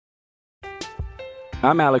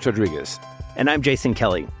I'm Alex Rodriguez. And I'm Jason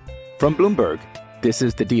Kelly. From Bloomberg, this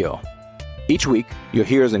is The Deal. Each week, you'll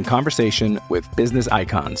hear us in conversation with business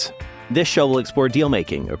icons. This show will explore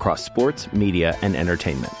deal-making across sports, media, and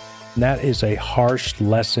entertainment. That is a harsh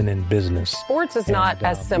lesson in business. Sports is not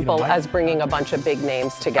as simple as bringing a bunch of big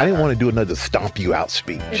names together. I didn't want to do another stomp you out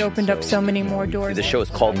speech. It opened up so many more doors. The show is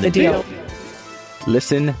called The Deal.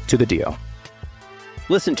 Listen to The Deal.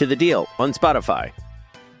 Listen to The Deal on Spotify.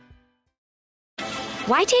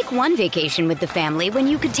 Why take one vacation with the family when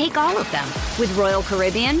you could take all of them? With Royal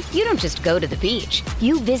Caribbean, you don't just go to the beach.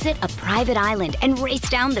 You visit a private island and race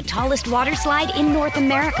down the tallest water slide in North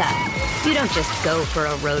America. You don't just go for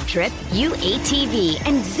a road trip. You ATV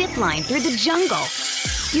and zip line through the jungle.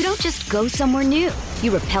 You don't just go somewhere new.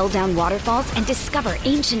 You rappel down waterfalls and discover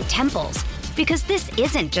ancient temples. Because this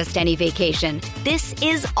isn't just any vacation. This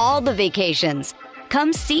is all the vacations.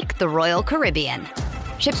 Come seek the Royal Caribbean.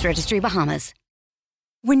 Ships Registry, Bahamas.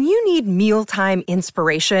 When you need mealtime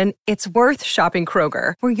inspiration, it's worth shopping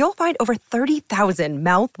Kroger, where you'll find over 30,000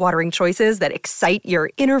 mouth-watering choices that excite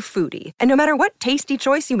your inner foodie. And no matter what tasty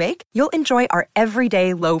choice you make, you'll enjoy our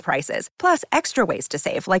everyday low prices, plus extra ways to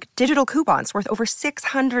save, like digital coupons worth over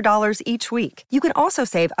 $600 each week. You can also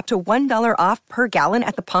save up to $1 off per gallon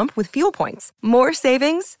at the pump with fuel points. More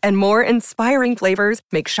savings and more inspiring flavors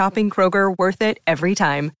make shopping Kroger worth it every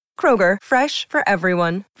time. Kroger, fresh for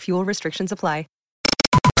everyone. Fuel restrictions apply.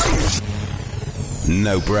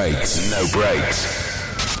 No breaks. No breaks.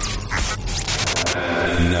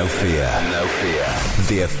 No fear. No fear.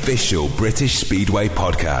 The official British Speedway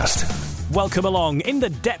podcast. Welcome along. In the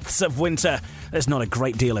depths of winter, there's not a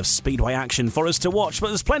great deal of Speedway action for us to watch, but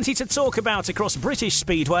there's plenty to talk about across British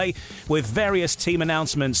Speedway with various team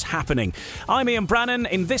announcements happening. I'm Ian Brannan.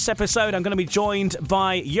 In this episode, I'm going to be joined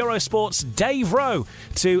by Eurosport's Dave Rowe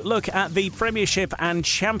to look at the Premiership and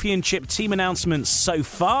Championship team announcements so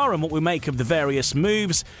far and what we make of the various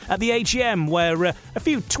moves at the AGM, where a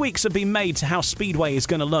few tweaks have been made to how Speedway is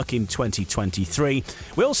going to look in 2023.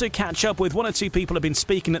 We also catch up with one or two people who have been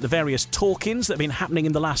speaking at the various talk-ins that have been happening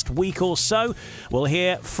in the last week or so. We'll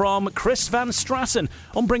hear from Chris Van Straten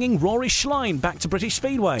on bringing Rory Schlein back to British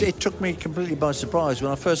Speedway. It took me completely by surprise.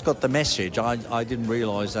 When I first got the message, I didn't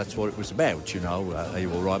realise that's what it was about, you know. Are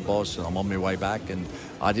you all right, boss? And I'm on my way back, and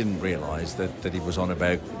I didn't realise that he was on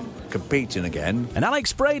about competing again. And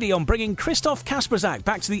Alex Brady on bringing Christoph Kasperzak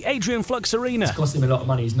back to the Adrian Flux Arena. It's cost him a lot of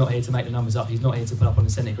money. He's not here to make the numbers up. He's not here to put up on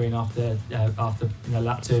the centre green after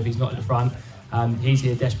lap 2 if he's not at the front. He's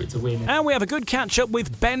here desperate to win. And we have a good catch-up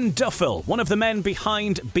with Ben Duffill, one of the men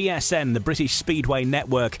behind BSN, the British Speedway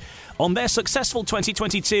Network, on their successful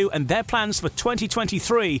 2022 and their plans for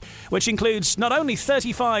 2023, which includes not only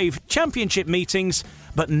 35 championship meetings,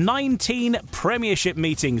 but 19 premiership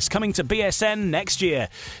meetings coming to BSN next year.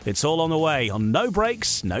 It's all on the way on No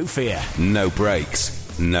Breaks, No Fear. No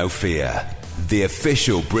breaks, no fear. The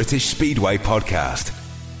official British Speedway podcast.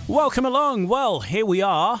 Welcome along. Well, here we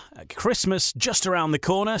are. Christmas just around the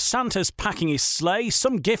corner. Santa's packing his sleigh.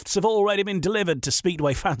 Some gifts have already been delivered to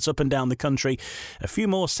Speedway fans up and down the country. A few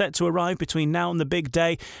more set to arrive between now and the big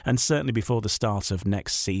day, and certainly before the start of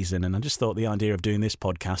next season. And I just thought the idea of doing this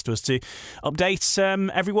podcast was to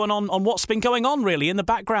update everyone on what's been going on, really, in the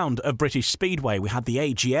background of British Speedway. We had the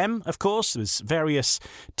AGM, of course. There's various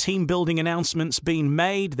team-building announcements being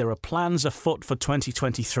made. There are plans afoot for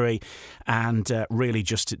 2023, and really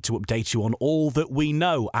just to update you on all that we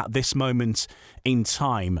know at this moment in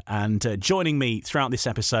time. And joining me throughout this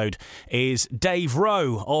episode is Dave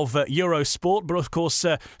Rowe of Eurosport, but of course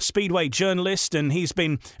Speedway journalist, and he's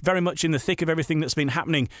been very much in the thick of everything that's been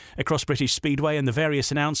happening across British Speedway and the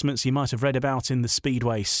various announcements you might have read about in the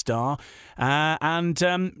Speedway Star. And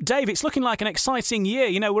Dave, it's looking like an exciting year.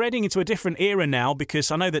 You know, we're heading into a different era now, because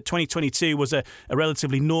I know that 2022 was a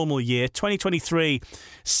relatively normal year. 2023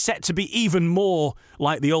 set to be even more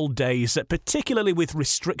like the old days, particularly with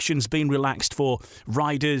restrictions being relaxed for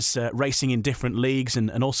riders racing in different leagues,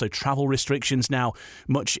 and also travel restrictions now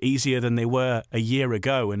much easier than they were a year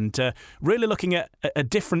ago. And really looking at a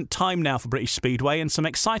different time now for British Speedway, and some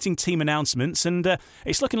exciting team announcements, and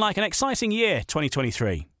it's looking like an exciting year,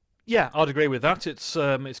 2023. Yeah, I'd agree with that.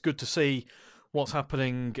 It's good to see what's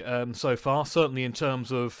happening so far, certainly in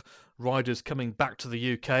terms of riders coming back to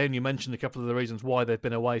the UK, and you mentioned a couple of the reasons why they've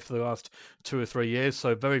been away for the last 2 or 3 years,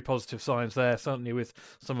 so very positive signs there, certainly with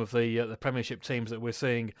some of the Premiership teams that we're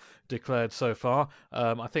seeing declared so far.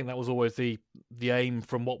 I think that was always the aim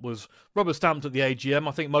from what was rubber stamped at the AGM.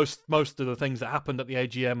 I think most of the things that happened at the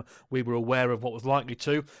AGM, we were aware of what was likely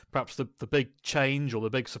to. Perhaps the big change or the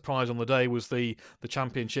big surprise on the day was the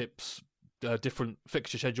Championships different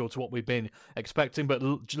fixture schedule to what we've been expecting, but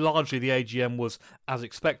largely the AGM was as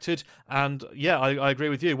expected. And yeah, I agree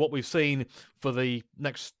with you. What we've seen for the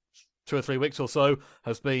next 2 or 3 weeks or so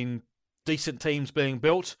has been decent teams being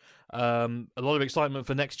built, a lot of excitement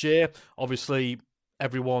for next year. Obviously,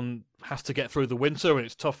 everyone has to get through the winter, and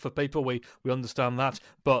it's tough for people. We understand that,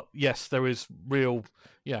 but yes, there is real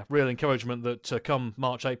encouragement that come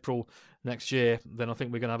March, April next year, then I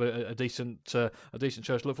think we're going to have a decent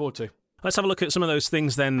show to look forward to. Let's have a look at some of those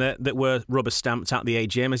things then that were rubber stamped at the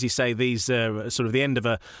AGM. As you say, these are sort of the end of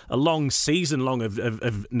a long season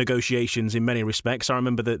of negotiations in many respects. I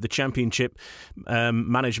remember the Championship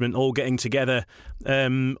management all getting together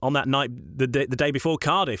on that night, the day before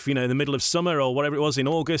Cardiff, in the middle of summer or whatever it was in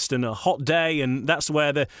August, and a hot day, and that's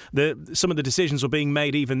where some of the decisions were being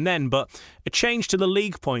made even then. But a change to the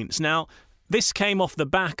league points. Now, this came off the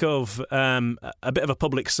back of a bit of a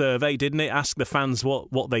public survey, didn't it? Ask the fans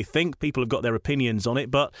what they think. People have got their opinions on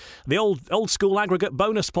it, but the old school aggregate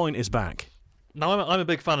bonus point is back. Now, I'm a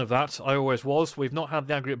big fan of that. I always was. We've not had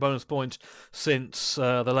the aggregate bonus point since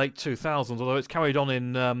the late 2000s, although it's carried on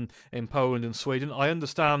in Poland and Sweden. I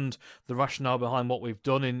understand the rationale behind what we've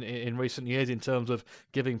done in recent years in terms of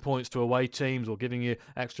giving points to away teams or giving you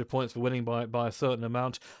extra points for winning by a certain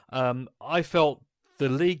amount. I felt the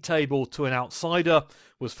league table to an outsider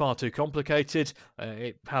was far too complicated.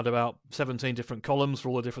 It had about 17 different columns for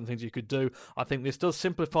all the different things you could do. I think this does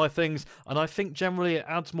simplify things, and I think generally it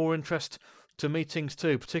adds more interest to meetings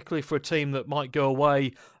too, particularly for a team that might go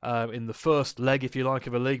away in the first leg, if you like,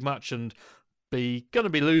 of a league match and going to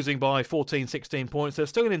be losing by 14, 16 points. There's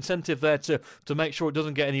still an incentive there to make sure it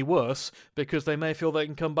doesn't get any worse, because they may feel they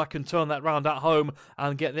can come back and turn that round at home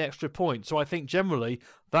and get the extra point. So I think generally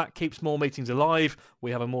that keeps more meetings alive.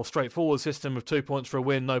 We have a more straightforward system of 2 points for a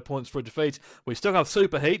win, no points for a defeat. We still have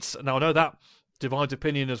super heats. Now, I know that divides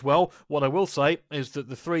opinion as well. What I will say is that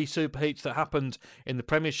the 3 super heats that happened in the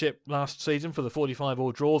Premiership last season for the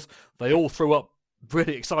 45-all draws, they all threw up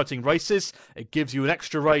really exciting races. It gives you an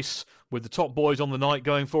extra race with the top boys on the night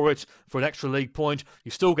going for it for an extra league point.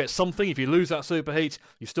 You still get something. If you lose that super heat,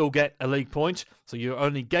 you still get a league point. So you're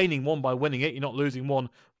only gaining one by winning it. You're not losing one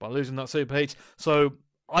by losing that super heat. So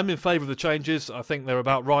I'm in favour of the changes. I think they're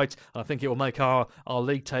about right. I think it will make our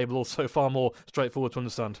league table also far more straightforward to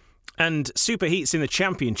understand. And super heats in the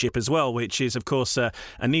Championship as well, which is, of course, a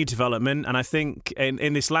new development. And I think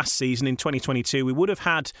in this last season, in 2022, we would have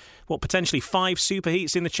had, potentially 5 super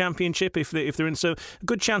heats in the Championship if they're in. So a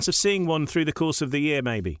good chance of seeing one through the course of the year,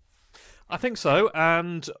 maybe. I think so,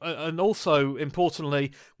 and also,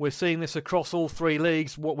 importantly, we're seeing this across all 3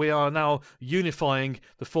 leagues. What we are now unifying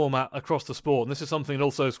the format across the sport. And this is something that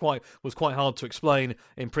also was quite hard to explain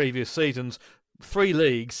in previous seasons. 3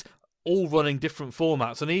 leagues all running different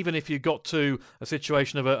formats, and even if you got to a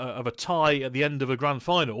situation of a tie at the end of a grand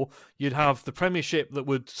final, you'd have the Premiership that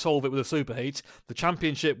would solve it with a super heat, the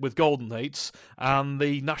Championship with golden heats, and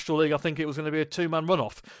the National League, I think it was going to be a 2-man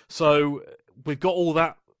runoff. So we've got all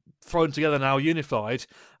that thrown together now, unified.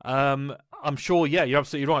 I'm sure, you're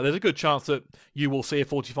absolutely right. There's a good chance that you will see a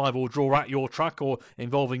 45-all draw at your track or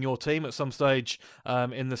involving your team at some stage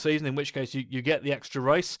in the season, in which case you get the extra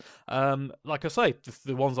race. Like I say,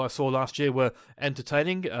 the ones I saw last year were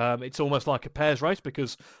entertaining. It's almost like a pairs race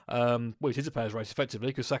because, it is a pairs race effectively,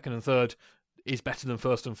 because second and third is better than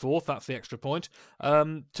first and fourth. That's the extra point.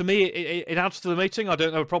 To me, it adds to the meeting. I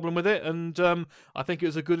don't have a problem with it, and I think it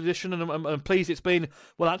was a good addition, and I'm pleased it's been,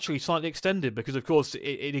 actually slightly extended, because of course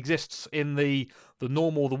it exists in the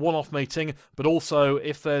normal, the one-off meeting, but also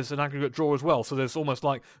if there's an aggregate draw as well. So there's almost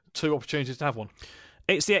like 2 opportunities to have one.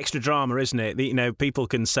 It's the extra drama, isn't it? People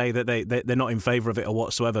can say that they're not in favour of it or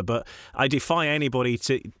whatsoever, but I defy anybody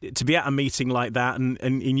to be at a meeting like that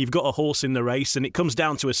and you've got a horse in the race and it comes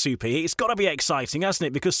down to a super heat. It's got to be exciting, hasn't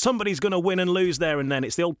it? Because somebody's going to win and lose there and then.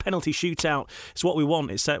 It's the old penalty shootout. It's what we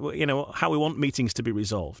want. It's how we want meetings to be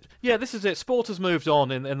resolved. Yeah, this is it. Sport has moved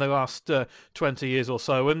on in the last 20 years or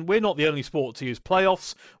so, and we're not the only sport to use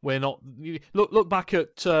playoffs. We're not. Look back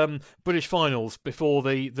at British finals before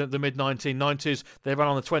the mid-1990s. They ran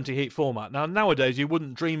on the 20-heat format. Now, nowadays, you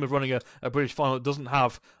wouldn't dream of running a British final that doesn't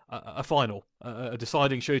have a final, a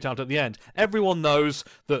deciding shootout at the end. Everyone knows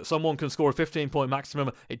that someone can score a 15-point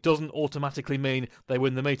maximum. It doesn't automatically mean they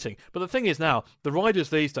win the meeting. But the thing is now, the riders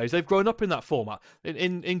these days, they've grown up in that format.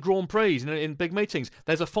 In Grand Prix, in big meetings,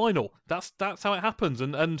 there's a final. That's how it happens.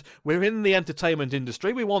 And we're in the entertainment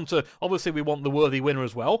industry. Obviously we want the worthy winner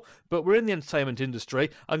as well, but we're in the entertainment industry,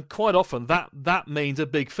 and quite often that means a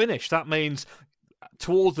big finish. That means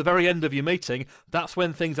towards the very end of your meeting, that's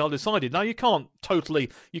when things are decided. Now, you can't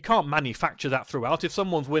manufacture that throughout. If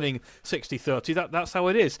someone's winning 60-30, that's how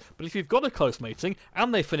it is. But if you've got a close meeting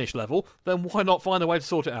and they finish level, then why not find a way to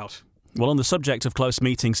sort it out? Well, on the subject of close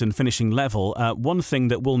meetings and finishing level, one thing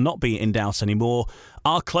that will not be in doubt anymore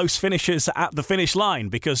are close finishes at the finish line,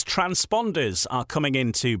 because transponders are coming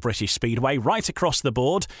into British Speedway right across the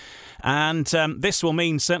board. And this will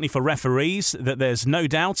mean, certainly for referees, that there's no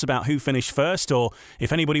doubt about who finished first or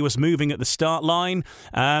if anybody was moving at the start line.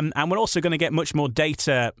 And we're also going to get much more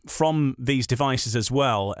data from these devices as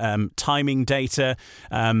well. Timing data,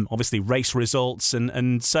 obviously race results.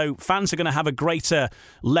 And so fans are going to have a greater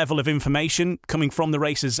level of information coming from the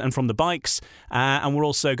races and from the bikes. And we're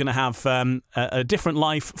also going to have a different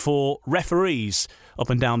life for referees up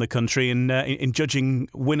and down the country in judging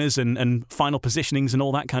winners and final positionings and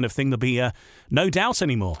all that kind of thing. There'll be no doubt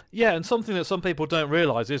anymore. Yeah, and something that some people don't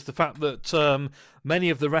realise is the fact that many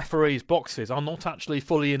of the referees' boxes are not actually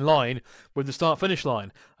fully in line with the start-finish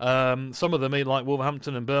line. Some of them, like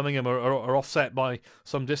Wolverhampton and Birmingham, are offset by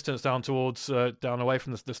some distance down away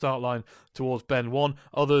from the start line towards bend 1.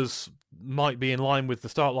 Others might be in line with the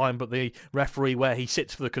start line, but the referee where he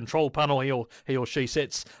sits for the control panel, he or she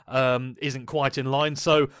sits, isn't quite in line.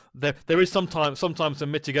 So there is sometimes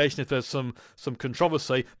some mitigation if there's some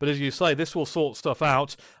controversy. But as you say, this will sort stuff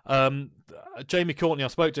out. Jamie Courtney, I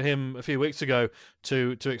spoke to him a few weeks ago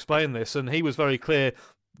to explain this, and he was very clear.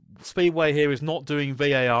 Speedway here is not doing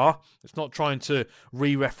VAR. It's not trying to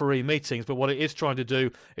re-referee meetings, but what it is trying to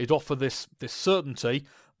do is offer this certainty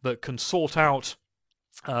that can sort out,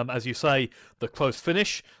 as you say, the close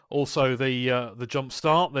finish, also the jump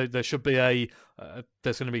start. There should be we're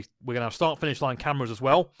going to have start finish line cameras as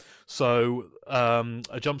well. So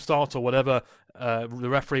a jump start or whatever, the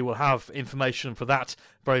referee will have information for that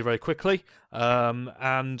very, very quickly.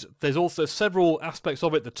 And there's also several aspects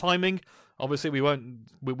of it. The timing, obviously,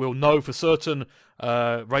 we'll know for certain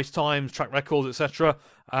race times, track records, etc.,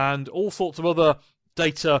 and all sorts of other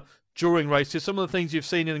data during races. Some of the things you've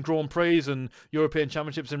seen in Grand Prix and European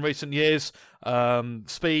Championships in recent years,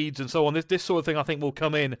 speeds and so on. This sort of thing I think will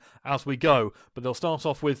come in as we go, but they'll start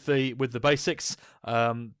off with the basics.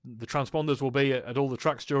 The transponders will be at all the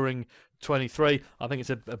tracks during 23. I think it's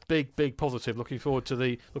a big positive. Looking forward to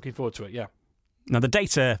it. Yeah. Now, the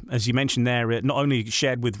data, as you mentioned there, not only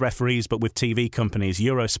shared with referees but with TV companies.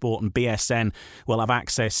 Eurosport and BSN will have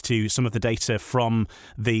access to some of the data from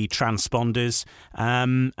the transponders.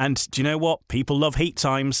 And do you know what? People love heat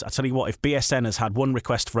times. I tell you what, if BSN has had one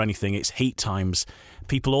request for anything, it's heat times.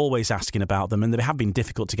 People always asking about them, and they have been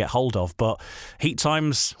difficult to get hold of. But heat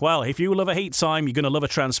times, well, if you love a heat time, you're going to love a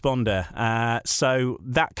transponder. So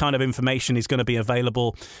that kind of information is going to be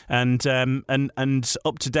available, and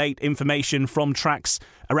up-to-date information from tracks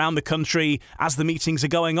around the country as the meetings are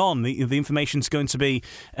going on. The information's going to be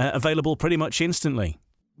available pretty much instantly.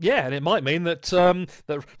 Yeah, and it might mean that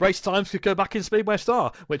that race times could go back in Speedway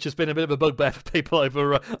Star, which has been a bit of a bugbear for people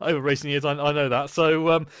over recent years. I know that.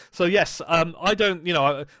 So yes, I don't.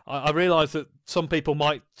 I realise that some people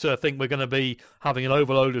might think we're going to be having an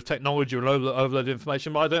overload of technology or an overload of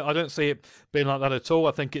information, but I don't see it being like that at all.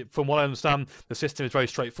 I think, from what I understand, the system is very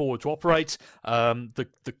straightforward to operate. The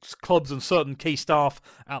clubs and certain key staff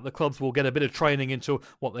at the clubs will get a bit of training into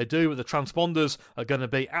what they do. The transponders are going to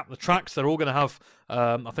be at the tracks. They're all going to have,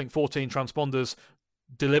 I think, 14 transponders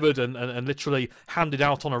delivered and literally handed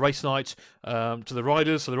out on a race night to the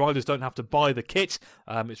riders, so the riders don't have to buy the kit.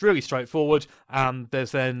 It's really straightforward, and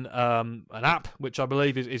there's then an app which I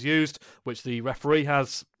believe is used, which the referee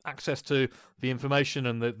has access to the information,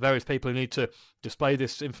 and the various people who need to display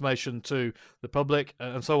this information to the public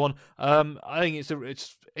and so on. I think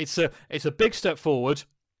it's a big step forward.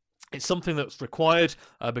 It's something that's required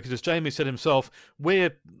because, as Jamie said himself,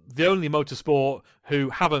 we're the only motorsport who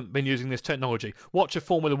haven't been using this technology. Watch a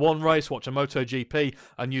Formula 1 race, watch a MotoGP,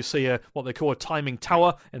 and you see what they call a timing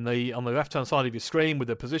tower on the left-hand side of your screen with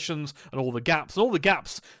the positions and all the gaps. And all the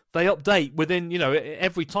gaps, they update within,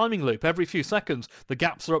 every timing loop, every few seconds, the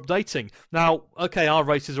gaps are updating. Now, okay, our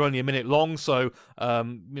races are only a minute long, so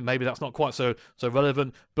maybe that's not quite so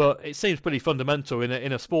relevant, but it seems pretty fundamental in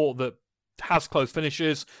a sport that has close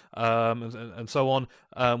finishes and so on.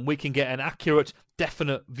 We can get an accurate,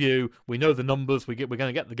 definite view. We know the numbers. We're going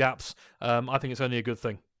to get the gaps. I think it's only a good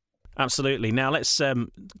thing. Absolutely. Now let's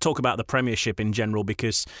talk about the Premiership in general,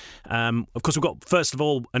 because of course we've got, first of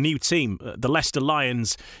all, a new team, the Leicester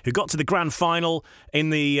Lions, who got to the grand final in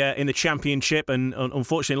the Championship and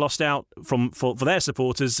unfortunately lost out for their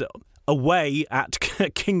supporters away at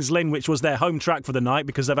Kings Lynn, which was their home track for the night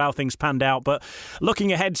because of how things panned out. But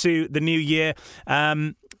looking ahead to the new year,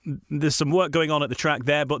 there's some work going on at the track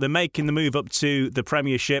there, but they're making the move up to the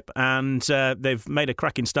Premiership, and they've made a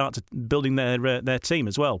cracking start to building their team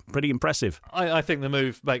as well. Pretty impressive. I think the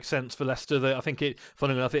move makes sense for Leicester. I think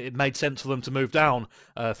funny enough, it made sense for them to move down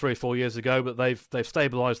 3 or 4 years ago, but they've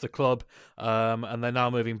stabilised the club, and they're now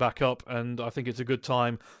moving back up, and I think it's a good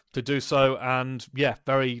time to do so. And yeah,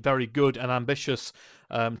 very, very good and ambitious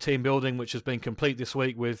team building, which has been complete this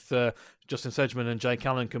week with Justin Sedgman and Jay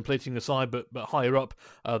Callan completing the side, but higher up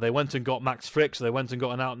they went and got Max Frick, so they went and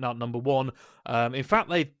got an out-and-out number one. In fact,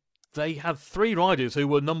 they had 3 riders who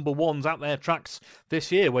were number ones at their tracks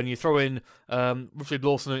this year when you throw in Richard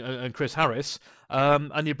Lawson and Chris Harris,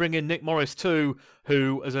 and you bring in Nick Morris too,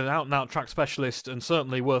 who is an out-and-out track specialist and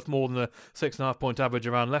certainly worth more than a 6.5 point average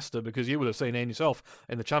around Leicester, because you would have seen in yourself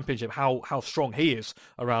in the Championship how strong he is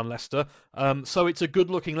around Leicester. So it's a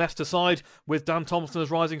good-looking Leicester side with Dan Thompson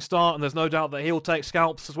as rising star, and there's no doubt that he'll take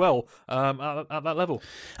scalps as well at that level.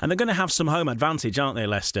 And they're going to have some home advantage, aren't they,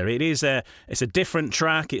 Leicester? It's a different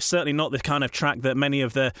track. It's certainly not the kind of track that many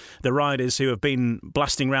of the riders who have been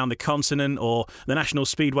blasting around the continent or the National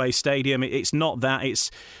Speedway Stadium, it's not that.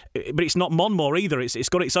 But it's not Monmore either. It's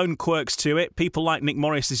got its own quirks to it. People like Nick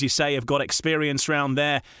Morris, as you say, have got experience around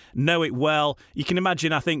there, know it well. You can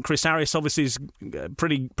imagine, I think Chris Harris obviously is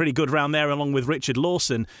pretty good around there, along with Richard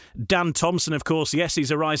Lawson. Dan Thompson, of course, yes,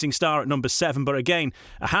 he's a rising star at number 7, but again,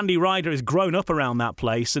 a handy rider has grown up around that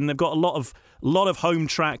place, and they've got a lot of home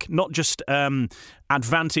track, not just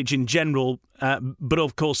advantage in general, but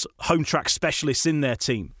of course home track specialists in their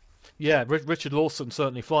team. Yeah, Richard Lawson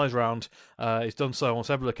certainly flies around. He's done so on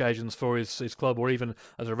several occasions for his club, or even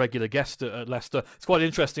as a regular guest at Leicester. It's quite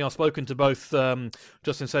interesting. I've spoken to both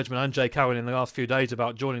Justin Sedgman and Jay Cowan in the last few days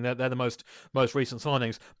about joining. They're the most recent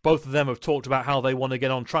signings. Both of them have talked about how they want to get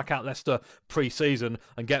on track at Leicester pre-season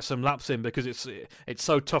and get some laps in, because it's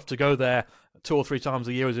so tough to go there 2 or 3 times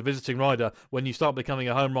a year as a visiting rider. When you start becoming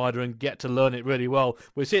a home rider and get to learn it really well,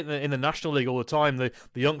 we see it in the National League all the time. The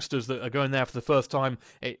youngsters that are going there for the first time,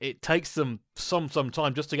 it takes them some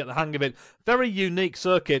time just to get the hang of it. Very unique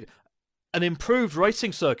circuit. An improved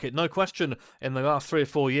racing circuit, no question, in the last 3 or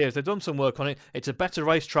 4 years. They've done some work on it. It's a better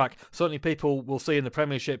racetrack. Certainly people will see in the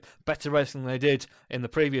Premiership better racing than they did in the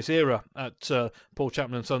previous era at Paul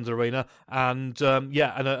Chapman & Sons Arena. And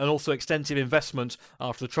and also extensive investment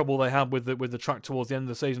after the trouble they had with the track towards the end of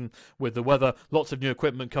the season with the weather. Lots of new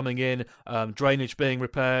equipment coming in, drainage being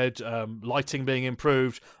repaired, lighting being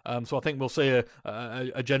improved. So I think we'll see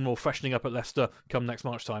a general freshening up at Leicester come next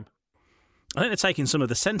March time. I think they're taking some of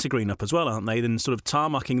the centre green up as well, aren't they? Then sort of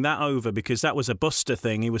tarmacking that over, because that was a buster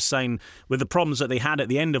thing. He was saying with the problems that they had at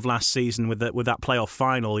the end of last season with that playoff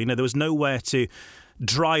final, there was nowhere to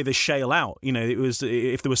dry the shale out. It was,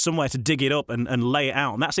 if there was somewhere to dig it up and lay it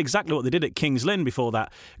out, and that's exactly what they did at Kings Lynn before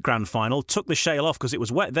that grand final. Took the shale off because it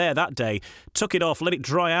was wet there that day, took it off, let it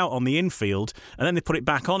dry out on the infield, and then they put it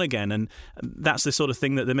back on again. And that's the sort of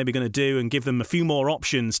thing that they're maybe going to do, and give them a few more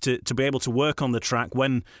options to be able to work on the track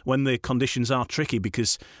when the conditions are tricky,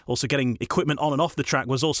 because also getting equipment on and off the track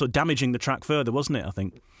was also damaging the track further, wasn't it, I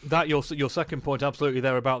think? That your second point absolutely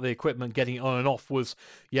there about the equipment getting on and off was,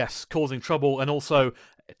 yes, causing trouble, and also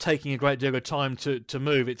taking a great deal of time to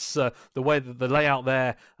move. It's the way that the layout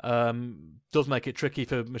there does make it tricky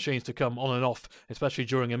for machines to come on and off, especially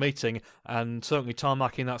during a meeting, and certainly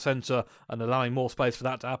tarmacking that centre and allowing more space for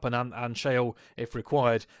that to happen, and shale if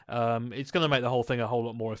required. It's going to make the whole thing a whole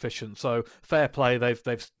lot more efficient. So fair play.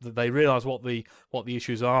 They realise what the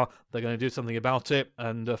issues are. They're going to do something about it,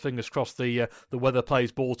 and fingers crossed the weather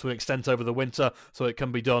plays ball to an extent over the winter, so it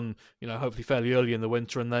can be done, hopefully fairly early in the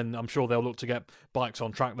winter, and then I'm sure they'll look to get bikes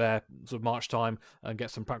on track there sort of March time and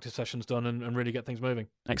get some practice sessions done and really get things moving.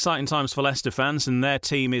 Exciting times for Leicester fans, and their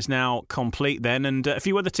team is now complete then, and a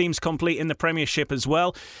few other teams complete in the Premiership as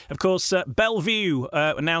well. Of course, Bellevue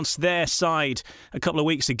announced their side a couple of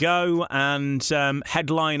weeks ago, and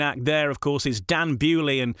headline act there, of course, is Dan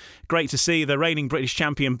Bewley, and great to see the reigning British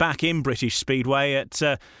champion back in British Speedway at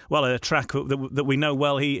a track that we know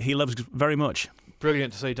well he loves very much.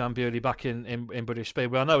 Brilliant to see Dan Bewley back in British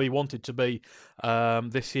Speedway. I know he wanted to be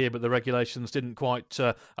this year, but the regulations didn't quite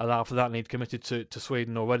allow for that, and he'd committed to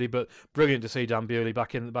Sweden already. But brilliant to see Dan Bewley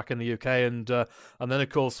back in the UK, and then of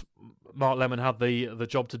course Mark Lemon had the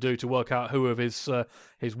job to do to work out who of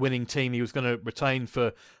his winning team he was going to retain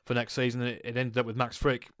for next season. It ended up with Max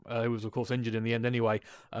Frick, who was of course injured in the end anyway,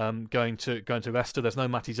 going to Leicester. There's no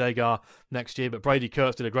Matty Zagar next year, but Brady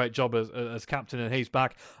Kurtz did a great job as captain, and he's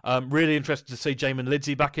back. Really interested to see Jamin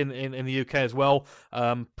Lidsey back in the UK as well.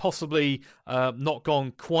 Possibly not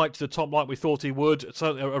gone quite to the top like we thought he would.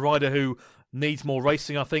 Certainly a rider who needs more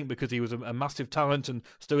racing, I think, because he was a massive talent and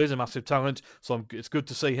still is a massive talent. So it's good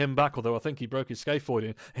to see him back, although I think he broke his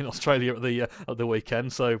scaphoid in Australia at the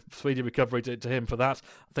weekend. So speedy recovery to him for that.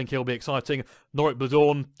 I think he'll be exciting. Norwick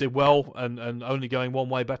Bladorn did well and only going one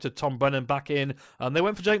way better. Tom Brennan back in. And they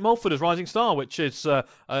went for Jake Mulford as rising star, which is,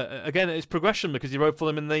 again, it's progression because he rode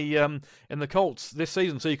for them in the Colts this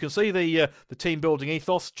season. So you can see the team-building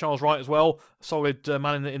ethos. Charles Wright as well, solid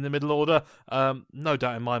man in the middle order. No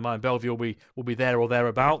doubt in my mind, Bellevue will be there or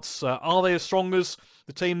thereabouts. Are they as strong as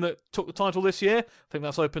the team that took the title this year? I think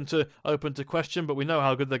that's open to question, but we know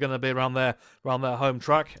how good they're going to be around their home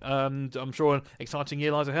track, and I'm sure an exciting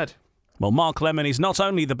year lies ahead. Well, Mark Lemon is not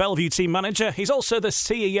only the Bellevue team manager, he's also the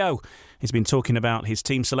CEO. He's been talking about his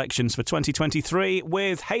team selections for 2023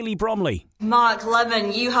 with Hayley Bromley. Mark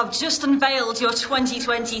Lemon, you have just unveiled your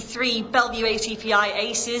 2023 Bellevue ATPI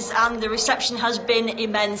Aces, and the reception has been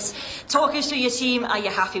immense. Talk us through your team. Are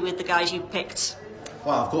you happy with the guys you've picked?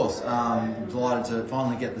 Well, of course. Delighted to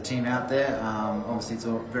finally get the team out there. Obviously, it's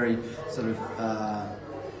a very sort of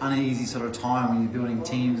uneasy sort of time when you're building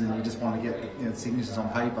teams and you just want to get signatures on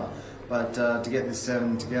paper. But to get this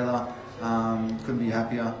 7 together, couldn't be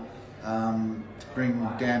happier. To bring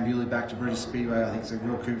Dan Bewley back to British Speedway, I think it's a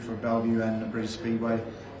real coup for Bellevue and British Speedway.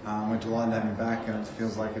 We're delighted to have him back, and it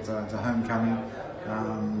feels like it's a homecoming.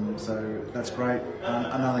 So that's great.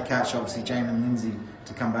 Another catch, obviously, Jamin Lindsay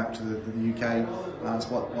to come back to the UK. That's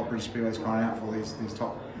what British Speedway's crying out for. These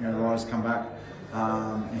top riders come back.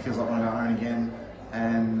 He feels like one of our own again.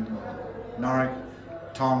 And Norwick,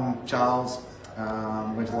 Tom, Charles.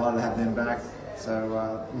 We're delighted to have them back,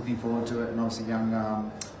 so looking forward to it. And obviously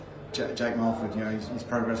young Jake Mulford, he's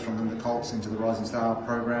progressed from the Colts into the Rising Star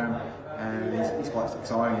program, and he's quite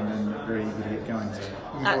exciting and very eager to get going.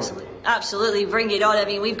 So absolutely, bring it on. I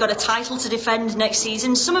mean, we've got a title to defend next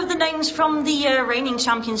season. Some of the names from the reigning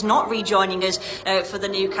champions not rejoining us for the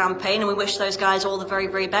new campaign, and we wish those guys all the very,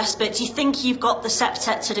 very best. But do you think you've got the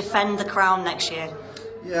septet to defend the crown next year?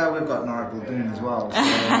 Yeah, we've got Norwick Bladorn as well.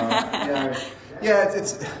 So, yeah,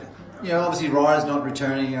 it's obviously Ryder's not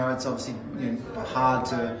returning. It's obviously hard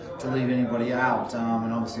to leave anybody out,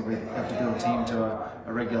 and obviously we have to build a team to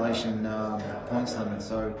a regulation points limit.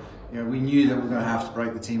 So we knew that we were going to have to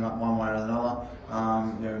break the team up one way or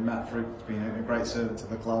another. Matt Frick's been a great servant to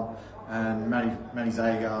the club, and Matty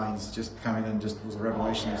Zagar, he's just come in and just was a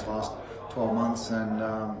revelation these last 12 months. And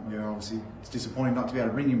obviously it's disappointing not to be able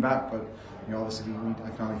to bring him back, but. Obviously, I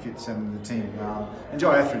can only fit 7 in the team. And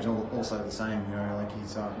Joe Etheridge also the same.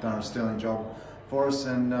 He's done a sterling job for us,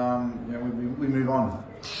 and we move on.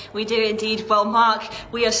 We do indeed. Well, Mark,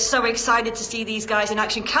 we are so excited to see these guys in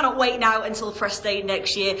action. Cannot wait now until press day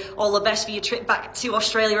next year. All the best for your trip back to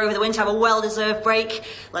Australia over the winter. Have a well-deserved break.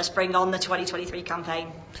 Let's bring on the 2023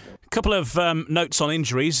 campaign. Couple of notes on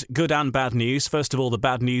injuries, good and bad news. First of all, the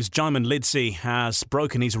bad news, Jaimin Lidsey has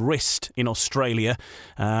broken his wrist in Australia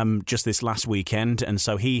just this last weekend, and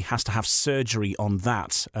so he has to have surgery on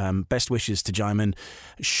that. Best wishes to Jaimin.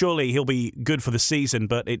 Surely he'll be good for the season,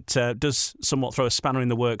 but it does somewhat throw a spanner in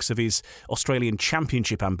the works of his Australian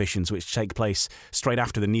Championship ambitions, which take place straight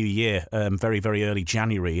after the new year, very, very early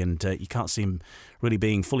January, and you can't see him really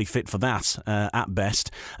being fully fit for that at best.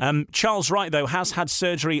 Charles Wright, though, has had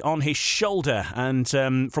surgery on his shoulder, and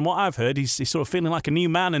from what I've heard, he's sort of feeling like a new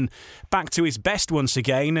man and back to his best once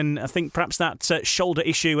again, and I think perhaps that shoulder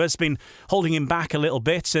issue has been holding him back a little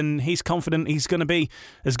bit, and he's confident he's going to be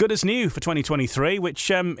as good as new for 2023,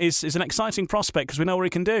 which is an exciting prospect because we know what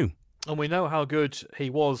he can do. And we know how good he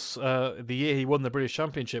was the year he won the British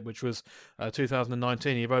Championship, which was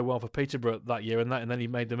 2019. He rode well for Peterborough that year, and then he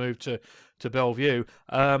made the move to Bellevue.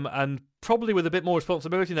 And probably with a bit more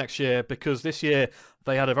responsibility next year, because this year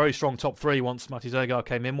they had a very strong top 3 once Matty Zagar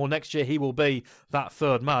came in. Well, next year he will be that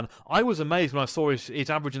third man. I was amazed when I saw his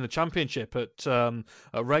average in the championship at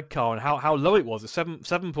Redcar and how low it was, at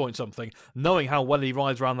 7 point something, knowing how well he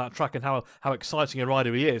rides around that track and how exciting a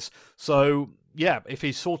rider he is. So yeah, if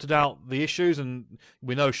he's sorted out the issues, and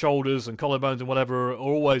we know shoulders and collarbones and whatever are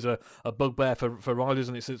always a bugbear for riders,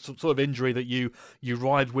 and it's a sort of injury that you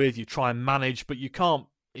ride with, you try and manage, but you can't,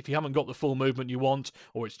 if you haven't got the full movement you want,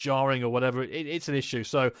 or it's jarring or whatever, it's an issue.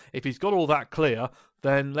 So if he's got all that clear,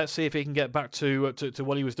 then let's see if he can get back to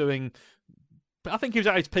what he was doing. I think he was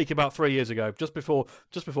at his peak about 3 years ago, just before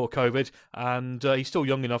COVID, and he's still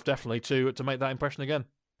young enough, definitely, to make that impression again.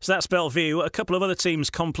 So that's Bellevue. A couple of other teams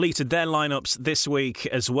completed their lineups this week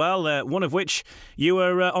as well, one of which you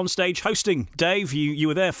were on stage hosting. Dave, you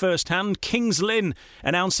were there firsthand. Kings Lynn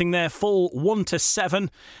announcing their full 1-7.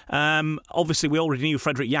 Obviously, we already knew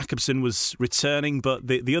Fredrik Jakobsen was returning, but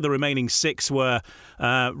the other remaining 6 were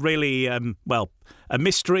really, a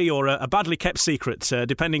mystery or a badly kept secret,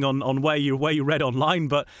 depending on where you read online.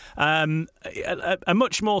 But a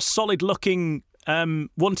much more solid-looking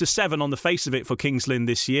 1-7 on the face of it for Kings Lynn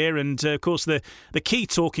this year, and of course the key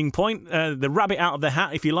talking point, the rabbit out of the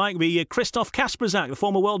hat, if you like, be Krzysztof Kasperzak, the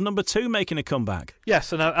former world number 2, making a comeback.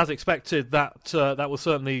 Yes, and as expected, that was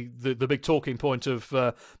certainly the big talking point of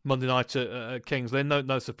Monday night at Kings Lynn.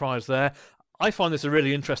 No surprise there. I find this a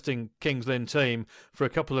really interesting Kings Lynn team for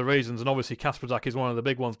a couple of reasons, and obviously Kasperzak is one of the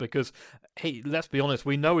big ones because let's be honest,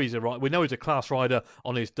 we know he's a class rider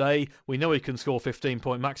on his day. We know he can score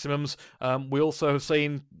 15-point maximums. We also have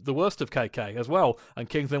seen the worst of KK as well, and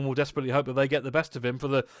Kings Lynn will desperately hope that they get the best of him for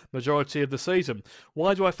the majority of the season.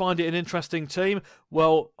 Why do I find it an interesting team?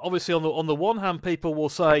 Well, obviously on the one hand, people will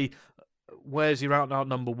say, where's your out-and-out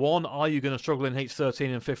number 1? Are you going to struggle in heats 13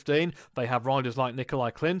 and 15? They have riders like Nikolai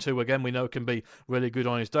Klint, who again we know can be really good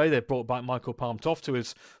on his day. They've brought back Michael Palmtoft, who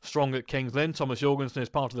is strong at Kings Lynn. Thomas Jorgensen is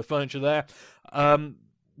part of the furniture there.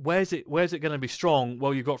 Where's it going to be strong?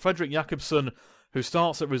 Well, you've got Fredrik Jakobsen, who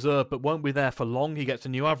starts at reserve but won't be there for long. He gets a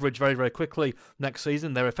new average very, very quickly next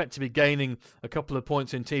season. They're effectively gaining a couple of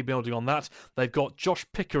points in team building on that. They've got Josh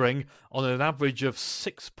Pickering on an average of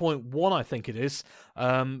 6.1, I think it is,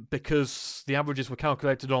 because the averages were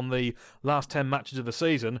calculated on the last 10 matches of the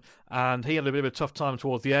season, and he had a bit of a tough time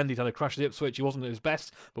towards the end. He'd had a crash at Ipswich. He wasn't at his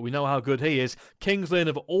best, but we know how good he is. Kings Lynn,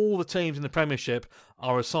 of all the teams in the Premiership,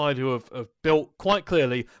 are a side who have built quite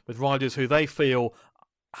clearly with riders who they feel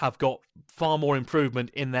have got far more improvement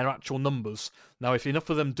in their actual numbers. Now, if enough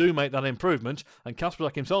of them do make that improvement, and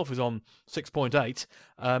Kasperzak himself is on 6.8,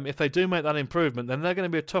 if they do make that improvement, then they're going to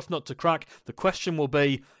be a tough nut to crack. The question will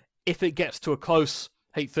be, if it gets to a close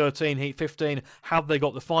Heat 13, Heat 15, have they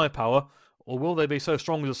got the firepower, or will they be so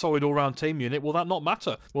strong as a solid all-round team unit? Will that not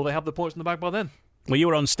matter? Will they have the points in the bag by then? Well, you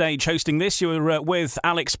were on stage hosting this. You were with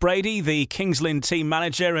Alex Brady, the Kings Lynn team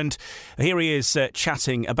manager, and here he is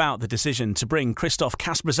chatting about the decision to bring Krzysztof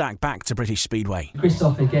Kasperzak back to British Speedway.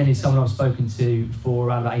 Krzysztof, again, is someone I've spoken to for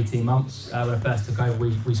around about 18 months. When I first took over,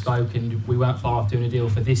 we spoke, and we weren't far off doing a deal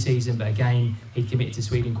for this season, but again, he committed to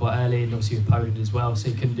Sweden quite early, and obviously with Poland as well, so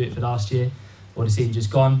he couldn't do it for last year, or the season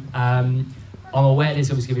just gone. I'm aware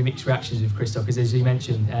there's obviously going to be mixed reactions with Krzysztof, because as you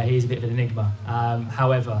mentioned, he is a bit of an enigma.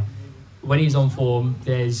 However, when he's on form,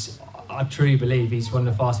 I truly believe he's one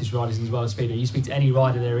of the fastest riders in the world speedway. You speak to any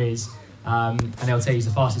rider there is, and they'll tell you he's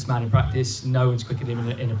the fastest man in practice. No one's quicker than him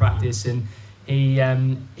in a practice, and he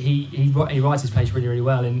rides his pace really, really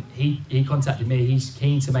well. And he contacted me. He's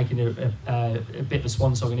keen to making a bit of a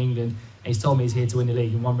swan song in England. And he's told me he's here to win the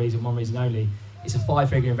league, and one reason only. It's a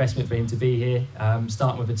 5-figure investment for him to be here,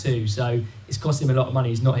 starting with a 2. So it's costing him a lot of money.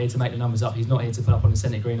 He's not here to make the numbers up. He's not here to put up on the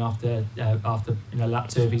centre green after lap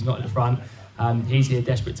 2 if he's not at the front. He's here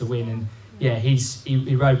desperate to win. And yeah,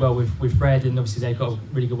 he rode well with Fred, and obviously they've got a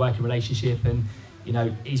really good working relationship. And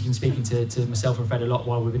he's been speaking to myself and Fred a lot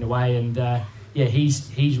while we've been away. And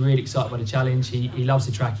he's really excited by the challenge. He loves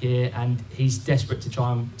the track here, and he's desperate to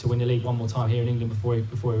try to win the league one more time here in England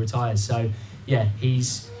before he retires. So yeah,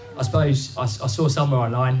 I suppose I saw somewhere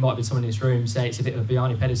online, might be someone in this room, say it's a bit of a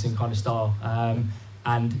Bjarne Pedersen kind of style,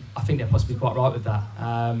 and I think they're possibly quite right with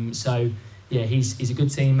that. So yeah, he's a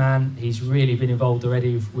good team man. He's really been involved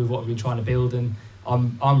already with what we've been trying to build, and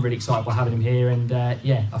I'm really excited by having him here. And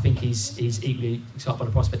I think he's equally excited by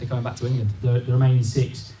the prospect of coming back to England. The remaining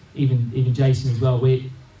 6, even Jason as well.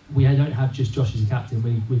 We don't have just Josh as a captain.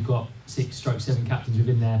 We've got 6/7 captains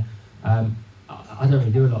within there. I don't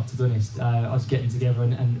really do a lot, to be honest. I was getting together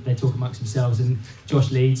and they talk amongst themselves. And Josh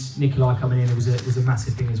leads. Nikolai coming in was a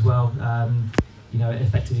massive thing as well.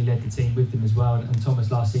 Effectively led the team with them as well, and Thomas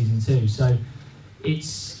last season too. So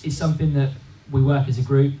it's something that we work as a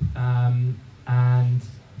group, and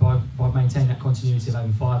by maintaining that continuity of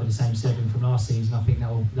having 5 of the same 7 from last season, I think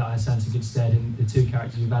that has stand to good stead. And the 2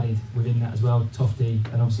 characters we've added within that as well, Tofty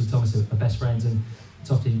and obviously Thomas, are best friends, and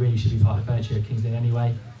Tofty really should be part of the furniture at Kings Lynn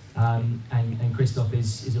anyway. And Krzysztof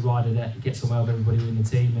is a rider that gets on well with everybody in the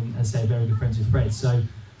team, and as I say, very good friends with Fred. So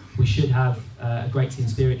we should have a great team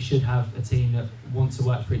spirit, should have a team that wants to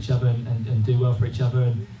work for each other and do well for each other.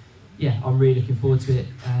 And yeah, I'm really looking forward to it.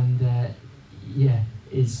 And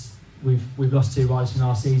we've lost 2 riders from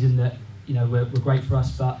last season that were great for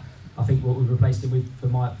us, but I think what we've replaced them with,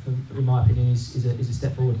 in my opinion, is a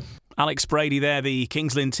step forward. Alex Brady there, the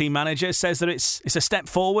Kings Lynn team manager, says that it's a step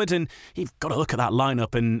forward, and you've got to look at that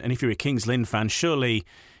lineup, and if you're a Kings Lynn fan, surely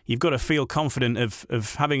you've got to feel confident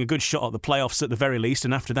of having a good shot at the playoffs at the very least,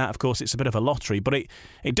 and after that, of course, it's a bit of a lottery, but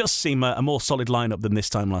it does seem a more solid lineup than this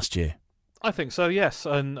time last year. I think so, yes,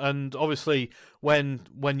 and obviously when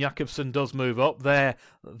Jakobsen does move up, their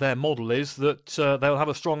model is that they'll have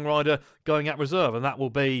a strong rider going at reserve, and that will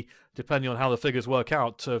be, depending on how the figures work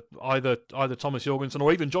out, either Thomas Jorgensen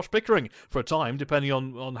or even Josh Pickering for a time, depending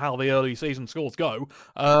on how the early season scores go,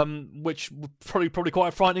 which probably quite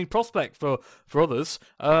a frightening prospect for others.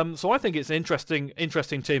 So I think it's an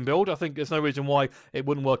interesting team build. I think there's no reason why it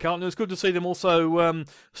wouldn't work out, and it was good to see them also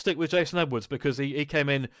stick with Jason Edwards, because he came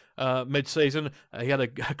in mid-season. He had a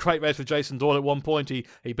great race with Jason Doyle at one point.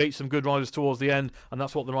 He beat some good riders towards the end, and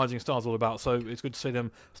that's what the Rising Star's all about. So it's good to see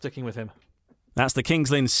them sticking with him. That's the Kings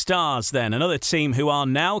Lynn Stars then. Another team who are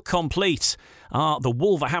now complete are the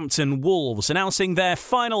Wolverhampton Wolves, announcing their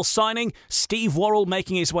final signing, Steve Worrell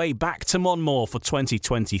making his way back to Monmore for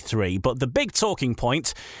 2023. But the big talking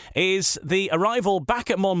point is the arrival back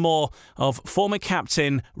at Monmore of former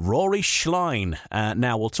captain Rory Schlein.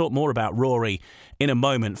 Now, we'll talk more about Rory in a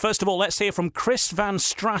moment. First of all, let's hear from Chris Van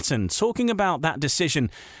Straten talking about that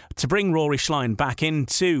decision to bring Rory Schlein back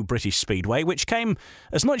into British Speedway, which came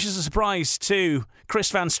as much as a surprise to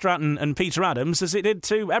Chris Van Straten and Peter Adams as it did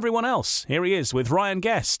to everyone else. Here he is with Ryan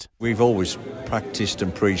Guest. We've always practiced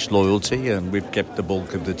and preached loyalty, and we've kept the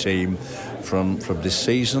bulk of the team from this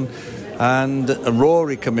season. And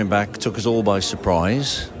Rory coming back took us all by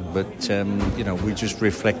surprise. But, we just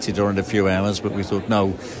reflected on it a few hours, but we thought,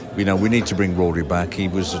 no, we need to bring Rory back. He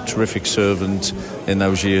was a terrific servant in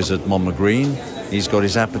those years at Monmore Green. He's got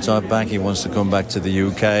his appetite back. He wants to come back to the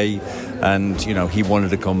UK, and, he wanted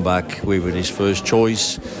to come back. We were his first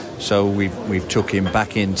choice. So we've took him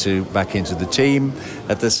back into the team.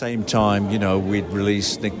 At the same time, we'd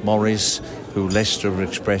released Nick Morris, who Leicester have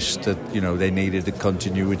expressed that, they needed the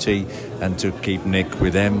continuity and to keep Nick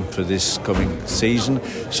with them for this coming season.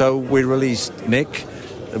 So we released Nick.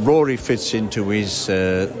 Rory fits into his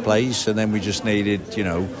place, and then we just needed,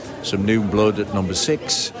 some new blood at number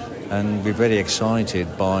 6. And we're very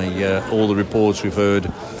excited by all the reports we've heard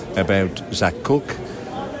about Zach Cook.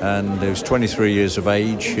 And he was 23 years of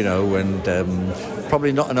age, and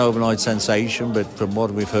probably not an overnight sensation, but from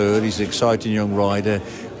what we've heard, he's an exciting young rider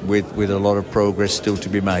with a lot of progress still to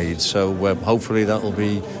be made. So hopefully that will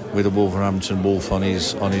be with a Wolverhampton Wolf on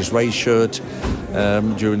his race shirt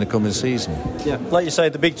during the coming season. Yeah, like you say,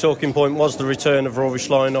 the big talking point was the return of Rory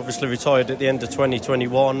Schlein. Obviously retired at the end of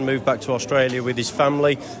 2021, moved back to Australia with his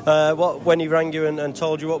family. When he rang you and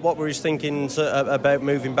told you, what were his thinkings about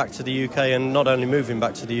moving back to the UK, and not only moving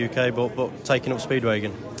back to the UK but taking up Speedway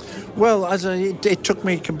again? Well, it took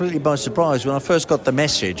me completely by surprise. When I first got the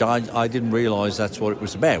message, I didn't realise that's what it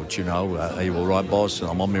was about, Are you all right, boss? And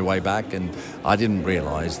I'm on my way back, and I didn't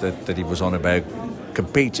realise that he was on about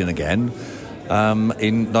competing again,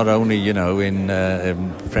 in not only,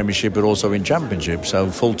 in Premiership, but also in Championship. So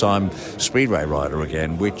full-time Speedway rider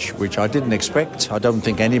again, which I didn't expect. I don't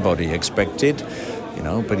think anybody expected.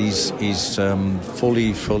 But he's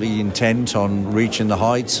fully intent on reaching the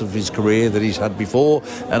heights of his career that he's had before,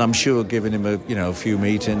 and I'm sure giving him a few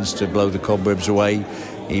meetings to blow the cobwebs away,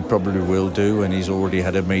 he probably will do, and he's already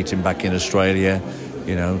had a meeting back in Australia,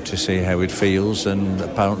 to see how it feels, and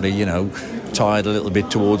apparently, tired a little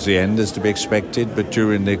bit towards the end as to be expected, but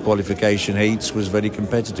during the qualification heats was very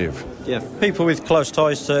competitive. Yeah, people with close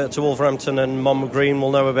ties to Wolverhampton and Monmore Green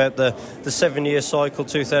will know about the 7-year cycle,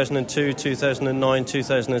 2002, 2009,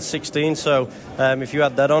 2016. So if you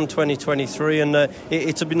add that on, 2023, and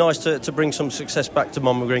it'd be nice to bring some success back to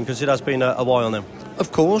Monmore Green, because it has been a while now.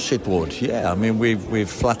 Of course it would, yeah. I mean, we've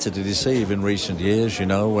flattered to deceive in recent years,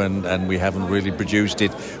 and we haven't really produced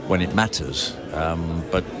it when it matters.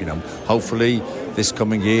 But hopefully this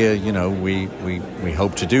coming year, we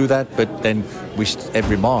hope to do that. But then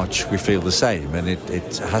every March we feel the same, and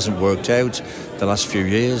it hasn't worked out the last few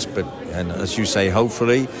years. And as you say,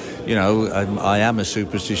 hopefully, I am a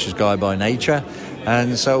superstitious guy by nature.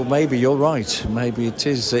 And so maybe you're right. Maybe it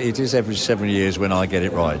is every 7 years when I get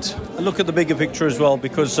it right. Look at the bigger picture as well,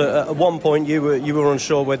 because at one point you were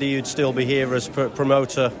unsure whether you'd still be here as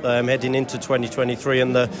promoter heading into 2023,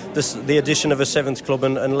 and the addition of a 7th club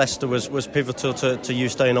and Leicester was pivotal to you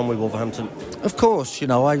staying on with Wolverhampton. Of course,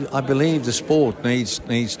 I believe the sport needs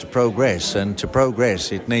to progress, and to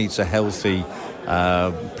progress it needs a healthy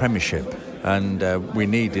Premiership, and we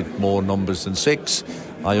needed more numbers than 6.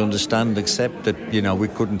 I understand, except that, we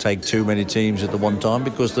couldn't take too many teams at the one time,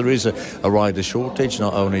 because there is a rider shortage,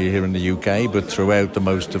 not only here in the UK, but throughout the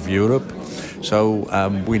most of Europe.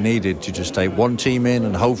 So we needed to just take one team in,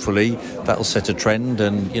 and hopefully that'll set a trend.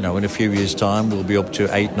 And in a few years' time, we'll be up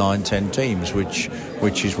to 8, 9, 10 teams, which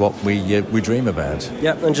is what we dream about.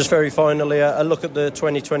 Yeah, and just very finally, a look at the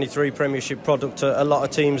 2023 Premiership product. A lot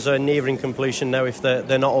of teams are nearing completion now, if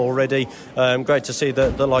they're not already. Great to see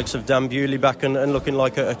the likes of Dan Bewley back and looking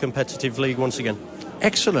like a competitive league once again.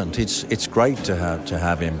 Excellent. It's great to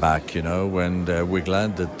have him back, and we're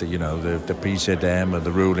glad that the BSN and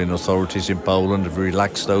the ruling authorities in Poland have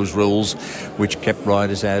relaxed those rules, which kept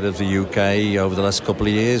riders out of the UK over the last couple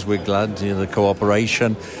of years. We're glad the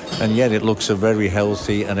cooperation, and yet it looks a very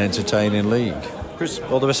healthy and entertaining league. Chris,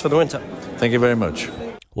 all the best for the winter. Thank you very much.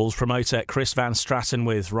 Wolves promoter Chris Van Straten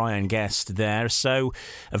with Ryan Guest there. So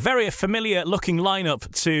a very familiar looking lineup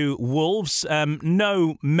to Wolves.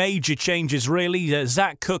 No major changes really.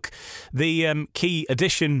 Zach Cook, the key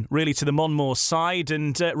addition really to the Monmore side,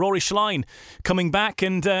 and Rory Schlein coming back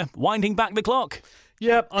and winding back the clock.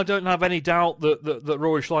 Yeah, I don't have any doubt that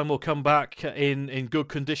Rory Schlein will come back in good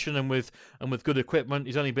condition and with good equipment.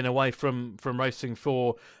 He's only been away from racing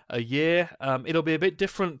for a year. It'll be a bit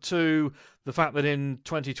different to the fact that in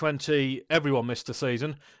 2020 everyone missed a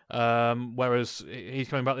season, whereas he's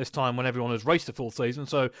coming back this time when everyone has raced a full season,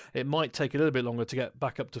 so it might take a little bit longer to get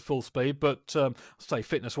back up to full speed, but say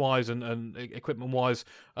fitness-wise and equipment-wise,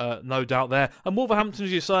 no doubt there. And Wolverhampton,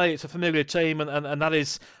 as you say, it's a familiar team, and that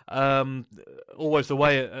is always the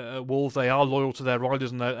way at Wolves. They are loyal to their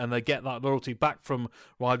riders, and they get that loyalty back from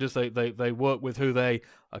riders. They work with who they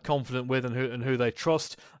are confident with and who they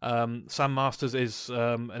trust. Sam Masters is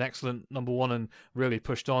an excellent number one and really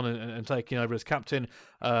pushed on and taking over as captain.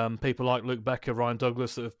 People like Luke Becker, Ryan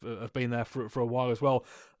Douglas that have been there for a while as well.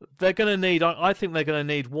 They're going to need, I think they're going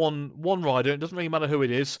to need one rider. It doesn't really matter who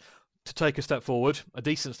it is, to take a step forward, a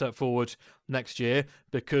decent step forward next year,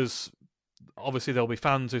 because obviously there'll be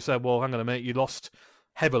fans who say, well, hang on a minute, you lost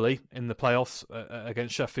heavily in the playoffs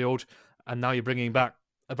against Sheffield, and now you're bringing back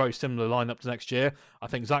a very similar lineup to next year. I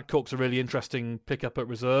think Zach Cook's a really interesting pickup at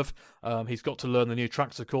reserve. He's got to learn the new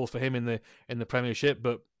tracks, of course, for him in the Premiership,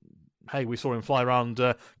 but hey, we saw him fly around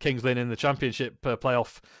Kings Lynn in the Championship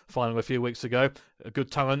playoff final a few weeks ago. A good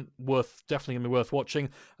talent, definitely going to be worth watching.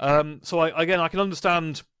 So I can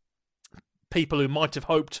understand people who might have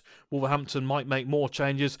hoped Wolverhampton might make more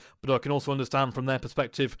changes, but I can also understand from their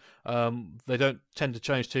perspective, they don't tend to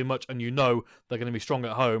change too much, and they're going to be strong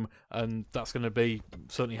at home, and that's going to be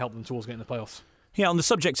certainly help them towards getting the playoffs. Yeah, on the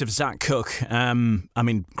subject of Zach Cook, Chris Van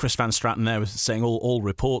Straten there was saying all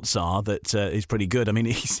reports are that he's pretty good. I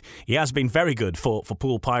mean, he has been very good for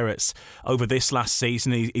Poole Pirates over this last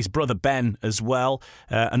season. His brother Ben as well,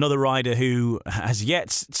 another rider who has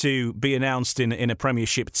yet to be announced in a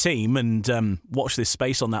Premiership team, and watch this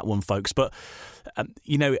space on that one, folks. But,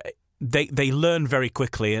 they learn very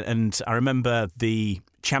quickly, and I remember the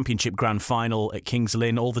Championship Grand Final at Kings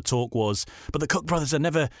Lynn. All the talk was, but the Cook brothers have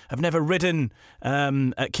never ridden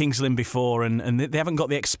at Kings Lynn before, and they haven't got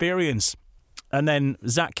the experience. And then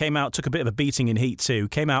Zach came out, took a bit of a beating in Heat 2,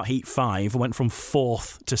 came out Heat 5, went from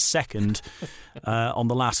 4th to 2nd on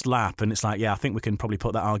the last lap. And it's like, yeah, I think we can probably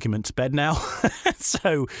put that argument to bed now.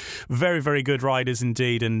 So very, very good riders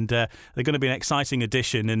indeed. And they're going to be an exciting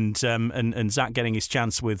addition. And Zach getting his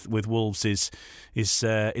chance with Wolves is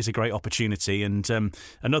a great opportunity. And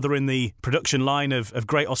another in the production line of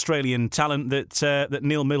great Australian talent that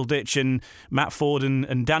Neil Middleditch and Matt Ford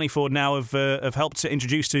and Danny Ford now have helped to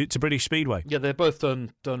introduce to British Speedway. Yeah, they've both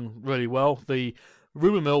done really well. The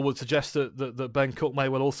rumour mill would suggest that Ben Cook may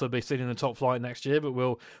well also be seen in the top flight next year, but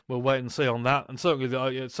we'll wait and see on that. And certainly,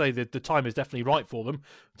 I'd say that the time is definitely right for them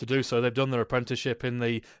to do so. They've done their apprenticeship in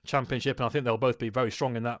the Championship, and I think they'll both be very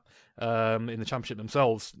strong in that in the Championship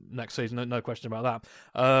themselves next season. No question about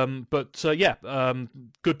that.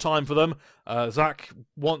 Good time for them. Zach,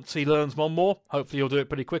 once he learns one more, hopefully he'll do it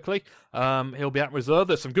pretty quickly. He'll be at reserve.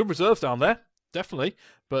 There's some good reserves down there. Definitely,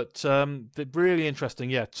 but they're really interesting.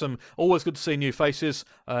 Yeah, always good to see new faces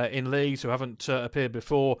in leagues who haven't appeared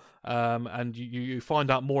before, and you find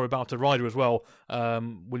out more about a rider as well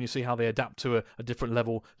when you see how they adapt to a different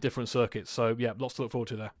level, different circuits. So yeah, lots to look forward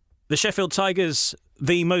to there. The Sheffield Tigers,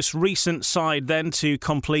 the most recent side then to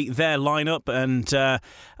complete their lineup, and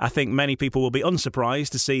I think many people will be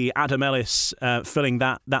unsurprised to see Adam Ellis filling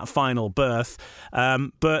that final berth.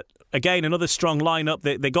 But again, another strong lineup.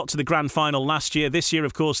 They got to the grand final last year. This year,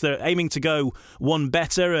 of course, they're aiming to go one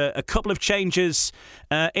better. A couple of changes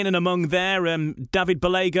in and among there. David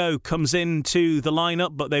Balago comes into the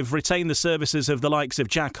lineup, but they've retained the services of the likes of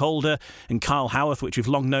Jack Holder and Kyle Howarth, which we've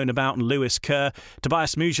long known about, and Lewis Kerr.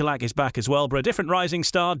 Tobias Mujilak is back as well, but a different rising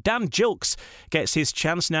star. Dan Gilks gets his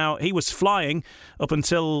chance now. He was flying up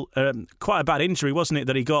until quite a bad injury, wasn't it,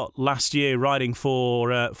 that he got last year riding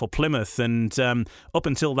for Plymouth, and up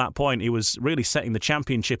until that point he was really setting the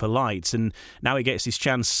championship alight, and now he gets his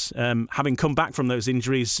chance having come back from those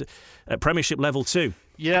injuries at Premiership level too.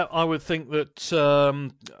 Yeah, I would think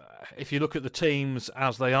that if you look at the teams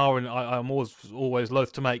as they are, and I'm always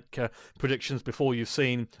loath to make predictions before you've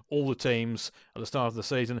seen all the teams at the start of the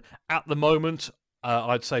season. At the moment,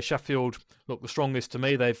 I'd say Sheffield look the strongest to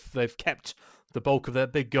me. They've kept the bulk of their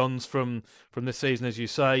big guns from this season, as you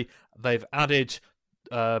say. They've added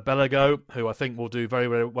Balago, who I think will do very,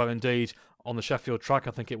 very well indeed on the Sheffield track.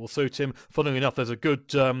 I think it will suit him. Funnily enough, there's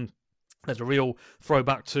a real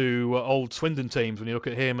throwback to old Swindon teams when you look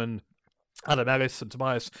at him and Adam Ellis and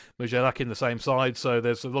Tobias Mujilak in the same side, so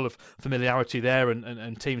there's a lot of familiarity there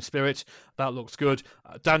and team spirit. That looks good.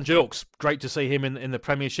 Dan Gilks, great to see him in the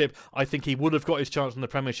Premiership. I think he would have got his chance in the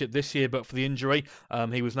Premiership this year, but for the injury.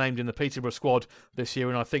 He was named in the Peterborough squad this year,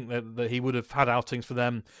 and I think that he would have had outings for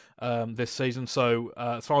them this season. So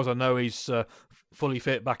as far as I know, he's fully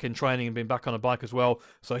fit, back in training, and been back on a bike as well.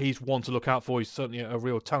 So he's one to look out for. He's certainly a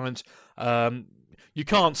real talent. You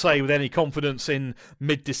can't say with any confidence in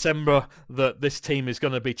mid-December that this team is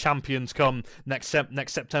going to be champions come next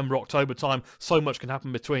September, October time. So much can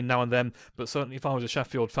happen between now and then. But certainly if I was a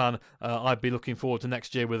Sheffield fan, I'd be looking forward to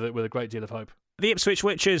next year with a great deal of hope. The Ipswich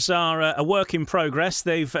Witches are a work in progress.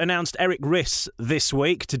 They've announced Eric Riss this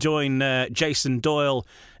week to join Jason Doyle,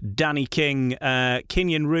 Danny King,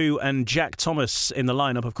 Kenyon Rowe and Jack Thomas in the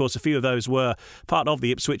lineup. Of course, a few of those were part of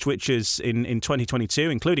the Ipswich Witches in 2022,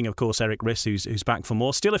 including, of course, Eric Riss, who's back for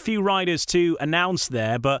more. Still a few riders to announce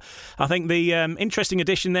there, but I think the interesting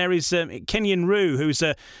addition there is Kenyon Rowe, who's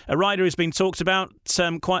a rider who's been talked about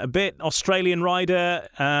quite a bit, Australian rider.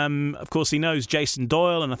 Of course, he knows Jason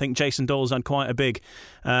Doyle, and I think Jason Doyle's had quite a big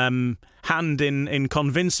hand in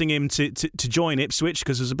convincing him to join Ipswich,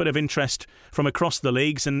 because there's a bit of interest from across the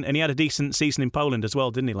leagues, and he had a decent season in Poland as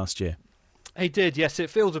well, didn't he, last year? He did, yes. It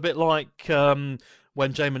feels a bit like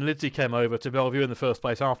when Jamin Lindsay came over to Bellevue in the first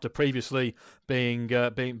place after previously being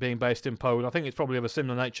based in Poland. I think it's probably of a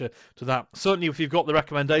similar nature to that. Certainly if you've got the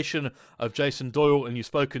recommendation of Jason Doyle and you've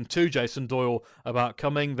spoken to Jason Doyle about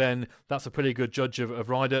coming, then that's a pretty good judge of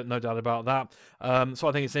rider, no doubt about that. So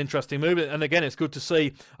I think it's an interesting move. And again, it's good to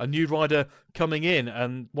see a new rider coming in.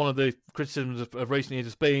 And one of the criticisms of recent years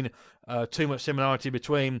has been too much similarity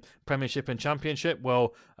between Premiership and Championship.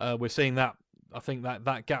 Well, we're seeing that. I think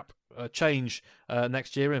that gap change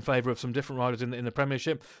next year in favour of some different riders in the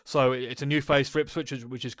Premiership. So it's a new face for Ipswich,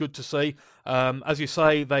 which is good to see. As you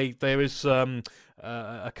say, there is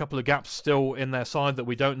a couple of gaps still in their side that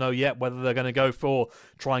we don't know yet whether they're going to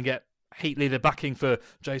try and get heat leader backing for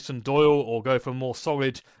Jason Doyle or go for more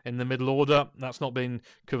solid in the middle order. That's not been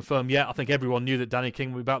confirmed yet. I think everyone knew that Danny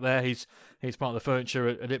King would be back there. He's part of the furniture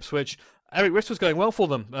at Ipswich. Eric Riss was going well for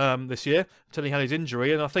them this year until he had his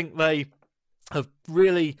injury, and I think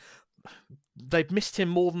they'd missed him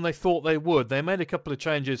more than they thought they would. They made a couple of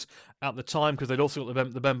changes at the time because they'd also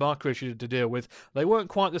got the Ben Barker issue to deal with. They weren't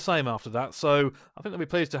quite the same after that, so I think they'll be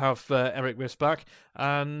pleased to have Eric Riss back.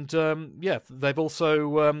 And they've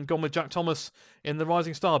also gone with Jack Thomas in the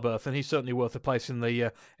Rising Star berth, and he's certainly worth a place in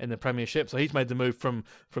the Premiership. So he's made the move from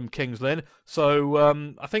Kings Lynn.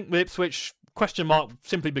 So I think with Ipswich, question mark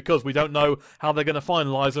simply because we don't know how they're going to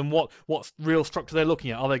finalise and what real structure they're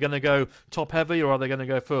looking at. Are they going to go top heavy, or are they going to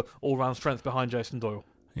go for all-round strength behind Jason Doyle?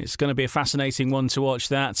 It's going to be a fascinating one to watch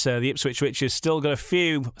that. The Ipswich Witches still got a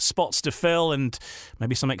few spots to fill and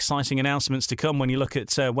maybe some exciting announcements to come when you look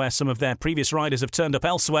at where some of their previous riders have turned up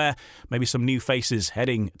elsewhere. Maybe some new faces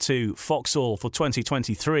heading to Vauxhall for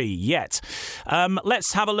 2023 yet.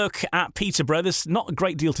 Let's have a look at Peterborough. There's not a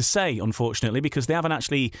great deal to say, unfortunately, because they haven't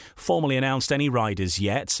actually formally announced any riders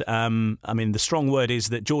yet. The strong word is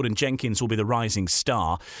that Jordan Jenkins will be the rising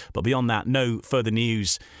star, but beyond that, no further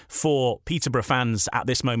news for Peterborough fans at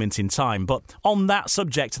this moment in time. But on that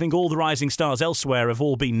subject, I think all the rising stars elsewhere have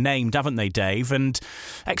all been named, haven't they, Dave? And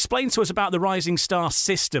explain to us about the rising star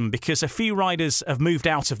system, because a few riders have moved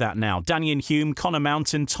out of that now. Daniel Hume, Connor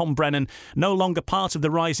Mountain, Tom Brennan, no longer part of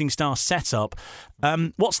the rising star setup.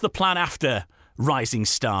 What's the plan after rising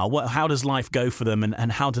star? How does life go for them,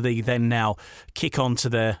 and how do they then now kick on to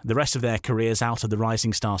the rest of their careers out of the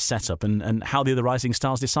rising star setup, and how the other rising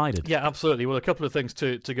stars decided? Yeah, absolutely. Well, a couple of things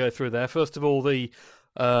to go through there. First of all, the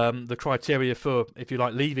criteria for, if you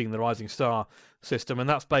like, leaving the rising star system, and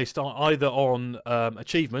that's based on either on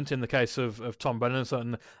achievement in the case of Tom Brennan,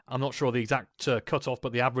 and I'm not sure the exact cut-off,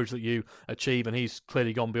 but the average that you achieve, and he's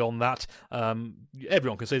clearly gone beyond that.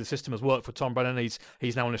 Everyone can see the system has worked for Tom Brennan.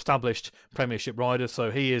 He's now an established Premiership rider, so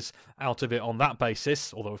he is out of it on that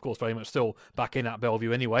basis, although of course very much still back in at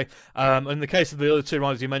Bellevue anyway. In the case of the other two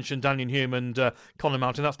riders you mentioned, Daniel Hume and Conor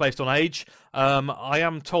Mountain, that's based on age. I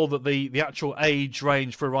am told that the actual age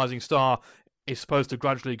range for a rising star is supposed to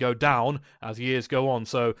gradually go down as years go on.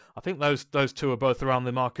 So I think those two are both around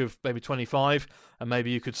the mark of maybe 25, and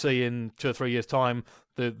maybe you could see in 2 or 3 years' time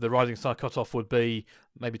the rising star cutoff would be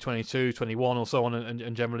maybe 22, 21 or so on,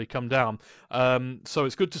 and generally come down. So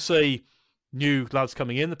it's good to see new lads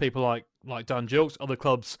coming in, the people like Dan Gilks, other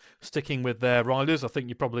clubs sticking with their riders. I think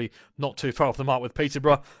you're probably not too far off the mark with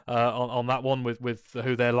Peterborough on that one, with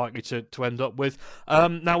who they're likely to end up with.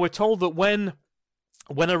 Now we're told that when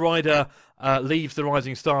a rider leaves the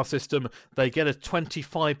rising star system, they get a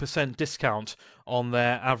 25% discount on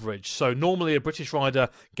their average. So normally a British rider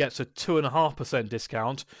gets a 2.5%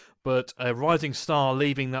 discount, but a rising star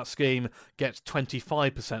leaving that scheme gets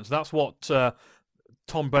 25%. So that's what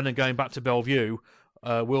Tom Brennan, going back to Bellevue,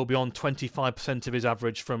 will be on 25% of his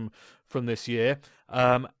average from this year.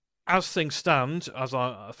 As things stand, as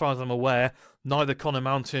far as I'm aware, neither Conor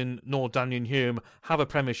Mountain nor Daniel Hume have a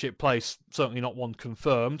Premiership place, certainly not one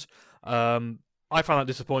confirmed. I found that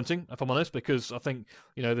disappointing, if I'm honest, because I think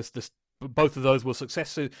both of those were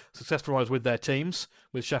successful riders with their teams,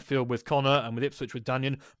 with Sheffield with Conor and with Ipswich with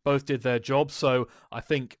Daniel. Both did their job, so I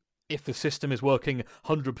think if the system is working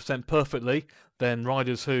 100% perfectly, then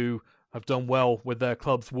riders who have done well with their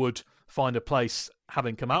clubs would find a place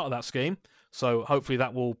having come out of that scheme. So hopefully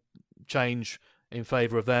that will change in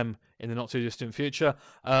favour of them in the not too distant future.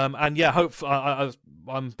 And yeah,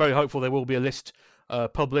 I'm very hopeful there will be a list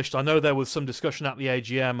published. I know there was some discussion at the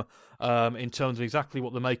AGM in terms of exactly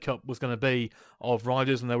what the makeup was going to be of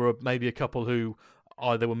riders, and there were maybe a couple who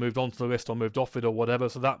either were moved onto the list or moved off it or whatever.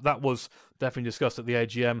 So that was definitely discussed at the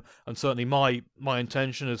AGM, and certainly my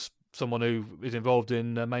intention as someone who is involved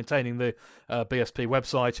in maintaining the BSP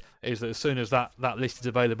website is that as soon as that list is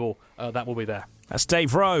available, that will be there. That's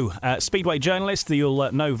Dave Rowe, Speedway journalist that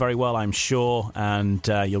you'll know very well, I'm sure, and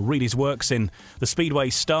you'll read his works in the Speedway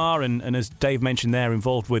Star, and as Dave mentioned there,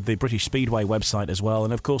 involved with the British Speedway website as well,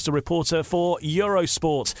 and of course a reporter for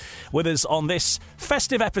Eurosport, with us on this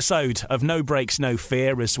festive episode of No Brakes, No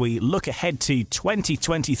Fear, as we look ahead to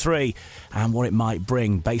 2023 and what it might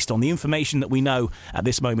bring based on the information that we know at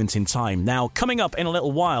this moment in time. Now, coming up in a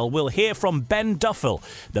little while, we'll hear from Ben Duffill,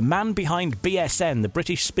 the man behind BSN, the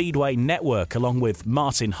British Speedway Network, along with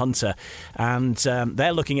Martin Hunter, and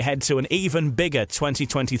they're looking ahead to an even bigger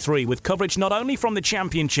 2023 with coverage not only from the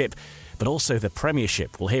Championship but also the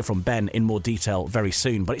Premiership. We'll hear from Ben in more detail very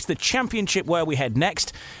soon, but it's the Championship where we head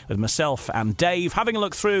next, with myself and Dave having a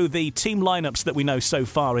look through the team lineups that we know so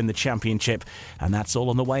far in the Championship, and that's all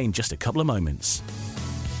on the way in just a couple of moments.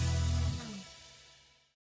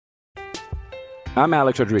 I'm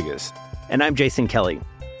Alex Rodriguez. And I'm Jason Kelly.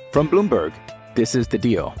 From Bloomberg, this is The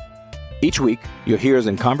Deal. Each week, you'll hear us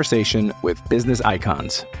in conversation with business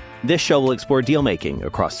icons. This show will explore deal-making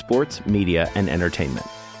across sports, media, and entertainment.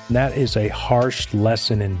 That is a harsh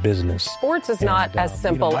lesson in business. Sports is not as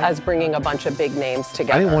simple as bringing a bunch of big names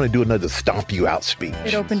together. I didn't want to do another stomp you out speech.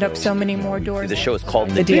 It opened up so many more doors. The show is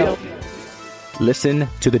called The Deal. Listen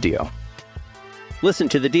to The Deal. Listen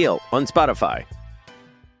to The Deal on Spotify.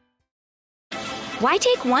 Why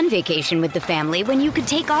take one vacation with the family when you could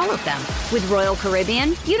take all of them? With Royal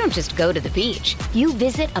Caribbean, you don't just go to the beach. You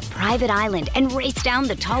visit a private island and race down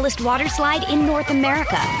the tallest water slide in North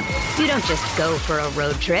America. You don't just go for a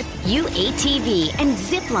road trip. You ATV and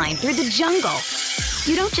zip line through the jungle.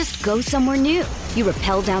 You don't just go somewhere new. You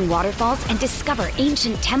rappel down waterfalls and discover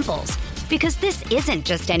ancient temples. Because this isn't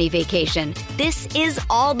just any vacation. This is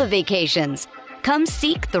all the vacations. Come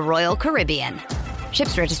seek the Royal Caribbean.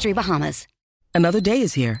 Ships Registry, Bahamas. Another day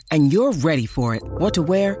is here, and you're ready for it. What to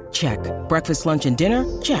wear? Check. Breakfast, lunch, and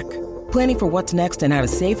dinner? Check. Planning for what's next and how to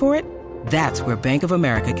save for it? That's where Bank of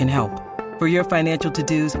America can help. For your financial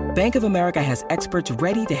to-dos, Bank of America has experts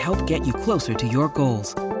ready to help get you closer to your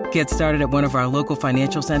goals. Get started at one of our local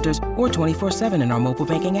financial centers or 24/7 in our mobile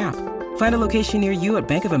banking app. Find a location near you at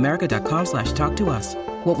bankofamerica.com/talktous.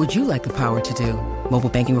 What would you like the power to do? Mobile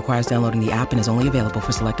banking requires downloading the app and is only available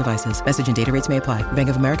for select devices. Message and data rates may apply. Bank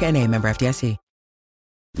of America NA, member FDIC.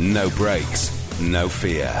 No brakes, No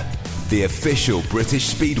Fear, the official British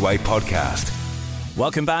Speedway podcast.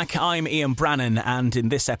 Welcome back, I'm Ian Brannan, and in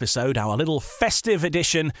this episode, our little festive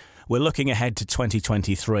edition, we're looking ahead to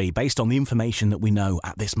 2023 based on the information that we know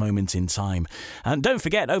at this moment in time. And don't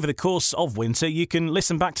forget, over the course of winter, you can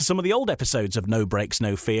listen back to some of the old episodes of No Brakes,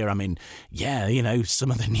 No Fear. I mean, yeah, you know, some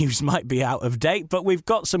of the news might be out of date, but we've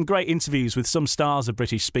got some great interviews with some stars of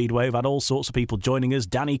British Speedway. We've had all sorts of people joining us.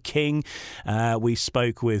 Danny King, we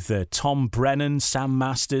spoke with Tom Brennan, Sam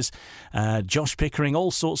Masters, Josh Pickering.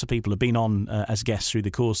 All sorts of people have been on as guests through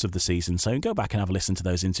the course of the season. So go back and have a listen to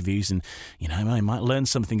those interviews and, you know, I might learn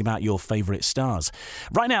something about your favourite stars.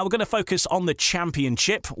 Right now, we're going to focus on the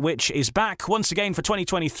championship, which is back once again for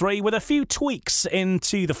 2023 with a few tweaks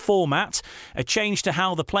into the format, a change to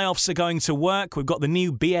how the playoffs are going to work. We've got the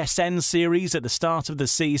new BSN series at the start of the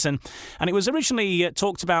season, and it was originally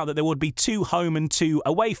talked about that there would be 2 home and 2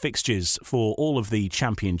 away fixtures for all of the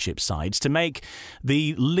championship sides to make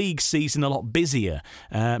the league season a lot busier,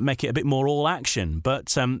 make it a bit more all action. But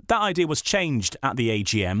that idea was changed at the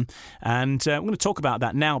AGM, and we're going to talk about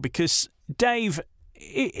that now because, Dave,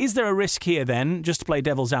 is there a risk here then, just to play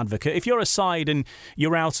devil's advocate, if you're a side and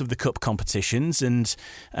you're out of the cup competitions and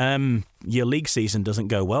your league season doesn't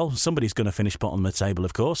go well, somebody's going to finish bottom of the table,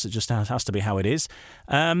 of course, it just has to be how it is.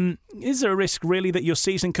 Is there a risk really that your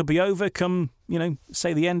season could be over come, you know,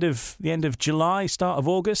 say the end of July, start of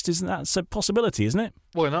August? Isn't that a possibility, isn't it?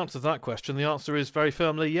 Well, in answer to that question, the answer is very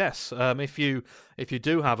firmly yes. If you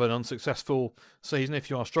do have an unsuccessful season, if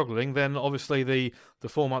you are struggling, then obviously the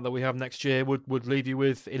format that we have next year would leave you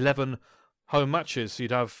with 11 home matches.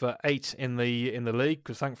 You'd have 8 in the league,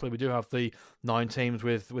 because thankfully we do have the 9 teams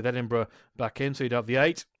with Edinburgh back in. So you'd have the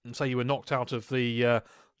 8, and say you were knocked out of the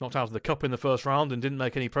cup in the first round and didn't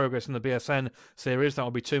make any progress in the BSN series. That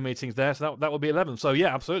would be 2 meetings there, so that would be 11. So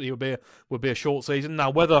yeah, absolutely, it would be a short season. Now,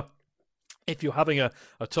 whether if you're having a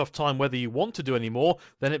tough time, whether you want to do any more,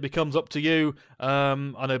 then it becomes up to you. I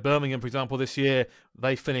know Birmingham, for example, this year,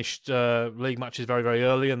 they finished league matches very, very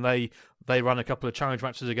early, and they ran a couple of challenge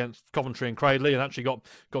matches against Coventry and Cradley and actually got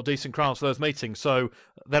decent crowds for those meetings. So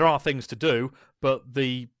there are things to do, but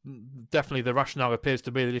definitely the rationale appears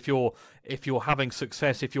to be that if you're having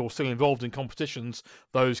success, if you're still involved in competitions,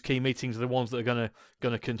 those key meetings are the ones that are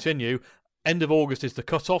going to continue. End of August is the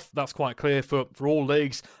cut-off. That's quite clear for all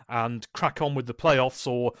leagues, and crack on with the playoffs,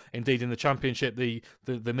 or indeed in the championship, the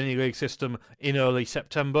mini-league system in early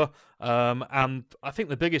September. And I think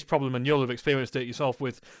the biggest problem, and you'll have experienced it yourself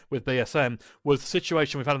with BSN, was the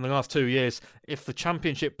situation we've had in the last 2 years. If the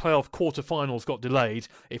championship playoff quarterfinals got delayed,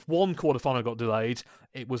 if one quarterfinal got delayed,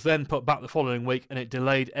 it was then put back the following week, and it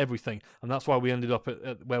delayed everything. And that's why we ended up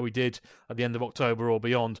at where we did at the end of October or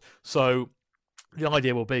beyond. So the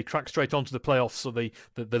idea will be crack straight onto the playoffs, or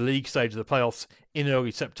the league stage of the playoffs in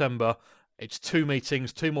early September. It's 2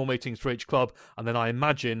 more meetings for each club, and then I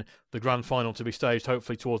imagine the grand final to be staged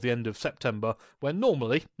hopefully towards the end of September, when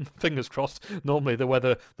normally, fingers crossed, normally the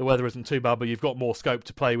weather isn't too bad, but you've got more scope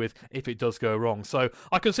to play with if it does go wrong. So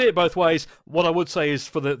I can see it both ways. What I would say is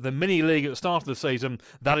for the mini league at the start of the season,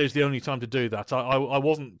 that is the only time to do that. I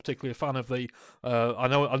wasn't particularly a fan of I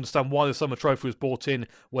understand why the Summer Trophy was brought in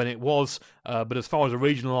when it was, but as far as a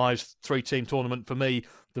regionalised 3-team tournament, for me,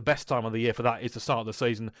 the best time of the year for that is the start of the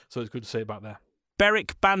season, so it's good to see it back there.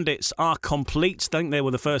 Berwick Bandits are complete. I think they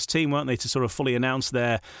were the first team, weren't they, to sort of fully announce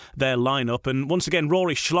their lineup. And once again,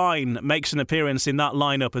 Rory Schlein makes an appearance in that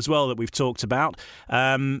lineup as well that we've talked about.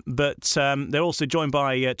 But they're also joined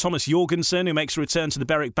by Thomas Jorgensen, who makes a return to the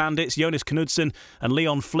Berwick Bandits. Jonas Knudsen and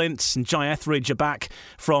Leon Flint and Jai Etheridge are back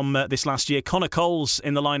from this last year. Connor Coles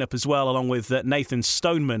in the lineup as well, along with Nathan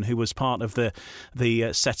Stoneman, who was part of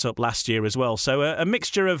the setup last year as well. So a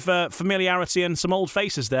mixture of familiarity and some old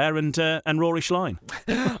faces there, and Rory Schlein.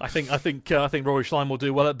 I think Rory Schlein will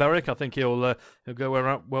do well at Berwick. I think he'll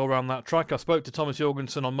go well around that track. I spoke to Thomas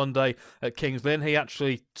Jorgensen on Monday at Kings Lynn. He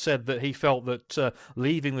actually said that he felt that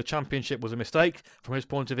leaving the championship was a mistake from his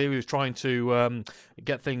point of view. He was trying to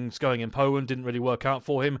get things going in Poland, didn't really work out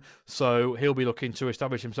for him, so he'll be looking to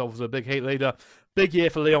establish himself as a big heat leader. Big year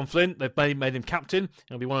for Leon Flint. They've made him captain.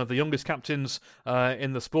 He'll be one of the youngest captains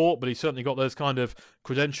in the sport, but he's certainly got those kind of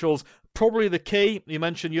credentials. Probably the key, you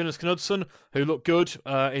mentioned Jonas Knudsen, who looked good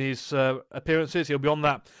in his appearances. He'll be on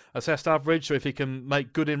that assessed average, so if he can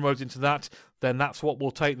make good inroads into that, then that's what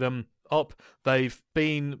will take them up. They've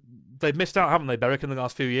missed out, haven't they, Berwick, in the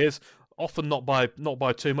last few years? Often not by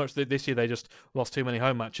too much. This year they just lost too many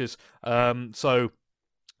home matches. So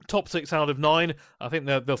top 6 out of 9. I think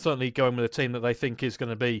they'll certainly go in with a team that they think is going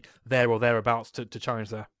to be there or thereabouts to challenge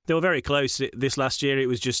there. They were very close this last year. It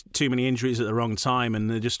was just too many injuries at the wrong time, and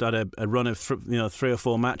they just had a run of 3 or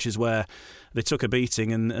 4 matches where they took a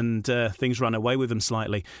beating and things ran away with them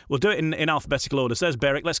slightly. We'll do it in alphabetical order. So there's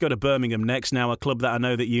Berwick. Let's go to Birmingham next. Now, a club that I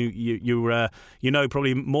know that you know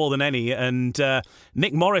probably more than any. And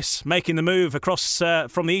Nick Morris making the move across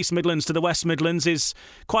from the East Midlands to the West Midlands is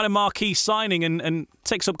quite a marquee signing and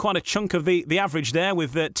takes up quite a chunk of the average there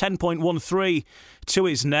with 10.13 to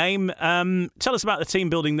his name. Tell us about the team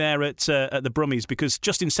building there at the Brummies, because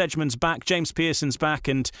Justin Sedgman's back, James Pearson's back,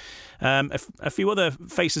 and a few other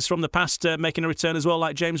faces from the past making a return as well,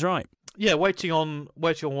 like James Wright. Yeah, waiting on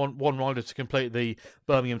one rider to complete the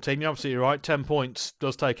Birmingham team. You're absolutely right. 10 points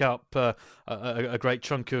does take up a great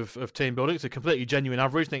chunk of team building. It's a completely genuine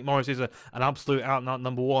average. Nick Morris is an absolute out-and-out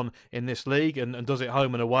number one in this league and does it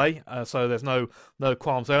home and away. So there's no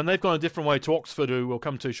qualms there. And they've gone a different way to Oxford, who we'll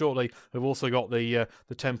come to shortly, who've also got the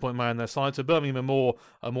 10-point man on their side. So Birmingham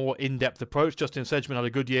a more in-depth approach. Justin Sedgman had a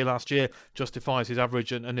good year last year, justifies his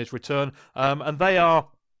average and his return. And they are...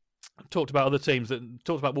 Talked about other teams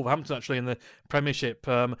talked about Wolverhampton actually in the Premiership.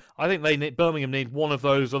 I think Birmingham need one of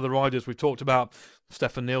those other riders we've talked about,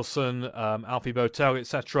 Stefan Nielsen, Alfie Botel,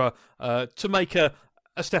 etc., to make a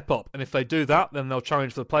step up. And if they do that, then they'll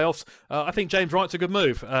challenge for the playoffs. I think James Wright's a good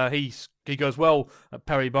move. He goes well at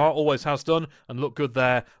Perry Barr, always has done, and looked good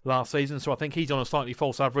there last season. So I think he's on a slightly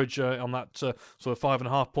false average on that sort of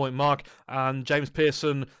 5.5 point mark. And James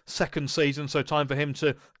Pearson, second season, so time for him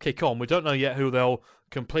to kick on. We don't know yet who they'll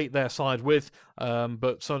complete their side with,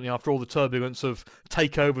 but certainly after all the turbulence of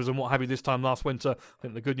takeovers and what have you this time last winter, I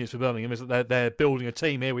think the good news for Birmingham is that they're building a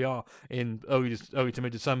team. Here we are in early to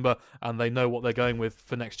mid-December, and they know what they're going with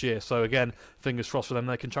for next year. So again, fingers crossed for them,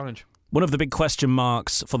 they can challenge. One of the big question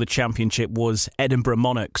marks for the Championship was Edinburgh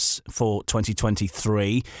Monarchs for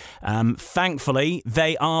 2023. Thankfully,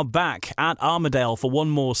 they are back at Armadale for one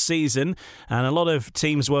more season, and a lot of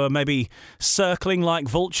teams were maybe circling like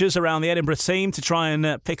vultures around the Edinburgh team to try and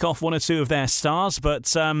pick off one or two of their stars,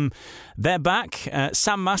 but they're back.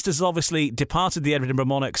 Sam Masters has obviously departed the Edinburgh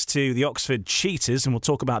Monarchs to the Oxford Cheetahs, and we'll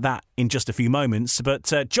talk about that in just a few moments,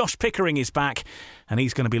 but Josh Pickering is back, and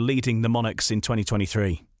he's going to be leading the Monarchs in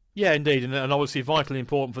 2023. Yeah, indeed, and obviously vitally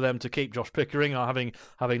important for them to keep Josh Pickering, having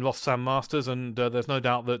lost Sam Masters, and there's no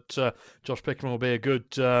doubt that Josh Pickering will be a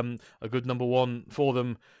good number one for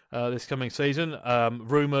them this coming season.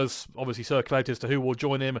 Rumours obviously circulate as to who will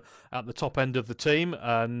join him at the top end of the team,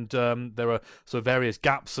 and there are sort of various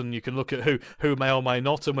gaps, and you can look at who may or may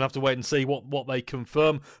not, and we'll have to wait and see what they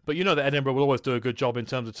confirm. But you know that Edinburgh will always do a good job in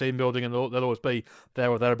terms of team building, and they'll always be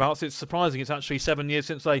there or thereabouts. It's surprising. It's actually 7 years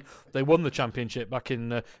since they won the Championship back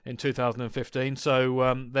in 2015,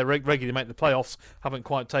 so they regularly make the playoffs, haven't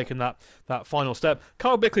quite taken that final step.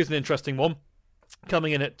 Kyle Bickley's an interesting one,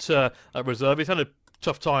 coming in at reserve. He's had a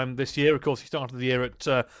tough time this year. Of course, he started the year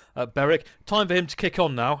at Berwick. Time for him to kick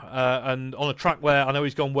on now, and on a track where I know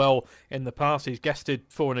he's gone well in the past. He's guested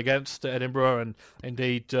for and against Edinburgh, and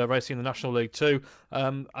indeed racing in the National League too.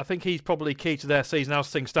 I think he's probably key to their season as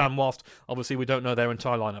things stand, whilst obviously we don't know their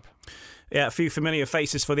entire lineup. Yeah, a few familiar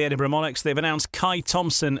faces for the Edinburgh Monarchs. They've announced Kai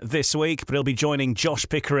Thompson this week, but he'll be joining Josh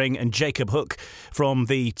Pickering and Jacob Hook from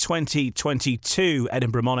the 2022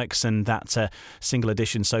 Edinburgh Monarchs, and that single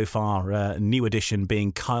edition so far, new addition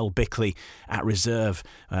being Kyle Bickley at reserve.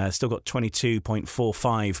 Still got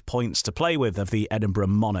 22.45 points to play with of the Edinburgh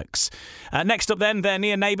Monarchs. Next up then, their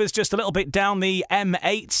near neighbours just a little bit down the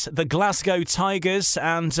M8, the Glasgow Tigers,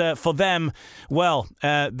 and for them, well,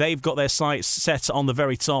 they've got their sights set on the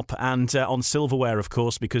very top, and on silverware, of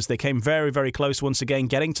course, because they came very, very close once again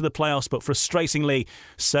getting to the playoffs, but frustratingly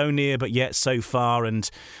so near but yet so far. And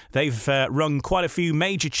they've rung quite a few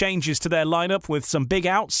major changes to their lineup, with some big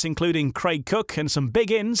outs, including Craig Cook, and some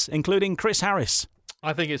big ins, including Chris Harris.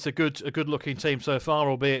 I think it's a good looking team so far,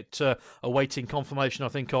 albeit awaiting confirmation, I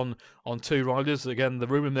think, on two riders. Again, the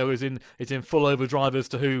rumour mill is in full overdrive as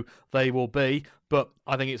to who they will be, but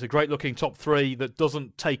I think it's a great looking top three that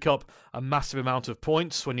doesn't take up a massive amount of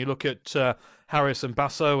points. When you look at Harris and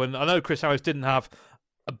Basso, and I know Chris Harris didn't have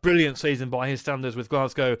a brilliant season by his standards with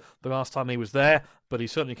Glasgow the last time he was there, but he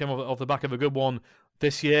certainly came off the back of a good one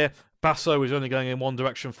this year. Basso is only going in one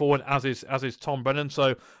direction forward, as is Tom Brennan.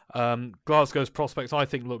 So Glasgow's prospects, I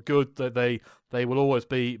think, look good. They will always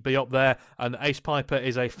be up there. And Ace Piper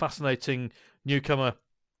is a fascinating newcomer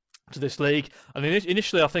to this league. And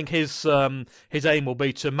initially, I think his aim will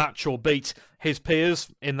be to match or beat his peers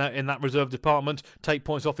in that reserve department, take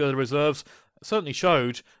points off the other reserves. Certainly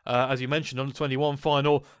showed, as you mentioned, under 21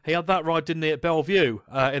 final. He had that ride, didn't he, at Bellevue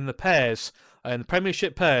in the pairs, in the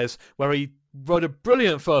Premiership pairs, where he rode a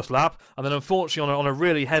brilliant first lap, and then unfortunately on a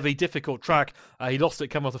really heavy, difficult track, he lost it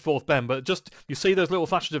coming off the fourth bend. But just, you see those little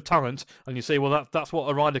flashes of talent, and you see, well, that's what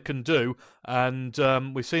a rider can do. And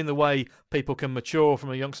we've seen the way people can mature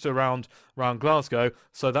from a youngster around Glasgow,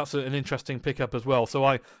 so that's an interesting pickup as well.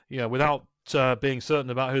 So without being certain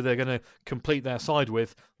about who they're going to complete their side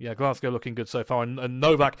with, Glasgow looking good so far. And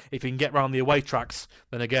Novak, if he can get round the away tracks,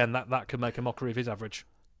 then again, that could make a mockery of his average.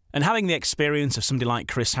 And having the experience of somebody like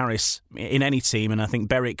Chris Harris in any team, and I think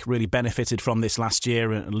Berwick really benefited from this last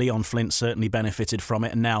year, and Leon Flint certainly benefited from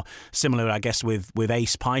it, and now similar, I guess, with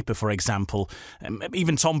Ace Piper, for example.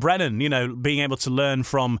 Even Tom Brennan, being able to learn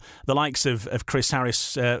from the likes of Chris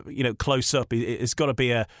Harris, close up, it's got to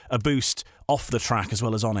be a boost off the track as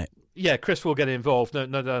well as on it. Yeah, Chris will get involved, no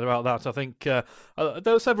doubt about that. I think there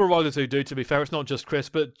are several riders who do, to be fair. It's not just Chris,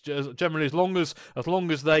 but generally as long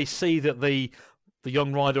as they see that the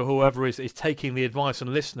young rider, whoever is taking the advice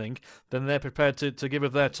and listening, then they're prepared to give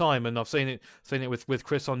of their time. And I've seen it with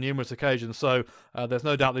Chris on numerous occasions. So there's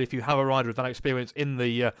no doubt that if you have a rider with that experience in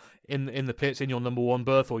the pits, in your number one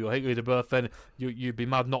berth or your heat leader berth, then you'd be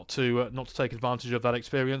mad not to take advantage of that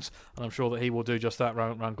experience. And I'm sure that he will do just that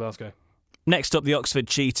round Glasgow. Next up, the Oxford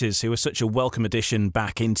Cheetahs, who are such a welcome addition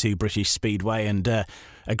back into British Speedway, and a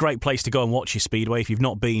great place to go and watch your Speedway. If you've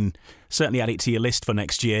not been, certainly add it to your list for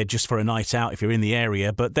next year, just for a night out if you're in the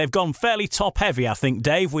area. But they've gone fairly top-heavy, I think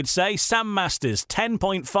Dave would say. Sam Masters,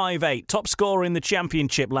 10.58, top scorer in the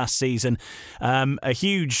championship last season. A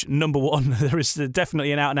huge number one. There is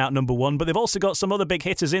definitely an out-and-out number one. But they've also got some other big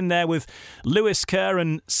hitters in there with Lewis Kerr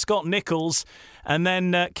and Scott Nichols. And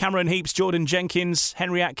then Cameron Heaps, Jordan Jenkins,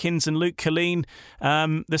 Henry Atkins and Luke Killeen.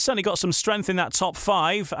 They've certainly got some strength in that top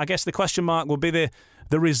five. I guess the question mark will be the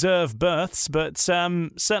reserve berths, but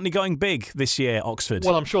certainly going big this year, Oxford.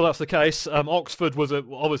 Well, I'm sure that's the case. Oxford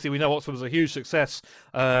obviously we know Oxford was a huge success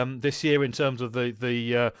this year in terms of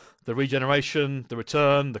the regeneration, the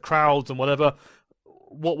return, the crowds and whatever.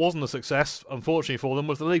 What wasn't a success, unfortunately for them,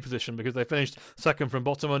 was the lead position, because they finished second from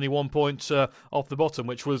bottom, only 1 point off the bottom,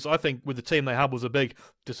 which was, I think, with the team they had, was a big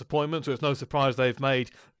disappointment. So it's no surprise they've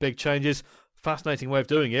made big changes. Fascinating way of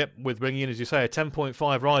doing it, with bringing in, as you say, a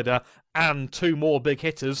 10.5 rider and two more big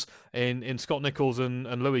hitters in Scott Nichols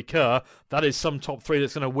and Louis Kerr. That is some top three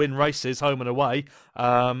that's going to win races home and away.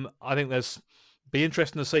 I think be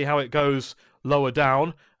interesting to see how it goes lower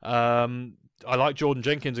down. I like Jordan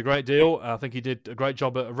Jenkins a great deal. I think he did a great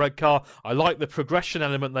job at Redcar. I like the progression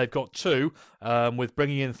element they've got too, with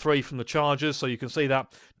bringing in three from the Chargers, so you can see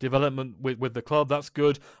that development with the club. That's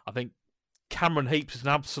good. I think Cameron Heaps is an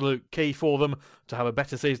absolute key for them to have a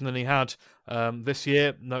better season than he had this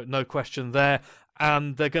year. No question there.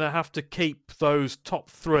 And they're going to have to keep those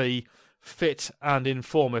top three fit and in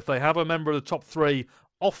form. If they have a member of the top three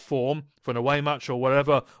off form for an away match or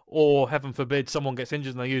wherever, or heaven forbid someone gets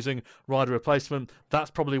injured and they're using rider replacement,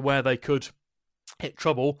 that's probably where they could hit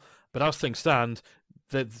trouble. But as things stand,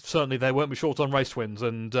 certainly they won't be short on race wins,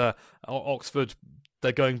 and Oxford,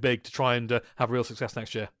 they're going big to try and have real success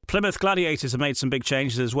next year. Plymouth Gladiators have made some big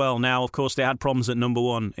changes as well. Now, of course, they had problems at number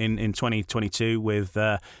one in 2022 with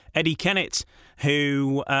Eddie Kennett,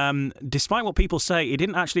 who, despite what people say, he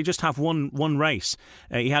didn't actually just have one race.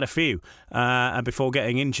 He had a few before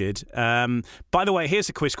getting injured. By the way, here's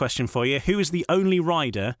a quiz question for you. Who is the only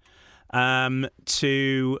rider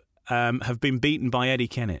to have been beaten by Eddie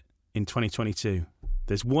Kennett in 2022?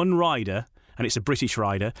 There's one rider, and it's a British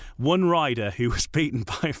rider, one rider who was beaten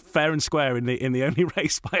by fair and square in the only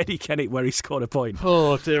race by Eddie Kennett where he scored a point.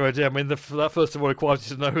 Oh dear, I mean, that first of all requires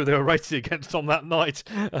you to know who they were rated against on that night.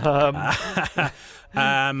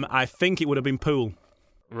 I think it would have been Poole.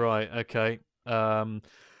 Right, okay.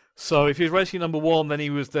 So if he was racing number one, then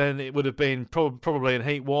it would have been probably in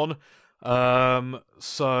Heat 1.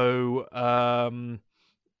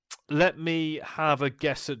 Let me have a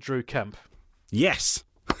guess at Drew Kemp. Yes.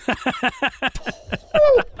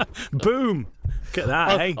 Boom. Look at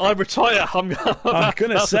that, hey. I retire. I'm going to say.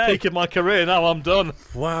 That's the peak of my career. Now I'm done.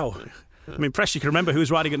 Wow. I'm impressed you can remember who was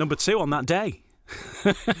riding at number 2 on that day.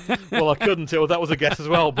 Well, I couldn't. That was a guess as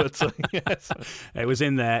well, but yes. It was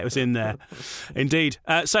in there. Indeed.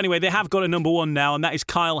 So anyway, they have got a number one now, and that is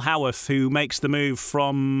Kyle Howarth, who makes the move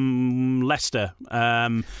from Leicester.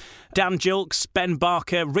 Dan Gilks, Ben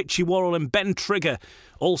Barker, Richie Worrell and Ben Trigger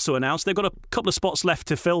also announced. They've got a couple of spots left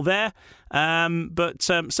to fill there, but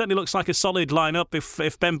certainly looks like a solid lineup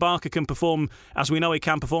if Ben Barker can perform as we know he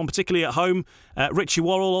can perform, particularly at home. Richie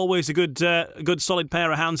Worrell, always a good solid pair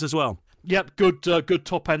of hands as well. Yep, good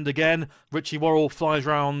top end again. Richie Worrell flies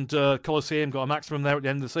around Coliseum, got a maximum there at the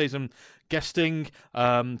end of the season. Guesting,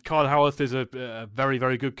 Kyle Howarth is a very,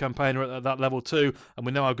 very good campaigner at that level too, and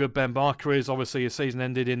we know how good Ben Barker is. Obviously, his season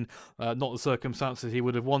ended in not the circumstances he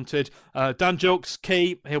would have wanted. Dan Gilks,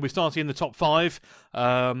 key. He'll be starting in the top 5.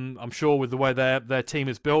 I'm sure with the way their team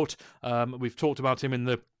is built. We've talked about him in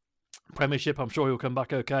the Premiership. I'm sure he'll come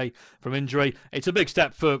back okay from injury. It's a big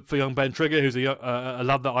step for young Ben Trigger, who's a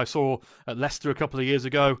lad that I saw at Leicester a couple of years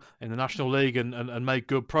ago in the National League and made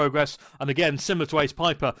good progress. And again, similar to Ace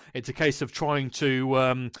Piper, it's a case of trying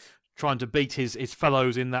to beat his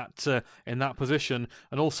fellows in that position,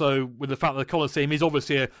 and also with the fact that the Coliseum is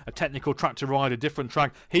obviously a technical track to ride, a different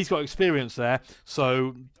track. He's got experience there,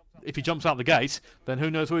 so if he jumps out the gate, then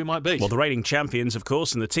who knows who he might beat. Well, the reigning champions, of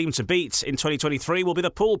course, and the team to beat in 2023 will be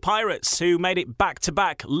the Poole Pirates, who made it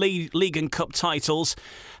back-to-back League and Cup titles.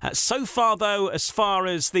 So far, though, as far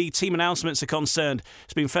as the team announcements are concerned,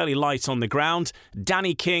 it's been fairly light on the ground.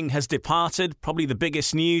 Danny King has departed, probably the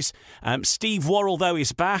biggest news. Steve Worrell, though,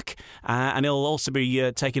 is back, and he'll also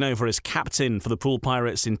be taking over as captain for the Poole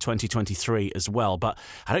Pirates in 2023 as well. But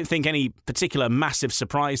I don't think any particular massive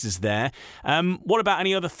surprises there. What about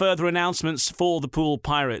any other further announcements for the Poole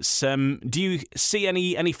Pirates? Do you see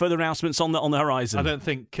any further announcements on the horizon? I don't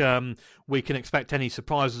think we can expect any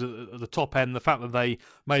surprises at the top end. The fact that they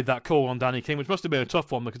made that call on Danny King, which must have been a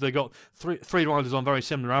tough one because they got three riders on very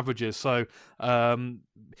similar averages, so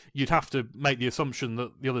you'd have to make the assumption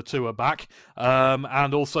that the other two are back,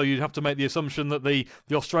 and also you'd have to make the assumption that the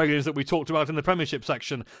Australians that we talked about in the Premiership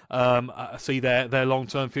section see their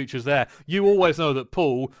long-term futures there. You always know that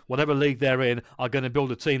Poole, whatever league they're in, are going to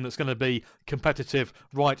build a team that's going to be competitive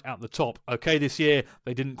right at the top. Okay, this year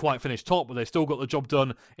they didn't quite finish top, but they still got the job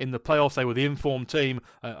done in the playoffs. They were the informed team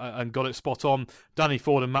and got it spot on. Danny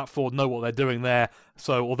Ford and Matt Ford know what they're doing there.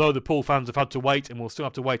 So although the Poole fans have had to wait, and will still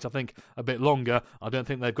have to wait, I think, a bit longer, I don't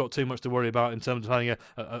think they've got too much to worry about in terms of having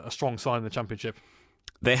a strong side in the Championship.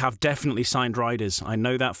 They have definitely signed riders. I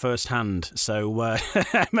know that firsthand. So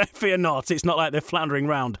fear not. It's not like they're floundering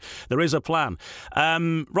round. There is a plan.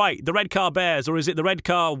 Right, the Red Car Bears, or is it the Red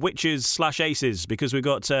Car Witches / Aces? Because we've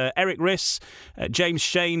got Eric Riss, James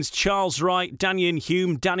Shanes, Charles Wright, Daniel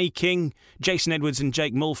Hume, Danny King, Jason Edwards and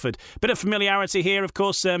Jake Mulford. Bit of familiarity here, of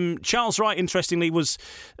course. Charles Wright, interestingly,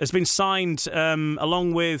 has been signed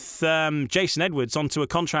along with Jason Edwards onto a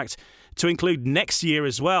contract to include next year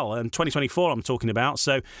as well, and 2024 I'm talking about.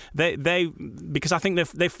 So they because I think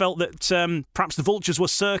they felt that perhaps the Vultures were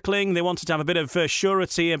circling. They wanted to have a bit of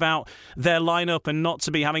surety about their lineup and not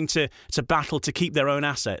to be having to battle to keep their own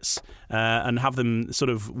assets and have them sort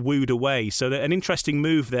of wooed away. So an interesting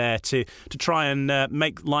move there to try and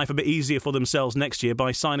make life a bit easier for themselves next year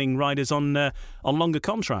by signing riders on longer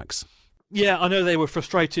contracts. Yeah, I know they were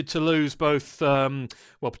frustrated to lose both,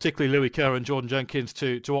 particularly Louis Kerr and Jordan Jenkins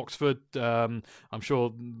to Oxford. I'm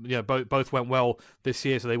sure, both went well this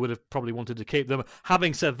year, so they would have probably wanted to keep them.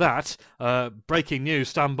 Having said that, breaking news,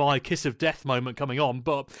 stand by, kiss of death moment coming on,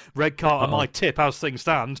 but Redcar are my tip, as things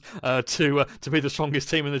stand, to be the strongest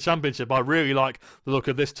team in the Championship. I really like the look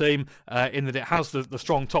of this team in that it has the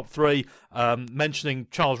strong top three. Mentioning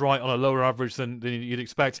Charles Wright on a lower average than you'd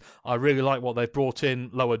expect, I really like what they've brought in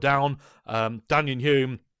lower down. Daniel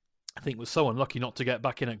Hume, I think, was so unlucky not to get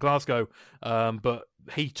back in at Glasgow, but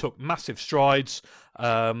he took massive strides.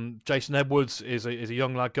 Jason Edwards is a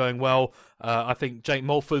young lad going well. I think Jake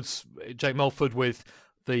Mulford with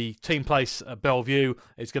the team place at Bellevue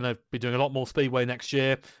is going to be doing a lot more speedway next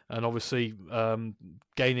year, and obviously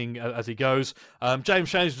gaining as he goes. James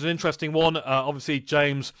Shanes was an interesting one. Obviously,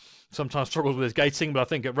 James sometimes struggles with his gating, but I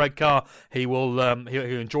think at Redcar he'll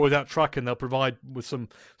enjoy that track, and they'll provide with some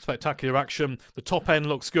spectacular action. The top end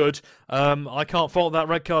looks good. I can't fault that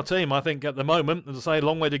Redcar team. I think at the moment, as I say, a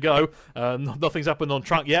long way to go. Nothing's happened on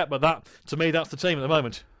track yet, but to me, that's the team at the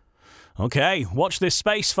moment. Okay, watch this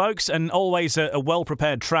space, folks, and always a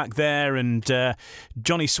well-prepared track there, and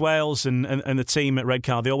Johnny Swales and the team at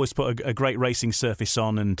Redcar, they always put a great racing surface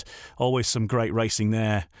on, and always some great racing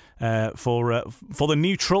there for the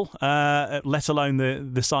neutral, let alone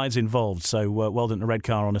the sides involved. So well done to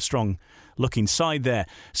Redcar on a strong looking side there.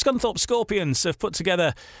 Scunthorpe Scorpions have put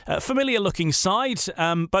together a familiar looking side,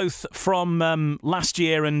 both from last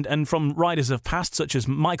year and from riders of past, such as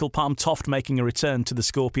Michael Palm-Toft making a return to the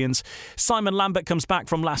Scorpions. Simon Lambert comes back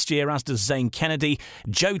from last year, as does Zane Kennedy.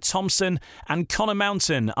 Joe Thompson and Connor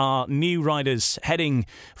Mountain are new riders heading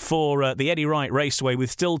for the Eddie Wright Raceway, with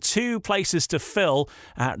still 2 places to fill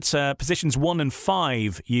at positions 1 and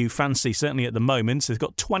 5. You fancy, certainly at the moment. They've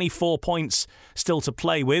got 24 points still to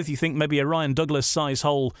play with. You think maybe a Ryan Douglas size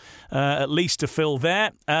hole at least to fill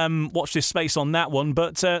there. Watch this space on that one,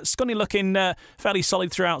 but Scunny looking fairly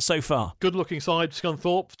solid throughout so far. Good looking side,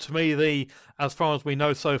 Scunthorpe. To me, as far as we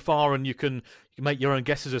know so far, and you can make your own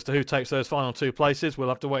guesses as to who takes those final 2 places. We'll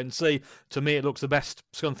have to wait and see. To me, it looks the best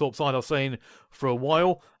Scunthorpe side I've seen for a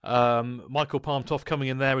while. Michael Palmtoft coming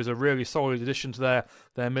in there is a really solid addition to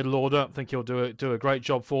their middle order. I think he'll do a great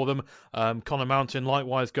job for them. Connor Mountain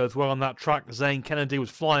likewise goes well on that track. Zane Kennedy was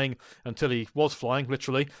flying until he was flying,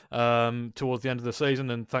 literally, towards the end of the season,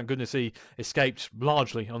 and thank goodness he escaped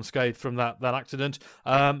largely unscathed from that accident.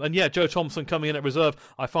 And yeah, Joe Thompson coming in at reserve.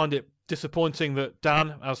 I find it disappointing that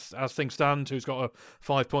Dan, as things stand, who's got a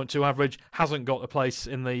 5.2 average, hasn't got a place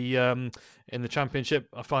in the championship.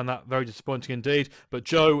 I find that very disappointing indeed. But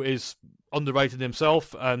Joe is underrated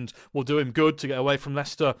himself, and will do him good to get away from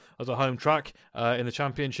Leicester as a home track in the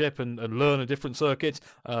championship and learn a different circuit.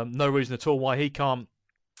 No reason at all why he can't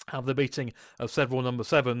have the beating of several number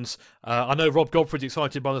 7s. I know Rob Godfrey's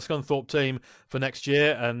excited by the Scunthorpe team for next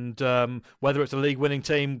year, and whether it's a league-winning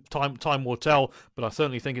team, time will tell, but I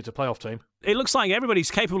certainly think it's a playoff team. It looks like everybody's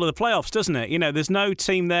capable of the playoffs, doesn't it? You know, there's no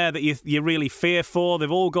team there that you really fear for. They've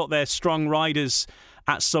all got their strong riders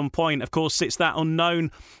at some point. Of course, it's that unknown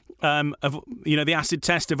of the acid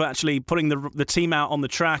test of actually putting the team out on the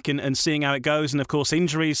track and seeing how it goes. And of course,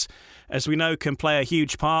 injuries, as we know, can play a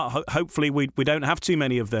huge part. Hopefully, we don't have too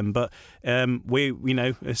many of them. But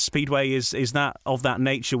Speedway is that of that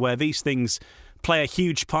nature where these things play a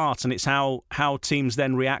huge part, and it's how teams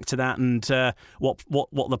then react to that and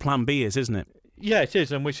what the plan B is, isn't it? Yeah, it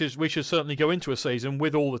is, and we should certainly go into a season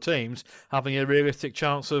with all the teams having a realistic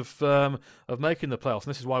chance of making the playoffs. And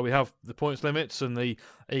this is why we have the points limits and the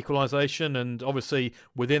equalisation, and obviously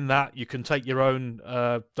within that you can take your own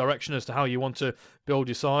direction as to how you want to build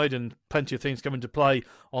your side, and plenty of things come into play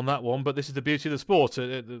on that one. But this is the beauty of the sport,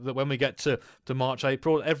 that when we get to March,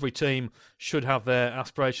 April, every team should have their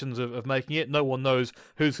aspirations of making it. No one knows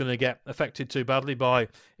who's going to get affected too badly by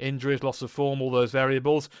injuries, loss of form, all those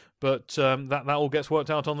variables. But that all gets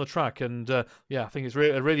worked out on the track, and I think it's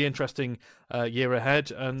a really interesting year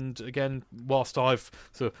ahead. And again, whilst I've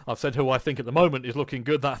said who I think at the moment is looking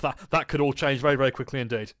good, that could all change very, very quickly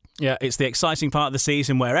indeed. Yeah, it's the exciting part of the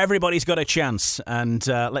season where everybody's got a chance, and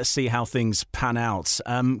let's see how things pan out.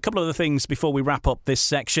 A couple of other things before we wrap up this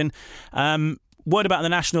section. Word about the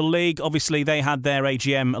National League. Obviously, they had their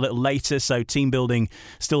AGM a little later, so team building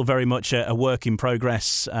still very much a work in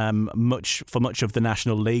progress much of the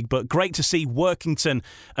National League. But great to see Workington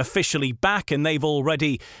officially back, and they've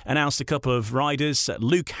already announced a couple of riders.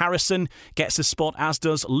 Luke Harrison gets a spot, as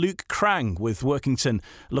does Luke Crang, with Workington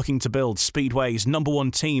looking to build Speedway's number 1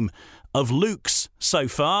 team of Lukes so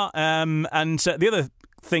far. And the other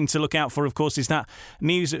thing to look out for, of course, is that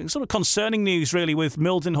news, sort of concerning news really, with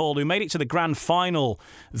Mildenhall, who made it to the grand final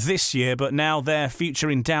this year, but now their future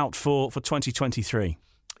in doubt for 2023.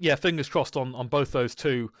 Yeah, fingers crossed on both those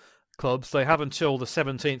two clubs. They have until the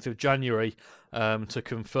 17th of January to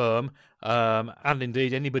confirm, and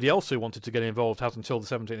indeed anybody else who wanted to get involved has until the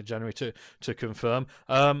 17th of January to confirm.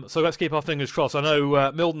 So let's keep our fingers crossed. I know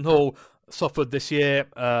Mildenhall suffered this year,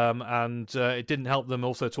 and it didn't help them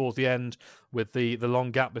also towards the end with the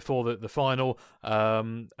long gap before the final,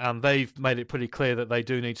 and they've made it pretty clear that they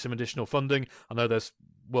do need some additional funding. I know there's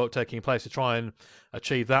work taking place to try and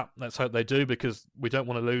achieve that. Let's hope they do, because we don't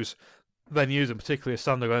want to lose venues, and particularly a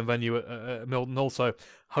standalone venue at Mildenhall, so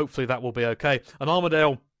hopefully that will be okay. And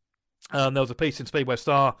Armadale, there was a piece in Speedway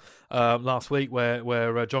Star last week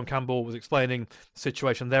where John Campbell was explaining the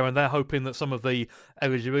situation there, and they're hoping that some of the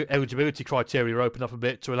eligibility criteria open up a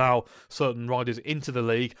bit to allow certain riders into the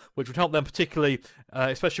league, which would help them particularly,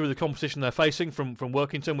 especially with the competition they're facing from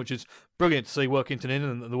Workington, which is brilliant to see Workington in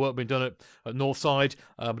and the work being done at Northside.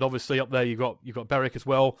 But obviously up there you've got Berwick as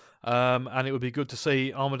well, and it would be good to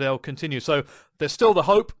see Armadale continue. So there's still the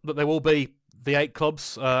hope that there will be the 8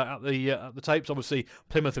 clubs at the tapes. Obviously,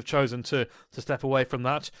 Plymouth have chosen to step away from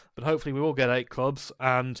that, but hopefully we will get 8 clubs,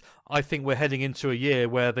 and I think we're heading into a year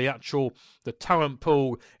where the talent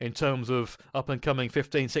pool in terms of up-and-coming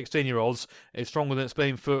 15, 16-year-olds is stronger than it's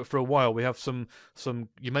been for a while. We have some.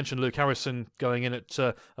 You mentioned Luke Harrison going in at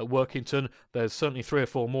Workington. There's certainly 3 or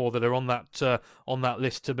 4 more that are on that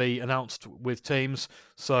list to be announced with teams.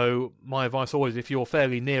 So my advice always, if you're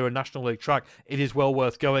fairly near a National League track, it is well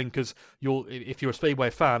worth going, because if you're a Speedway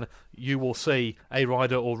fan, you will see a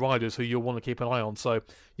rider or riders who you'll want to keep an eye on. So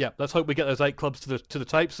yeah, let's hope we get those 8 clubs to the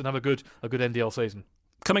tapes and have a good NDL season.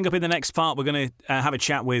 Coming up in the next part, we're going to have a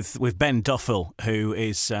chat with Ben Duffill, who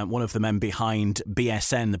is one of the men behind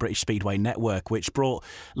BSN, the British Speedway Network, which brought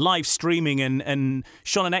live streaming and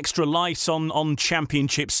shone an extra light on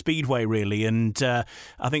Championship Speedway, really. And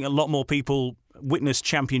I think a lot more people witnessed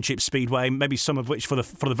Championship Speedway, maybe some of which for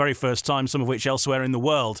the very first time, some of which elsewhere in the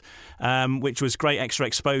world, which was great extra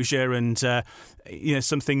exposure and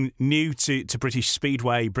something new to British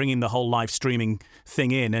Speedway, bringing the whole live streaming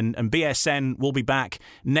thing in. And BSN will be back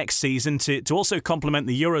next season to also complement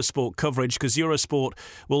the Eurosport coverage, because Eurosport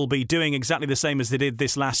will be doing exactly the same as they did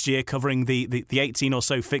this last year, covering the 18 or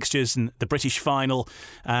so fixtures and the British final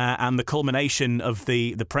and the culmination of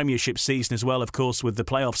the Premiership season as well, of course, with the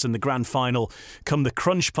playoffs and the grand final come the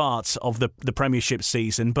crunch part of the Premiership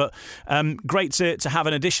season. But great to have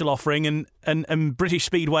an additional offering, and British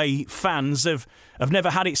Speedway fans have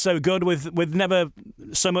never had it so good, with never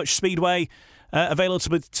so much Speedway available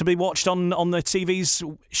to be watched on the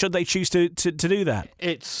TVs, should they choose to do that.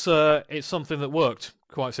 It's something that worked,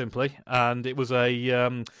 quite simply, and it was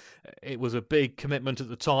a big commitment at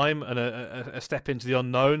the time and a step into the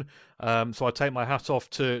unknown. So I take my hat off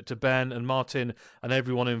to Ben and Martin and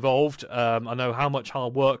everyone involved. I know how much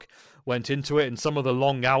hard work went into it, and some of the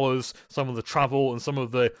long hours, some of the travel, and some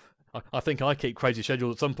of the, I think I keep crazy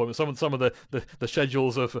schedules at some point, but some of the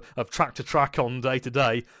schedules of track to track on day to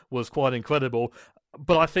day was quite incredible.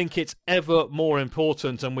 But I think it's ever more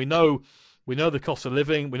important, and we know the cost of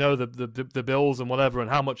living, we know the bills and whatever, and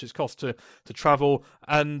how much it's cost to travel.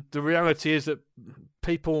 And the reality is that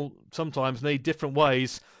people sometimes need different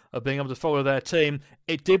ways of being able to follow their team.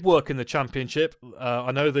 It did work in the Championship.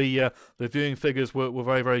 I know the viewing figures were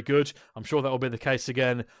very, very good. I'm sure that will be the case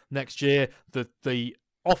again next year. The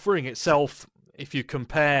offering itself, if you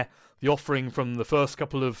compare the offering from the first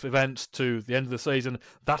couple of events to the end of the season,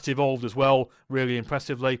 that evolved as well, really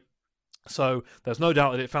impressively. So there's no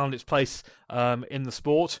doubt that it found its place in the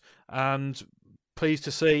sport, and pleased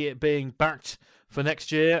to see it being backed for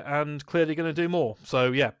next year and clearly going to do more.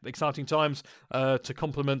 So yeah, exciting times to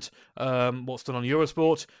complement what's done on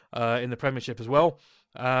Eurosport in the Premiership as well.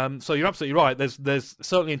 So you're absolutely right. There's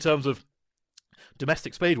certainly, in terms of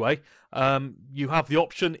domestic speedway, you have the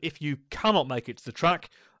option, if you cannot make it to the track,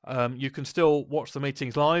 you can still watch the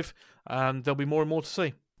meetings live, and there'll be more and more to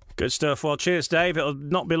see. Good stuff. Well, cheers, Dave. It'll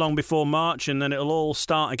not be long before March, and then it'll all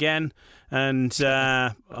start again. And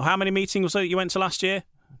how many meetings was it you went to last year?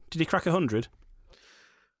 Did you crack 100?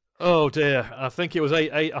 Oh dear, I think it was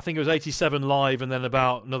 87 live, and then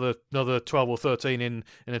about another 12 or 13 in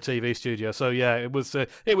a TV studio. So yeah, it was a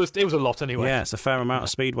lot anyway. Yeah, it's a fair amount of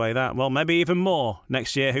speedway. That, well, maybe even more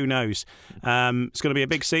next year. Who knows? It's going to be a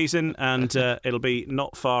big season, and it'll be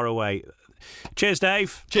not far away. Cheers,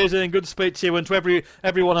 Dave. Cheers, Ian. Good to speak to you, and to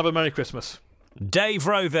everyone, have a Merry Christmas. Dave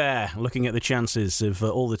Rowe there, looking at the chances of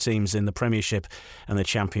all the teams in the Premiership and the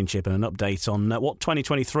Championship, and an update on what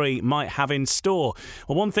 2023 might have in store.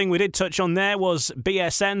 Well, one thing we did touch on there was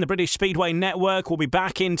BSN, the British Speedway Network, will be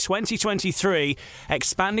back in 2023,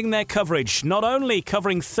 expanding their coverage, not only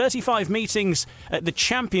covering 35 meetings at the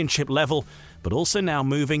Championship level, but also now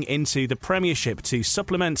moving into the Premiership to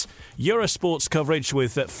supplement Eurosport's coverage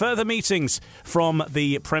with further meetings from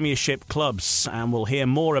the Premiership clubs. And we'll hear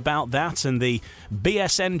more about that and the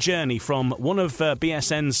BSN journey from one of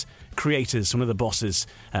BSN's creators, one of the bosses.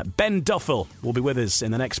 Ben Duffill will be with us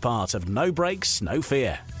in the next part of No Brakes, No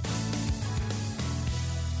Fear.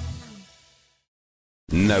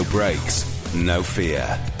 No Brakes, No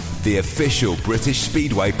Fear, the official British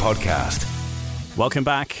Speedway podcast. Welcome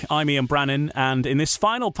back. I'm Ian Brannan, and in this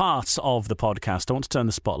final part of the podcast, I want to turn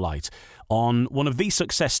the spotlight on one of the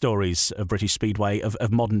success stories of British Speedway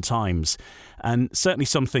of modern times, and certainly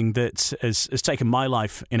something that has taken my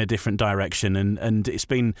life in a different direction, and it's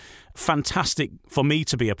been fantastic for me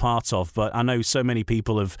to be a part of, but I know so many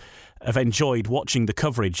people have enjoyed watching the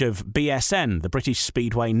coverage of BSN, the British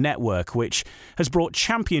Speedway Network, which has brought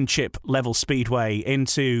championship level speedway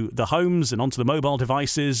into the homes and onto the mobile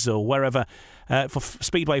devices or wherever for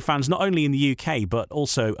speedway fans, not only in the UK but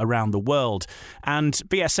also around the world. And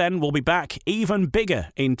BSN will be back even bigger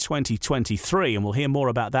in 2023, and we'll hear more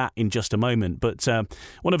about that in just a moment. But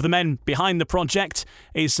one of the men behind the project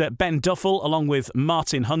is Ben Duffill, along with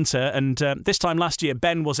Martin Hunter, and this time last year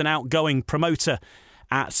Ben was an outgoing promoter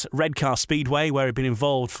at Redcar Speedway, where he'd been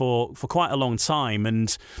involved for quite a long time.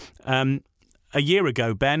 And a year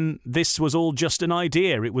ago, Ben, this was all just an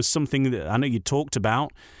idea. It was something that I know you talked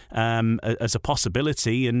about as a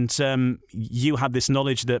possibility, and you had this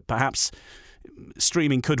knowledge that perhaps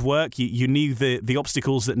streaming could work. You knew the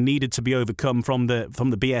obstacles that needed to be overcome from the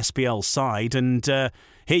BSPL side, and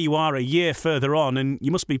here you are a year further on, and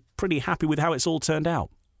you must be pretty happy with how it's all turned out.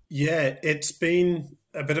 Yeah, it's been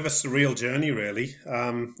a bit of a surreal journey, really.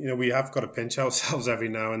 We have got to pinch ourselves every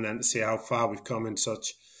now and then to see how far we've come in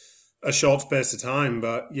such a short space of time.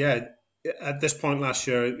 But yeah, at this point last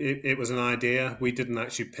year, it was an idea. We didn't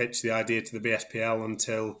actually pitch the idea to the BSPL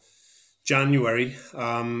until January.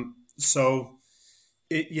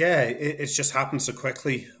 It's just happened so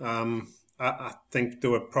quickly. I think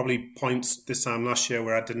there were probably points this time last year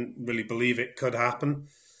where I didn't really believe it could happen.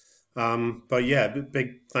 But yeah,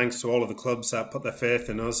 big thanks to all of the clubs that put their faith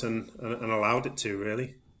in us and allowed it to,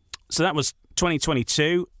 really. So that was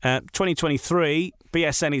 2022. 2023,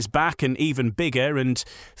 BSN is back and even bigger, and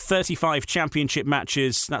 35 championship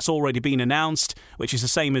matches, that's already been announced, which is the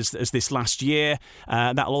same as this last year.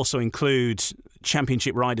 That'll also include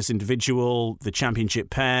Championship Riders Individual, the Championship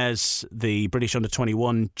Pairs, the British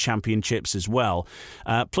Under-21 Championships as well.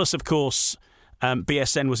 Plus, of course,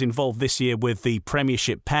 BSN was involved this year with the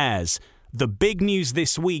Premiership Pairs. The big news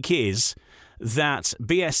this week is that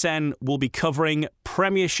BSN will be covering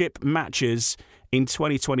Premiership matches in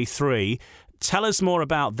 2023. Tell us more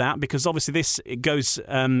about that, because obviously it goes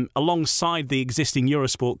alongside the existing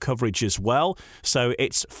Eurosport coverage as well. So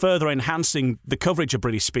it's further enhancing the coverage of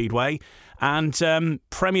British Speedway, and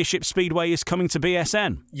Premiership Speedway is coming to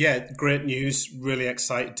BSN. Yeah, great news. Really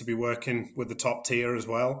excited to be working with the top tier as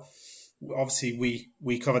well. Obviously,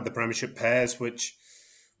 we covered the Premiership Pairs, which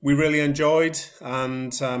we really enjoyed,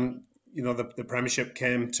 and the Premiership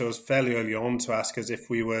came to us fairly early on to ask us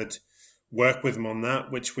if we would work with them on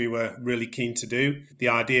that, which we were really keen to do. The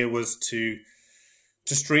idea was to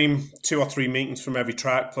stream 2 or 3 meetings from every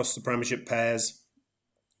track, plus the Premiership Pairs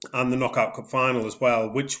and the Knockout Cup final as well,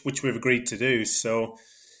 which we've agreed to do. So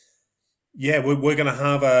yeah, we're going to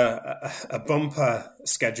have a bumper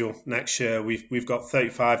schedule next year. We've got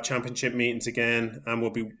 35 championship meetings again, and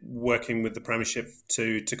we'll be working with the Premiership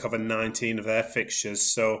to cover 19 of their fixtures.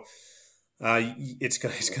 So it's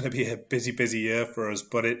going to be a busy year for us,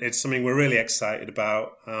 but it's something we're really excited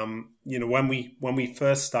about. When we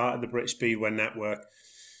first started the British Speedway Network,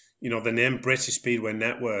 the name British Speedway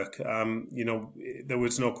Network, there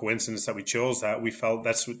was no coincidence that we chose that. We felt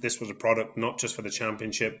this was a product not just for the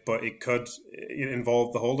championship, but it could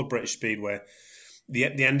involve the whole of British Speedway. The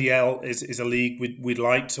NDL is a league we'd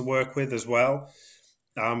like to work with as well.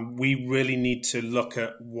 We really need to look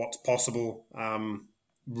at what's possible,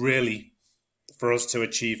 really, for us to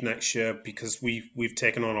achieve next year, because we've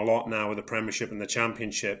taken on a lot now with the Premiership and the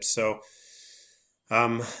Championship. So,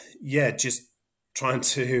 just trying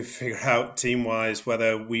to figure out team-wise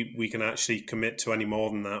whether we can actually commit to any more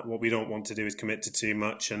than that. What we don't want to do is commit to too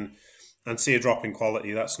much and see a drop in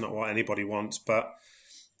quality. That's not what anybody wants. But,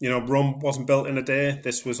 Rome wasn't built in a day.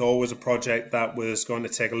 This was always a project that was going to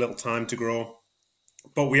take a little time to grow.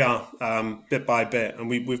 But we are, bit by bit. And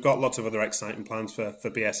we've got lots of other exciting plans for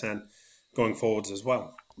BSN going forwards as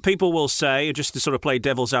well. People will say, just to sort of play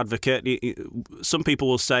devil's advocate, some people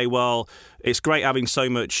will say, well, it's great having so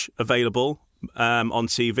much available on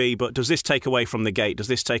TV, but does this take away from the gate? Does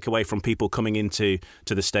this take away from people coming into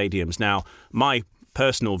the stadiums? Now, my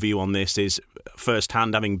personal view on this is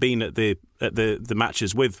firsthand, having been at the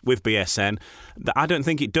matches with BSN, that I don't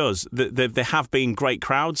think it does. There have been great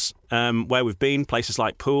crowds where we've been, places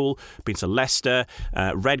like Poole, been to Leicester,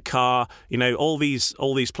 Redcar. All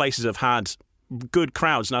these places have had good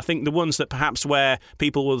crowds, and I think the ones that perhaps where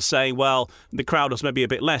people will say, well, the crowd was maybe a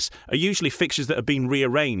bit less, are usually fixtures that have been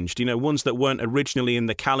rearranged, ones that weren't originally in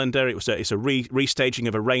the calendar. It's a restaging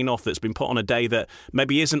of a rain-off that's been put on a day that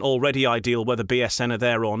maybe isn't already ideal, whether BSN are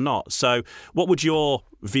there or not. So what would your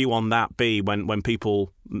view on that be when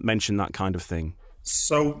people mention that kind of thing?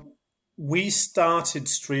 So we started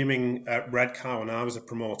streaming at Redcar when I was a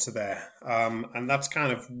promoter there, and that's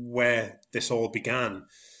kind of where this all began.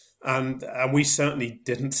 And we certainly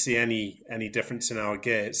didn't see any difference in our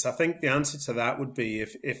gates. I think the answer to that would be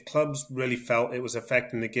if clubs really felt it was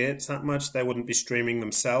affecting the gates that much, they wouldn't be streaming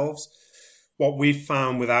themselves. What we've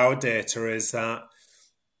found with our data is that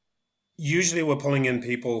usually we're pulling in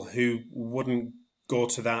people who wouldn't go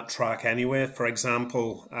to that track anyway. For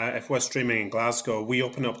example, if we're streaming in Glasgow, we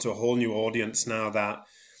open up to a whole new audience now that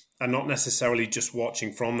are not necessarily just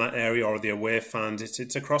watching from that area or the away fans.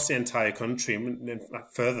 It's across the entire country.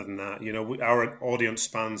 Further than that, our audience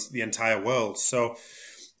spans the entire world. So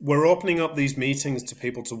we're opening up these meetings to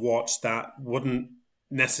people to watch that wouldn't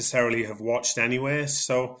necessarily have watched anyway.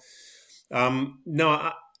 So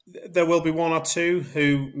there will be one or two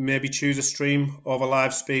who maybe choose a stream over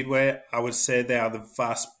live speedway. I would say they are the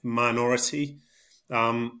vast minority.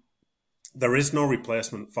 There is no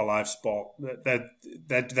replacement for live sport.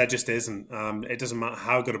 There just isn't. It doesn't matter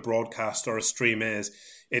how good a broadcast or a stream is.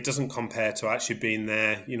 It doesn't compare to actually being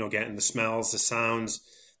there, getting the smells, the sounds,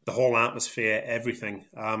 the whole atmosphere, everything.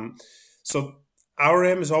 So our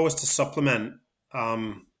aim is always to supplement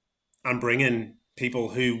and bring in people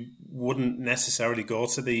who wouldn't necessarily go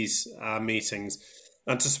to these meetings,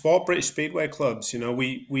 and to support British Speedway clubs.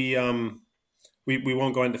 We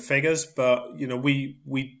won't go into figures, but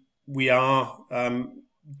we are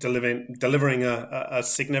delivering a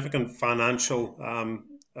significant financial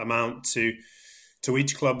amount to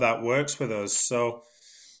each club that works with us. So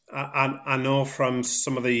I know from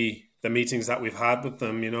some of the meetings that we've had with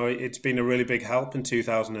them, it's been a really big help in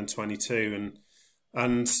 2022,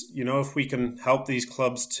 and if we can help these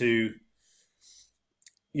clubs to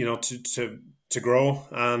grow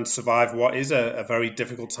and survive what is a very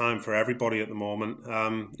difficult time for everybody at the moment,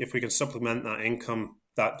 if we can supplement that income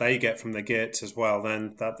that they get from the gates as well,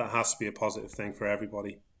 then that has to be a positive thing for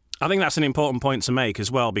everybody. I think that's an important point to make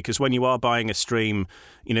as well, because when you are buying a stream,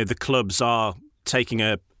 the clubs are taking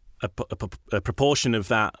a proportion of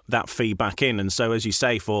that fee back in. And so, as you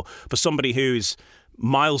say, for somebody who's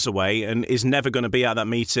miles away and is never going to be at that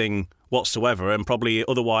meeting whatsoever, and probably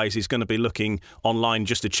otherwise is going to be looking online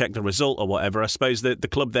just to check the result or whatever, I suppose that the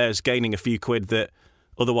club there is gaining a few quid that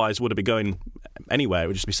otherwise would have been going anywhere. It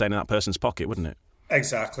would just be staying in that person's pocket, wouldn't it?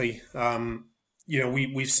 Exactly.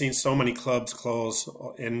 We've seen so many clubs close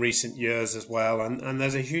in recent years as well, and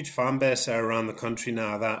there's a huge fan base there around the country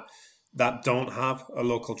now that don't have a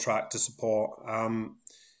local track to support.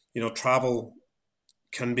 Travel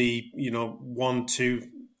can be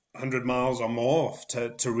 100-200 miles or more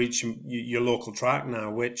to reach your local track now,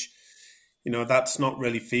 which that's not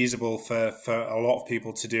really feasible for a lot of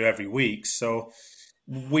people to do every week. So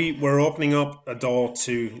we're opening up a door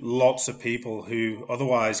to lots of people who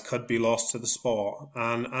otherwise could be lost to the sport,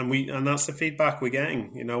 and that's the feedback we're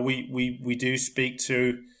getting. We do speak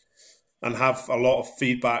to and have a lot of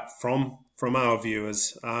feedback from our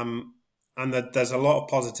viewers, and that there's a lot of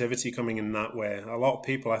positivity coming in that way. A lot of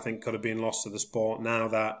people, I think, could have been lost to the sport now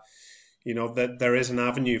that that there is an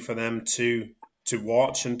avenue for them to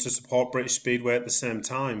watch and to support British Speedway at the same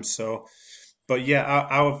time. So. But yeah,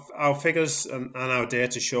 our figures and our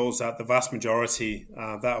data shows that the vast majority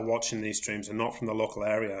that are watching these streams are not from the local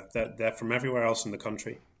area. They're from everywhere else in the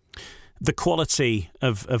country. The quality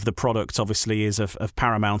of the product obviously is of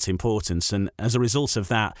paramount importance, and as a result of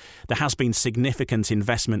that, there has been significant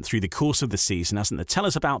investment through the course of the season, hasn't there? Tell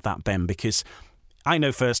us about that, Ben, because I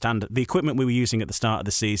know firsthand the equipment we were using at the start of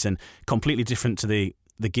the season, completely different to the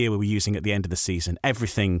gear we were using at the end of the season.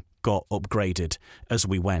 Everything got upgraded as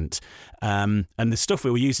we went. And the stuff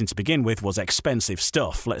we were using to begin with was expensive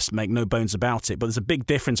stuff, let's make no bones about it. But there's a big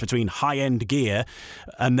difference between high-end gear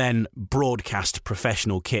and then broadcast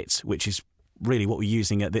professional kit, which is really what we're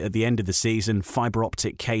using at the end of the season. Fibre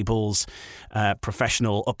optic cables,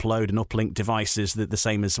 professional upload and uplink devices, that the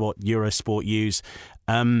same as what Eurosport use.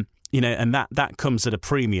 And that comes at a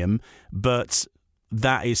premium, but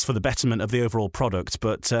that is for the betterment of the overall product,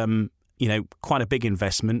 but, quite a big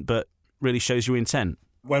investment, but really shows your intent.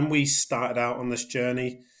 When we started out on this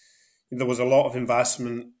journey, there was a lot of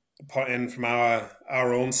investment put in from our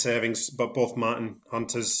own savings, but both Martin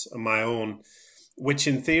Hunter's and my own, which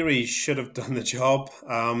in theory should have done the job.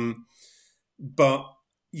 But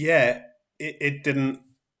yeah, it didn't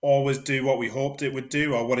always do what we hoped it would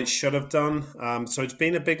do or what it should have done. So it's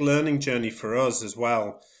been a big learning journey for us as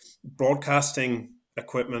well. Broadcasting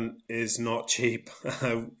equipment is not cheap.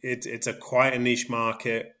 It's quite a niche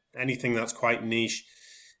market. Anything that's quite niche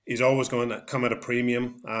is always going to come at a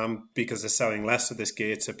premium because they're selling less of this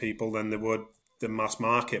gear to people than they would the mass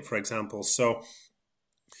market, for example. So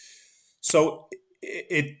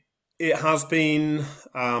it has been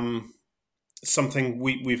something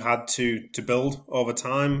we've had to build over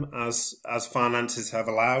time as finances have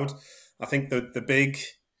allowed. I think that the big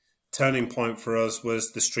turning point for us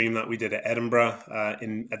was the stream that we did at Edinburgh at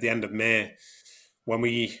the end of May, when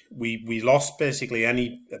we lost basically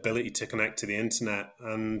any ability to connect to the internet.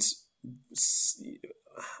 And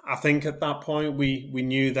I think at that point we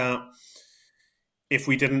knew that if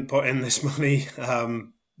we didn't put in this money,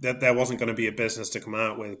 that there wasn't going to be a business to come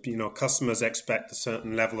out with. Customers expect a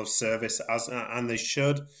certain level of service, and they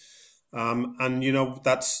should. And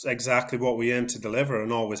that's exactly what we aim to deliver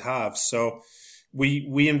and always have. So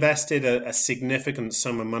we invested a significant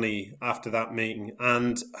sum of money after that meeting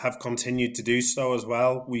and have continued to do so as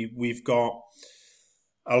well. We've got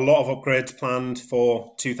A lot of upgrades planned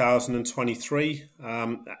for 2023.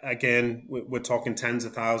 Again, we're talking tens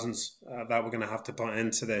of thousands that we're going to have to put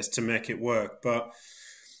into this to make it work. But,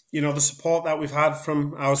 the support that we've had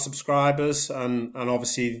from our subscribers and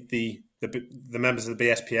obviously the members of the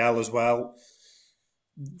BSPL as well,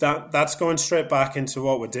 that's going straight back into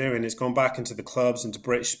what we're doing. It's gone back into the clubs, into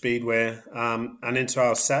British Speedway, and into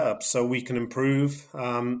our setup so we can improve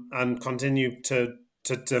and continue to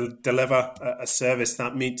deliver a service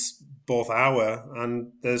that meets both our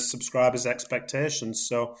and the subscribers' expectations.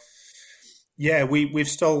 So, yeah, we've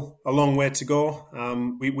still a long way to go.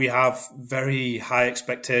 We have very high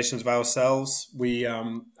expectations of ourselves.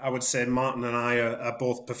 I would say Martin and I are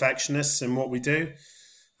both perfectionists in what we do.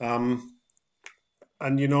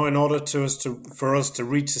 And, in order for us to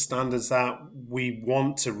reach the standards that we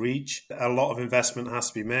want to reach, a lot of investment has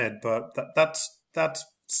to be made. But that's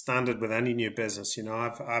standard with any new business.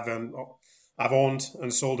 I've owned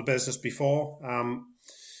and sold a business before.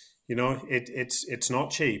 It's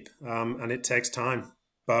not cheap, and it takes time.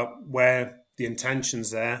 But where the intention's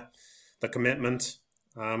there, the commitment,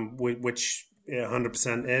 which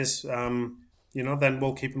 100% is, then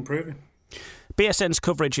we'll keep improving. BSN's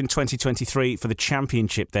coverage in 2023 for the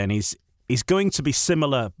championship then is going to be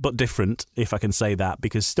similar but different, if I can say that,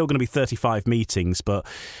 because still going to be 35 meetings, but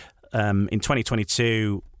in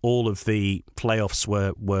 2022 all of the playoffs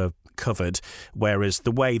were covered, whereas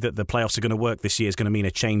the way that the playoffs are going to work this year is going to mean a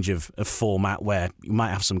change of format where you might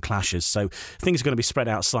have some clashes, so things are going to be spread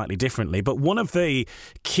out slightly differently. But one of the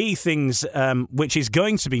key things which is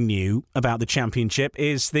going to be new about the championship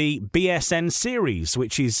is the BSN series,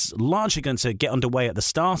 which is largely going to get underway at the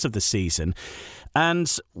start of the season.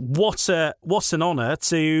 And what's an honour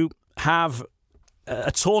to have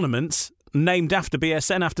a tournament named after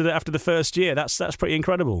BSN after the first year. That's pretty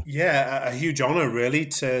incredible. Yeah, a huge honour really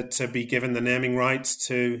to be given the naming rights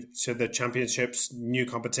to the championship's new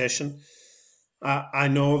competition. I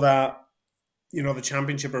know that the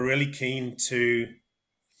championship are really keen to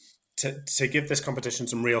give this competition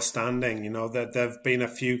some real standing. That there've been a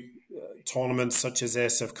few tournaments such as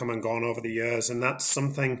this have come and gone over the years, and that's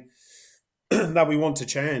something that we want to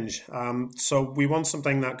change. So we want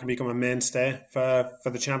something that can become a mainstay for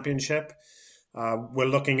the championship. We're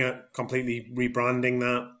looking at completely rebranding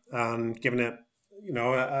that and giving it,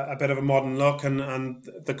 a bit of a modern look, and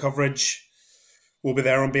the coverage will be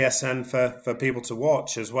there on BSN for people to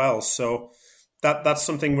watch as well. So that's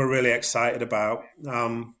something we're really excited about.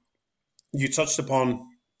 You touched upon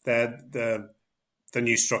the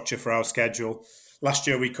new structure for our schedule. Last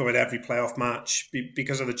year, we covered every playoff match.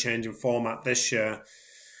 Because of the change in format this year,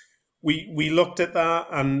 we looked at that,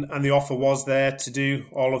 and the offer was there to do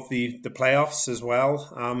all of the playoffs as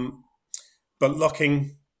well. But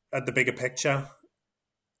looking at the bigger picture,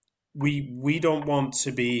 we don't want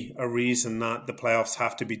to be a reason that the playoffs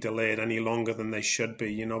have to be delayed any longer than they should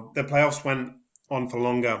be. The playoffs went on for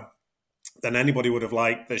longer than anybody would have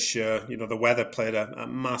liked this year. The weather played a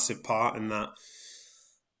massive part in that.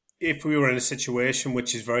 If we were in a situation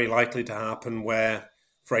which is very likely to happen where,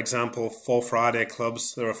 for example, 4 Friday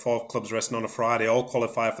clubs, there are 4 clubs racing on a Friday, all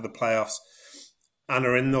qualify for the playoffs and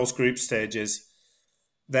are in those group stages,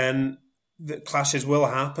 then the clashes will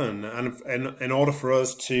happen. And in order for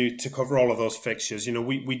us to cover all of those fixtures,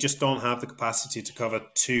 we just don't have the capacity to cover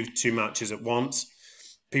two matches at once.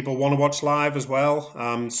 People want to watch live as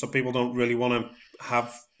well, so people don't really want to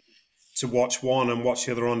have to watch one and watch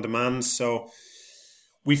the other on demand. So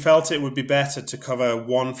we felt it would be better to cover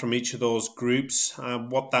one from each of those groups.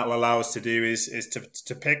 What that will allow us to do is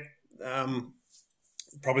to pick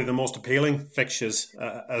probably the most appealing fixtures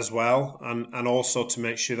as well, and also to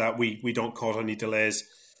make sure that we don't cause any delays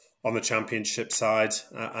on the championship side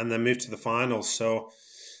and then move to the finals. So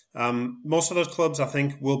most of those clubs, I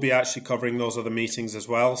think, will be actually covering those other meetings as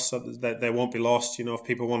well, so that they won't be lost. If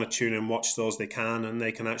people want to tune in and watch those, they can, and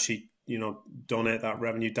they can actually donate that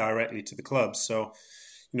revenue directly to the clubs. So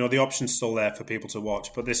the option's still there for people to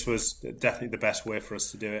watch, but this was definitely the best way for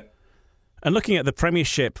us to do it. And looking at the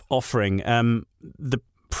Premiership offering, the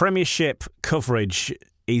Premiership coverage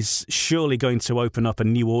is surely going to open up a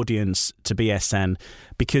new audience to BSN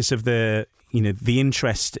because of the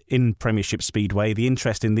interest in Premiership Speedway, the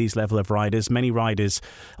interest in these level of riders. Many riders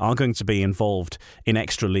are going to be involved in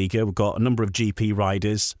Extraliga. We've got a number of GP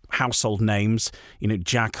riders, household names,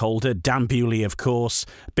 Jack Holder, Dan Bewley, of course,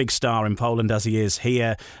 big star in Poland as he is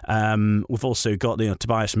here. We've also got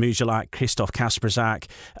Tobias Mujalak, Krzysztof Kasperzak,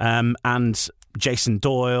 and Jason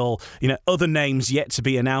Doyle, other names yet to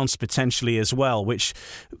be announced potentially as well, which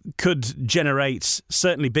could generate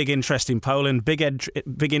certainly big interest in Poland, big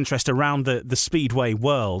interest around the speedway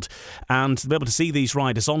world, and to be able to see these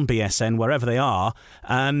riders on BSN wherever they are,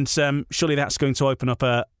 and surely that's going to open up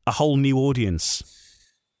a whole new audience.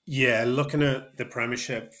 Yeah, looking at the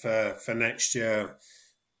Premiership for next year,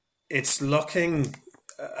 it's looking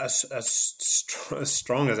as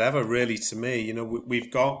strong as ever, really, to me.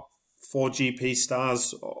 We've got 4 GP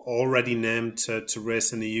stars already named to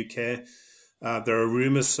race in the UK. There are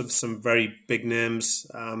rumours of some very big names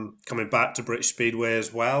coming back to British Speedway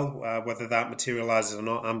as well. Whether that materialises or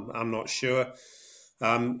not, I'm not sure.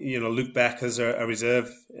 Luke Becker's a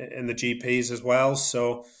reserve in the GPs as well.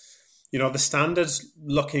 So, the standards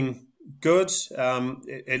looking good.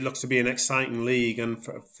 It looks to be an exciting league, and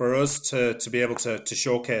for us to be able to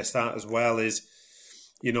showcase that as well is,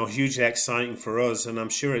 hugely exciting for us. And I'm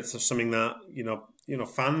sure it's something that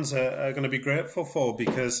fans are going to be grateful for,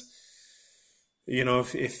 because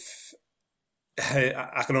if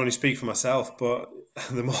I can only speak for myself, but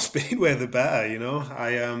the more speedway the better.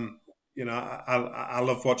 I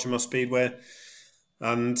love watching my speedway,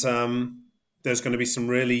 and there's going to be some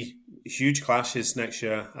really huge clashes next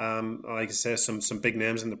year. Like I say, some big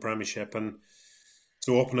names in the Premiership, and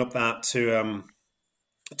to open up that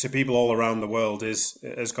to people all around the world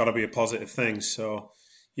has got to be a positive thing. So,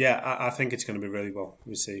 yeah, I think it's going to be really well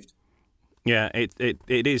received. Yeah, it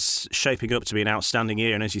is shaping up to be an outstanding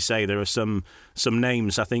year, and as you say, there are some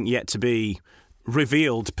names I think yet to be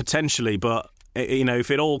revealed potentially, but if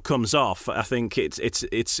it all comes off, I think it's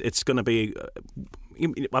going to be.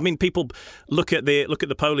 I mean, people look at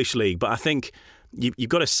the Polish league, but I think you've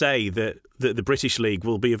got to say that the British league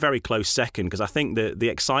will be a very close second, because I think that the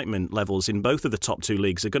excitement levels in both of the top 2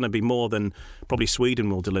 leagues are going to be more than probably Sweden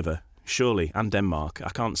will deliver, surely, and Denmark. I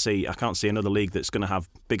can't see another league that's going to have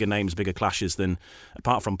bigger names, bigger clashes than,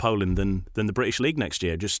 apart from Poland, than the British league next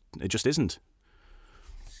year. It just isn't.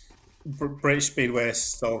 British Speedway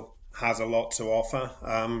still has a lot to offer.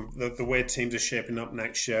 The way teams are shaping up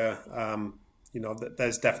next year,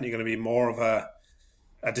 there's definitely going to be more of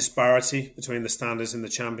a disparity between the standards in the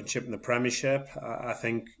Championship and the Premiership. I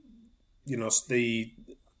think, the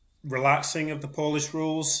relaxing of the Polish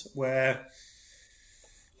rules, where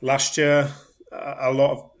last year a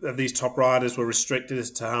lot of these top riders were restricted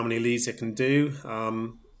as to how many leads they can do.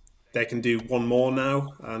 They can do one more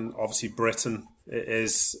now, and obviously Britain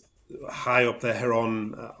is high up there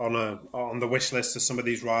on the wish list of some of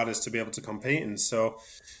these riders to be able to compete in. So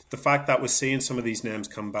the fact that we're seeing some of these names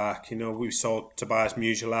come back, we saw Tobias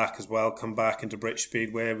Mugelak as well come back into British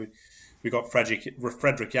Speedway. We got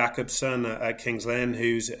Frederick Jakobsen at Kings Lane,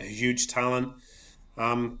 who's a huge talent.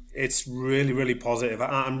 It's really, really positive.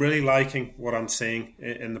 I'm really liking what I'm seeing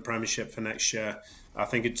in the Premiership for next year. I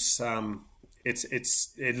think it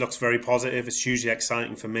looks very positive. It's hugely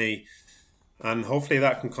exciting for me. And hopefully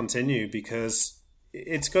that can continue, because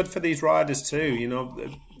it's good for these riders too.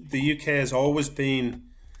 The UK has always been,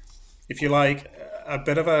 if you like, a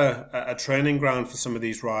bit of a training ground for some of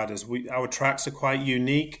these riders. Our tracks are quite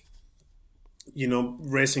unique.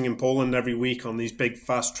 Racing in Poland every week on these big,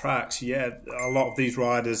 fast tracks, yeah, a lot of these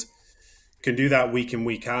riders can do that week in,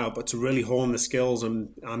 week out. But to really hone the skills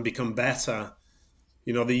and become better,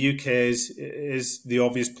 the UK is the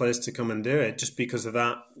obvious place to come and do it, just because of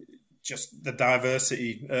that. Just the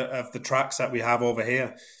diversity of the tracks that we have over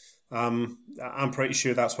here. I'm pretty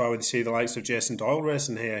sure that's why we see the likes of Jason Doyle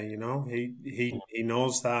racing here. He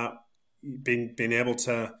knows that being able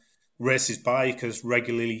to race his bike as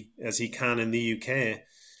regularly as he can in the UK,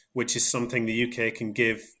 which is something the UK can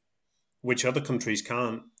give, which other countries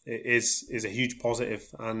can't, is a huge positive.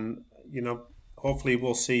 And hopefully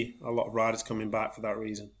we'll see a lot of riders coming back for that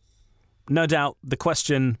reason. No doubt the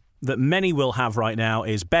question that many will have right now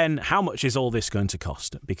is, Ben, how much is all this going to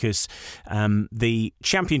cost? Because the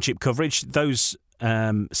Championship coverage, those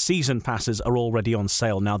season passes are already on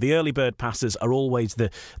sale. Now, the early bird passes are always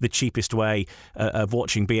the cheapest way of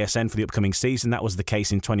watching BSN for the upcoming season. That was the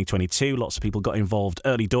case in 2022. Lots of people got involved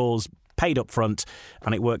early doors, paid up front,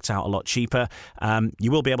 and it worked out a lot cheaper.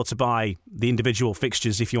 You will be able to buy the individual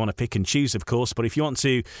fixtures if you want to pick and choose, of course, but if you want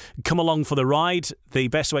to come along for the ride, the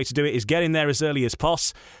best way to do it is get in there as early as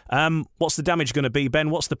possible. What's the damage going to be,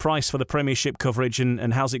 Ben? What's the price for the Premiership coverage,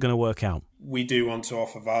 and how's it going to work out? We do want to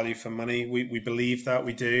offer value for money. We believe that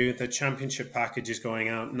we do. The Championship package is going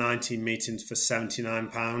out 19 meetings for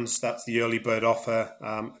 £79. That's the early bird offer,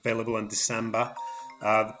 available in December.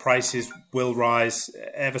 The prices will rise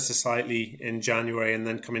ever so slightly in January and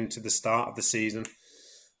then come into the start of the season.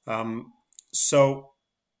 So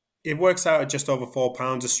It works out at just over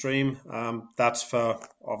 £4 a stream. That's for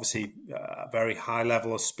obviously a very high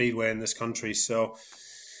level of speedway in this country. So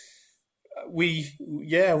we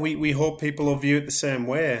hope people will view it the same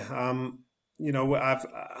way. I've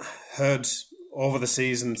heard over the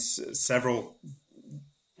seasons several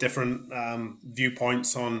different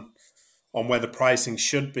viewpoints on where the pricing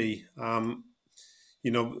should be.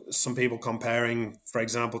 Some people comparing, for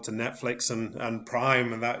example, to Netflix and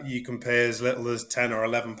Prime, and that you can pay as little as £10 or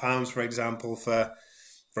 £11, for example, for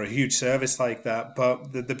a huge service like that.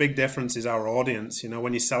 But the big difference is our audience.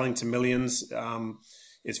 When you're selling to millions,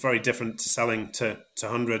 it's very different to selling to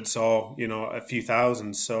hundreds or a few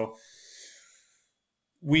thousand. So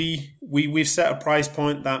we've set a price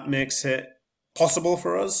point that makes it possible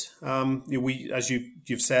for us. As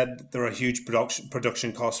you've said, there are huge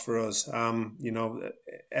production costs for us.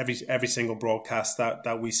 Every single broadcast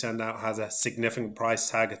that we send out has a significant price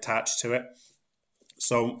tag attached to it.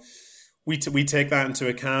 So we take that into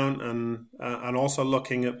account, and also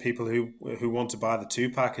looking at people who want to buy the two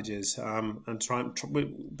packages, and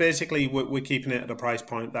basically we're keeping it at a price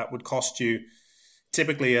point that would cost you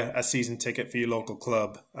typically a season ticket for your local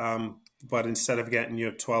club. But instead of getting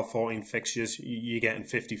your 12, 14 fixtures, you're getting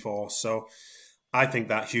 54. So I think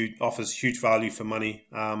that offers huge value for money.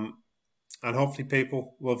 And hopefully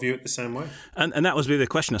people will view it the same way. And that was the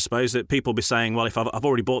question, I suppose, that people will be saying, well, if I've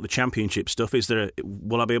already bought the Championship stuff,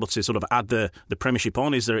 will I be able to sort of add the Premiership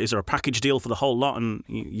on? Is there a package deal for the whole lot? And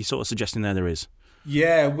you're sort of suggesting there is.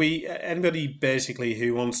 Yeah, anybody basically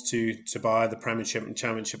who wants to buy the Premiership and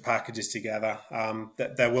Championship packages together,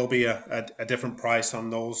 there will be a different price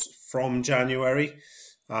on those from January.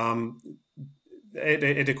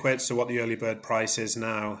 It equates to what the early bird price is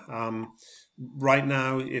now. Right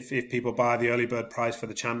now, if people buy the early bird price for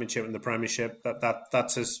the Championship and the Premiership,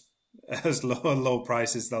 that's as low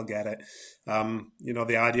price as they'll get it.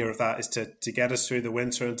 The idea of that is to get us through the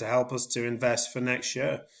winter and to help us to invest for next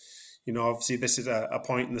year. Obviously this is a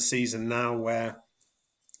point in the season now where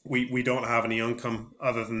we don't have any income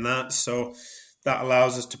other than that. So that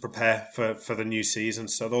allows us to prepare for the new season.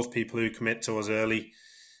 So those people who commit to us early,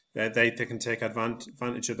 they can take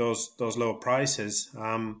advantage of those lower prices.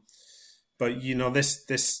 But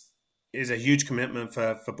this is a huge commitment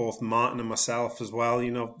for both Martin and myself as well.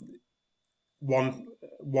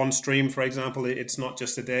 One stream, for example, it's not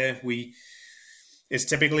just a day. It's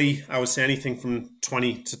typically, I would say, anything from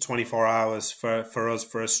 20 to 24 hours for us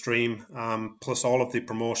for a stream, plus all of the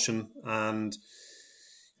promotion and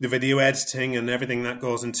the video editing and everything that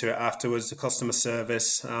goes into it afterwards, the customer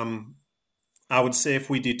service. I would say if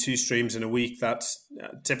we do 2 streams in a week, that's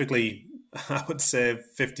typically, I would say,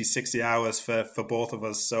 50, 60 hours for both of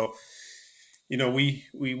us. So,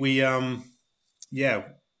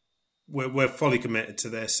 we're fully committed to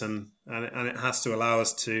this, and it has to allow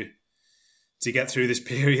us to get through this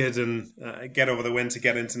period and get over the winter,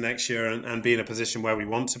 get into next year, and be in a position where we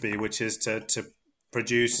want to be, which is to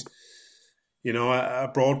produce, a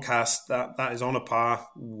broadcast that is on a par.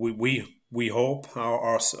 We hope,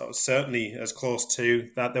 or certainly as close to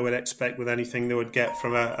that they would expect with anything they would get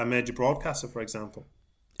from a major broadcaster, for example.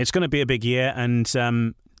 It's going to be a big year, and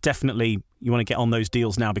definitely you want to get on those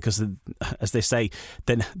deals now because, as they say,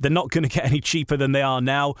 they're not going to get any cheaper than they are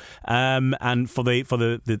now. And for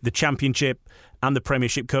the Championship and the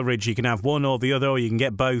Premiership coverage, you can have one or the other, or you can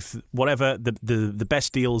get both. Whatever the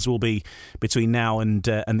best deals will be between now and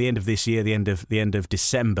the end of this year, the end of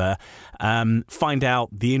December. Find out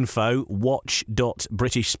the info.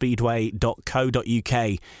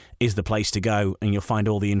 watch.britishspeedway.co.uk is the place to go, and you'll find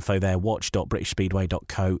all the info there.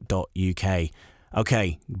 watch.britishspeedway.co.uk.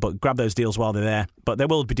 Okay, but grab those deals while they're there. But there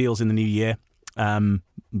will be deals in the new year.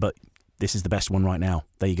 But this is the best one right now.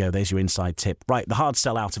 There you go. There's your inside tip. Right, the hard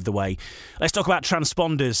sell out of the way. Let's talk about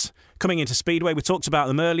transponders coming into Speedway. We talked about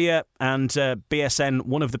them earlier, and BSN,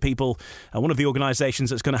 one of the organisations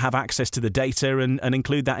that's going to have access to the data and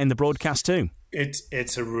include that in the broadcast too.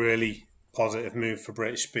 It's a really positive move for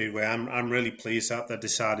British Speedway. I'm really pleased that they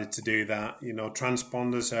decided to do that.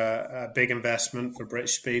 Transponders are a big investment for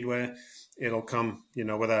British Speedway. It'll come,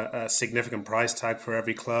 with a significant price tag for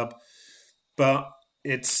every club, but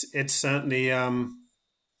it's certainly,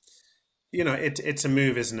 it's a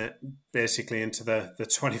move, isn't it? Basically into the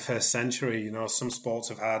 21st century. Some sports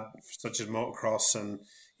have had, such as motocross, and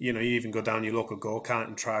you even go down your local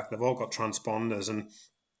go-karting track. They've all got transponders, and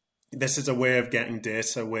this is a way of getting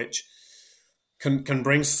data which can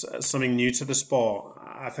bring something new to the sport.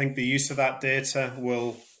 I think the use of that data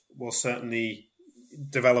will certainly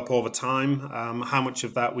develop over time. How much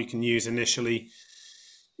of that we can use initially,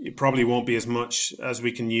 it probably won't be as much as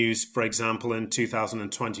we can use, for example, in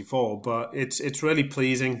 2024. But it's really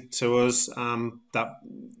pleasing to us that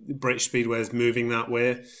British Speedway is moving that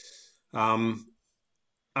way, and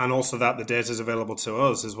also that the data is available to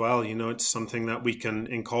us as well. You know, it's something that we can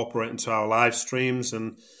incorporate into our live streams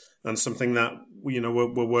and something that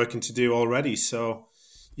we're working to do already. So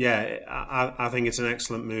yeah, I think it's an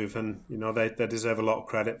excellent move, and they deserve a lot of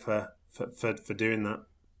credit for doing that.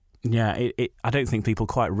 Yeah, I don't think people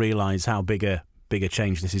quite realise how big a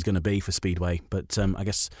change this is going to be for Speedway, but I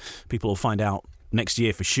guess people will find out next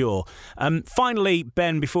year for sure. Finally,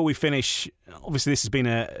 Ben, before we finish, obviously this has been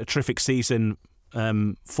a terrific season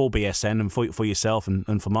for BSN and for yourself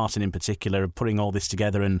and for Martin in particular, putting all this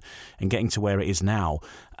together and getting to where it is now.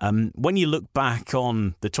 When you look back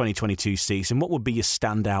on the 2022 season, what would be your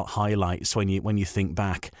standout highlights when you think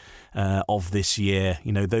back of this year?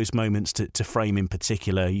 You know, those moments to frame in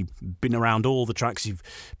particular. You've been around all the tracks.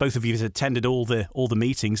 Both of you have attended all the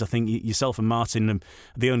meetings. I think yourself and Martin are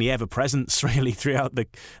the only ever presence really throughout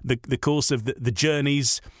the course of the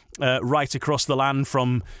journeys right across the land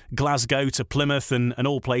from Glasgow to Plymouth and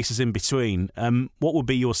all places in between. What would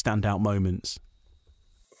be your standout moments?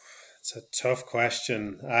 It's a tough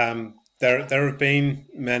question. There have been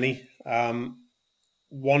many.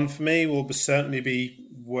 One for me will certainly be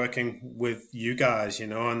working with you guys,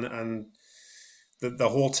 and the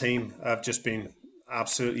whole team have just been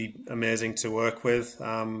absolutely amazing to work with.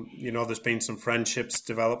 There's been some friendships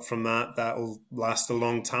developed from that will last a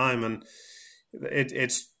long time, and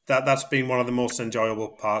that's been one of the most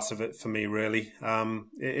enjoyable parts of it for me, really.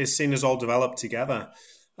 It's seen us all develop together.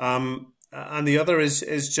 And the other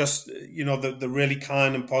is just, the really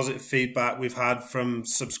kind and positive feedback we've had from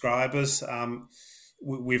subscribers.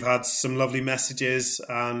 We've had some lovely messages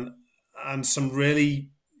and some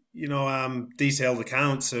really, detailed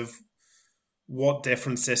accounts of what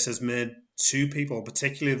difference this has made to people,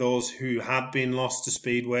 particularly those who had been lost to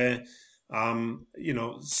Speedway.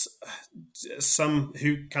 Some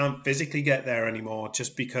who can't physically get there anymore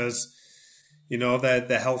just because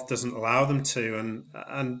their health doesn't allow them to,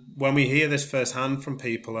 and when we hear this firsthand from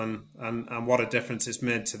people and what a difference it's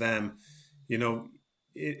made to them,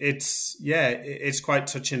 it's quite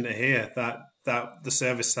touching to hear that the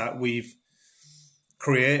service that we've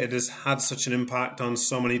created has had such an impact on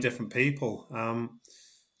so many different people.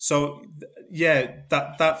 So yeah,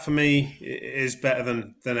 that for me is better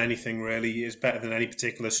than anything really. Is better than any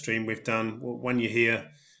particular stream we've done. When you hear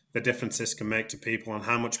the difference this can make to people and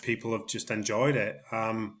how much people have just enjoyed it,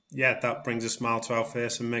 that brings a smile to our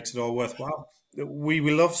face and makes it all worthwhile. We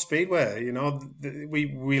love Speedway,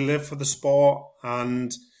 we live for the sport,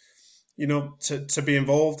 and to be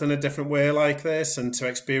involved in a different way like this and to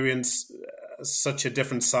experience such a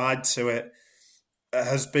different side to it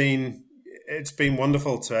it's been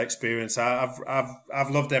wonderful to experience. I've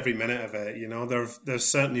loved every minute of it. There's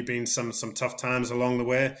certainly been some tough times along the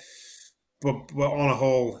way. But on a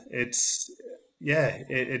whole, it's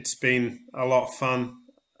been a lot of fun,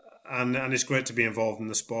 and it's great to be involved in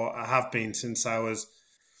the sport. I have been since I was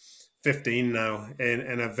 15 now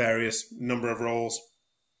in a various number of roles,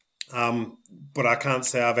 but I can't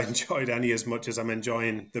say I've enjoyed any as much as I'm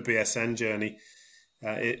enjoying the BSN journey.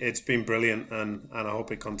 It's been brilliant, and I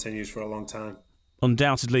hope it continues for a long time.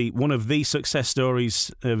 Undoubtedly one of the success stories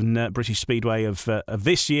of British Speedway of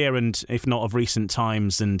this year, and if not of recent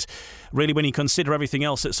times. And really, when you consider everything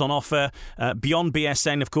else that's on offer, beyond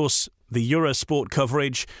BSN, of course, the Eurosport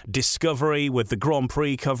coverage, Discovery with the Grand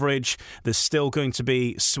Prix coverage. There's still going to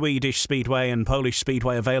be Swedish Speedway and Polish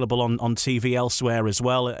Speedway available on TV elsewhere as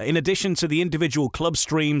well. In addition to the individual club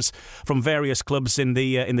streams from various clubs in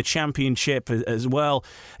the championship as well.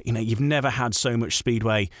 You've never had so much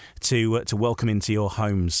Speedway to welcome into your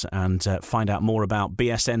homes. And find out more about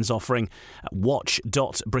BSN's offering at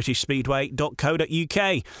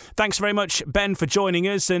watch.britishspeedway.co.uk. Thanks very much, Ben, for joining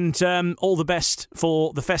us, and all the best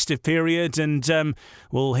for the festive period. And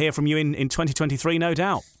we'll hear from you in 2023, no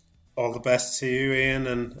doubt. All the best to you, Ian,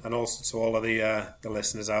 and also to all of the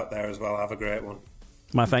listeners out there as well. Have a great one.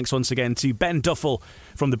 My thanks once again to Ben Duffill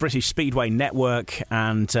from the British Speedway Network,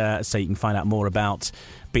 and so you can find out more about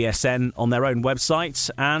BSN on their own website.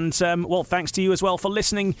 And thanks to you as well for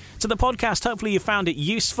listening to the podcast. Hopefully you found it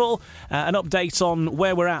useful. An update on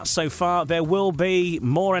where we're at so far. There will be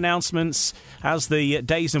more announcements as the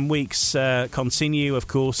days and weeks continue, of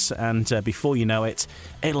course, and before you know it,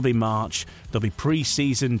 it'll be March. There'll be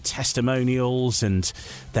pre-season testimonials, and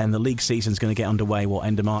then the league season's going to get underway,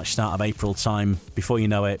 end of March, start of April time. Before you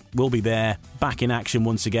know it, we'll be there, back in action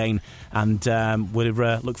once again, and we'll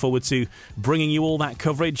look forward to bringing you all that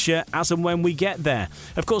coverage coverage as and when we get there.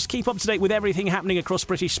 Of course, keep up to date with everything happening across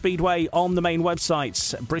British Speedway on the main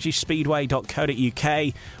websites,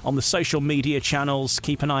 britishspeedway.co.uk, on the social media channels.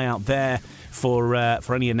 Keep an eye out there for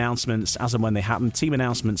any announcements as and when they happen. Team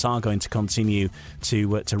announcements are going to continue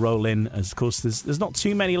to roll in. As of course, there's not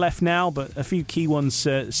too many left now, but a few key ones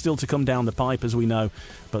still to come down the pipe, as we know.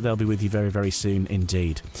 But they'll be with you very, very soon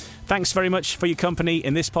indeed. Thanks very much for your company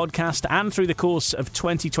in this podcast and through the course of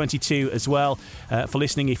 2022 as well. For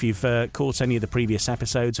listening, if you've caught any of the previous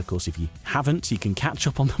episodes, of course, if you haven't, you can catch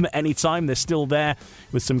up on them at any time. They're still there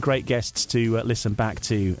with some great guests to listen back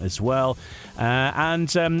to as well. And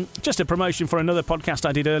just a promotion for another podcast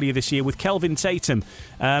I did earlier this year with Kelvin Tatum.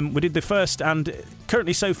 We did the first and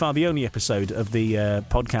currently so far the only episode of the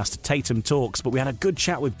podcast Tatum Talks, but we had a good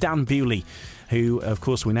chat with Dan Bewley, who, of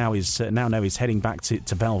course, we now know is heading back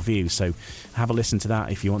to Bellevue. So have a listen to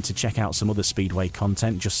that if you want to check out some other Speedway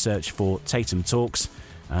content. Just search for Tatum Talks.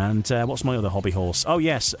 And what's my other hobby horse? Oh,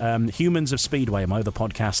 yes, Humans of Speedway, my other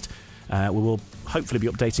podcast. We will hopefully be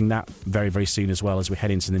updating that very, very soon as well as we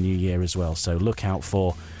head into the new year as well. So look out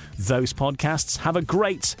for those podcasts. Have a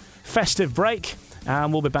great festive break.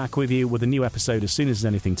 And we'll be back with you with a new episode as soon as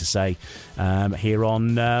there's anything to say here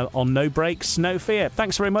on No Breaks, No Fear.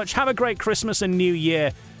 Thanks very much. Have a great Christmas and New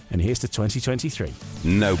Year. And here's to 2023.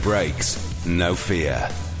 No Breaks, No Fear.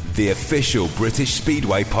 The official British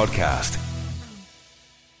Speedway podcast.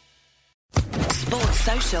 Sports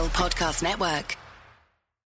Social Podcast Network.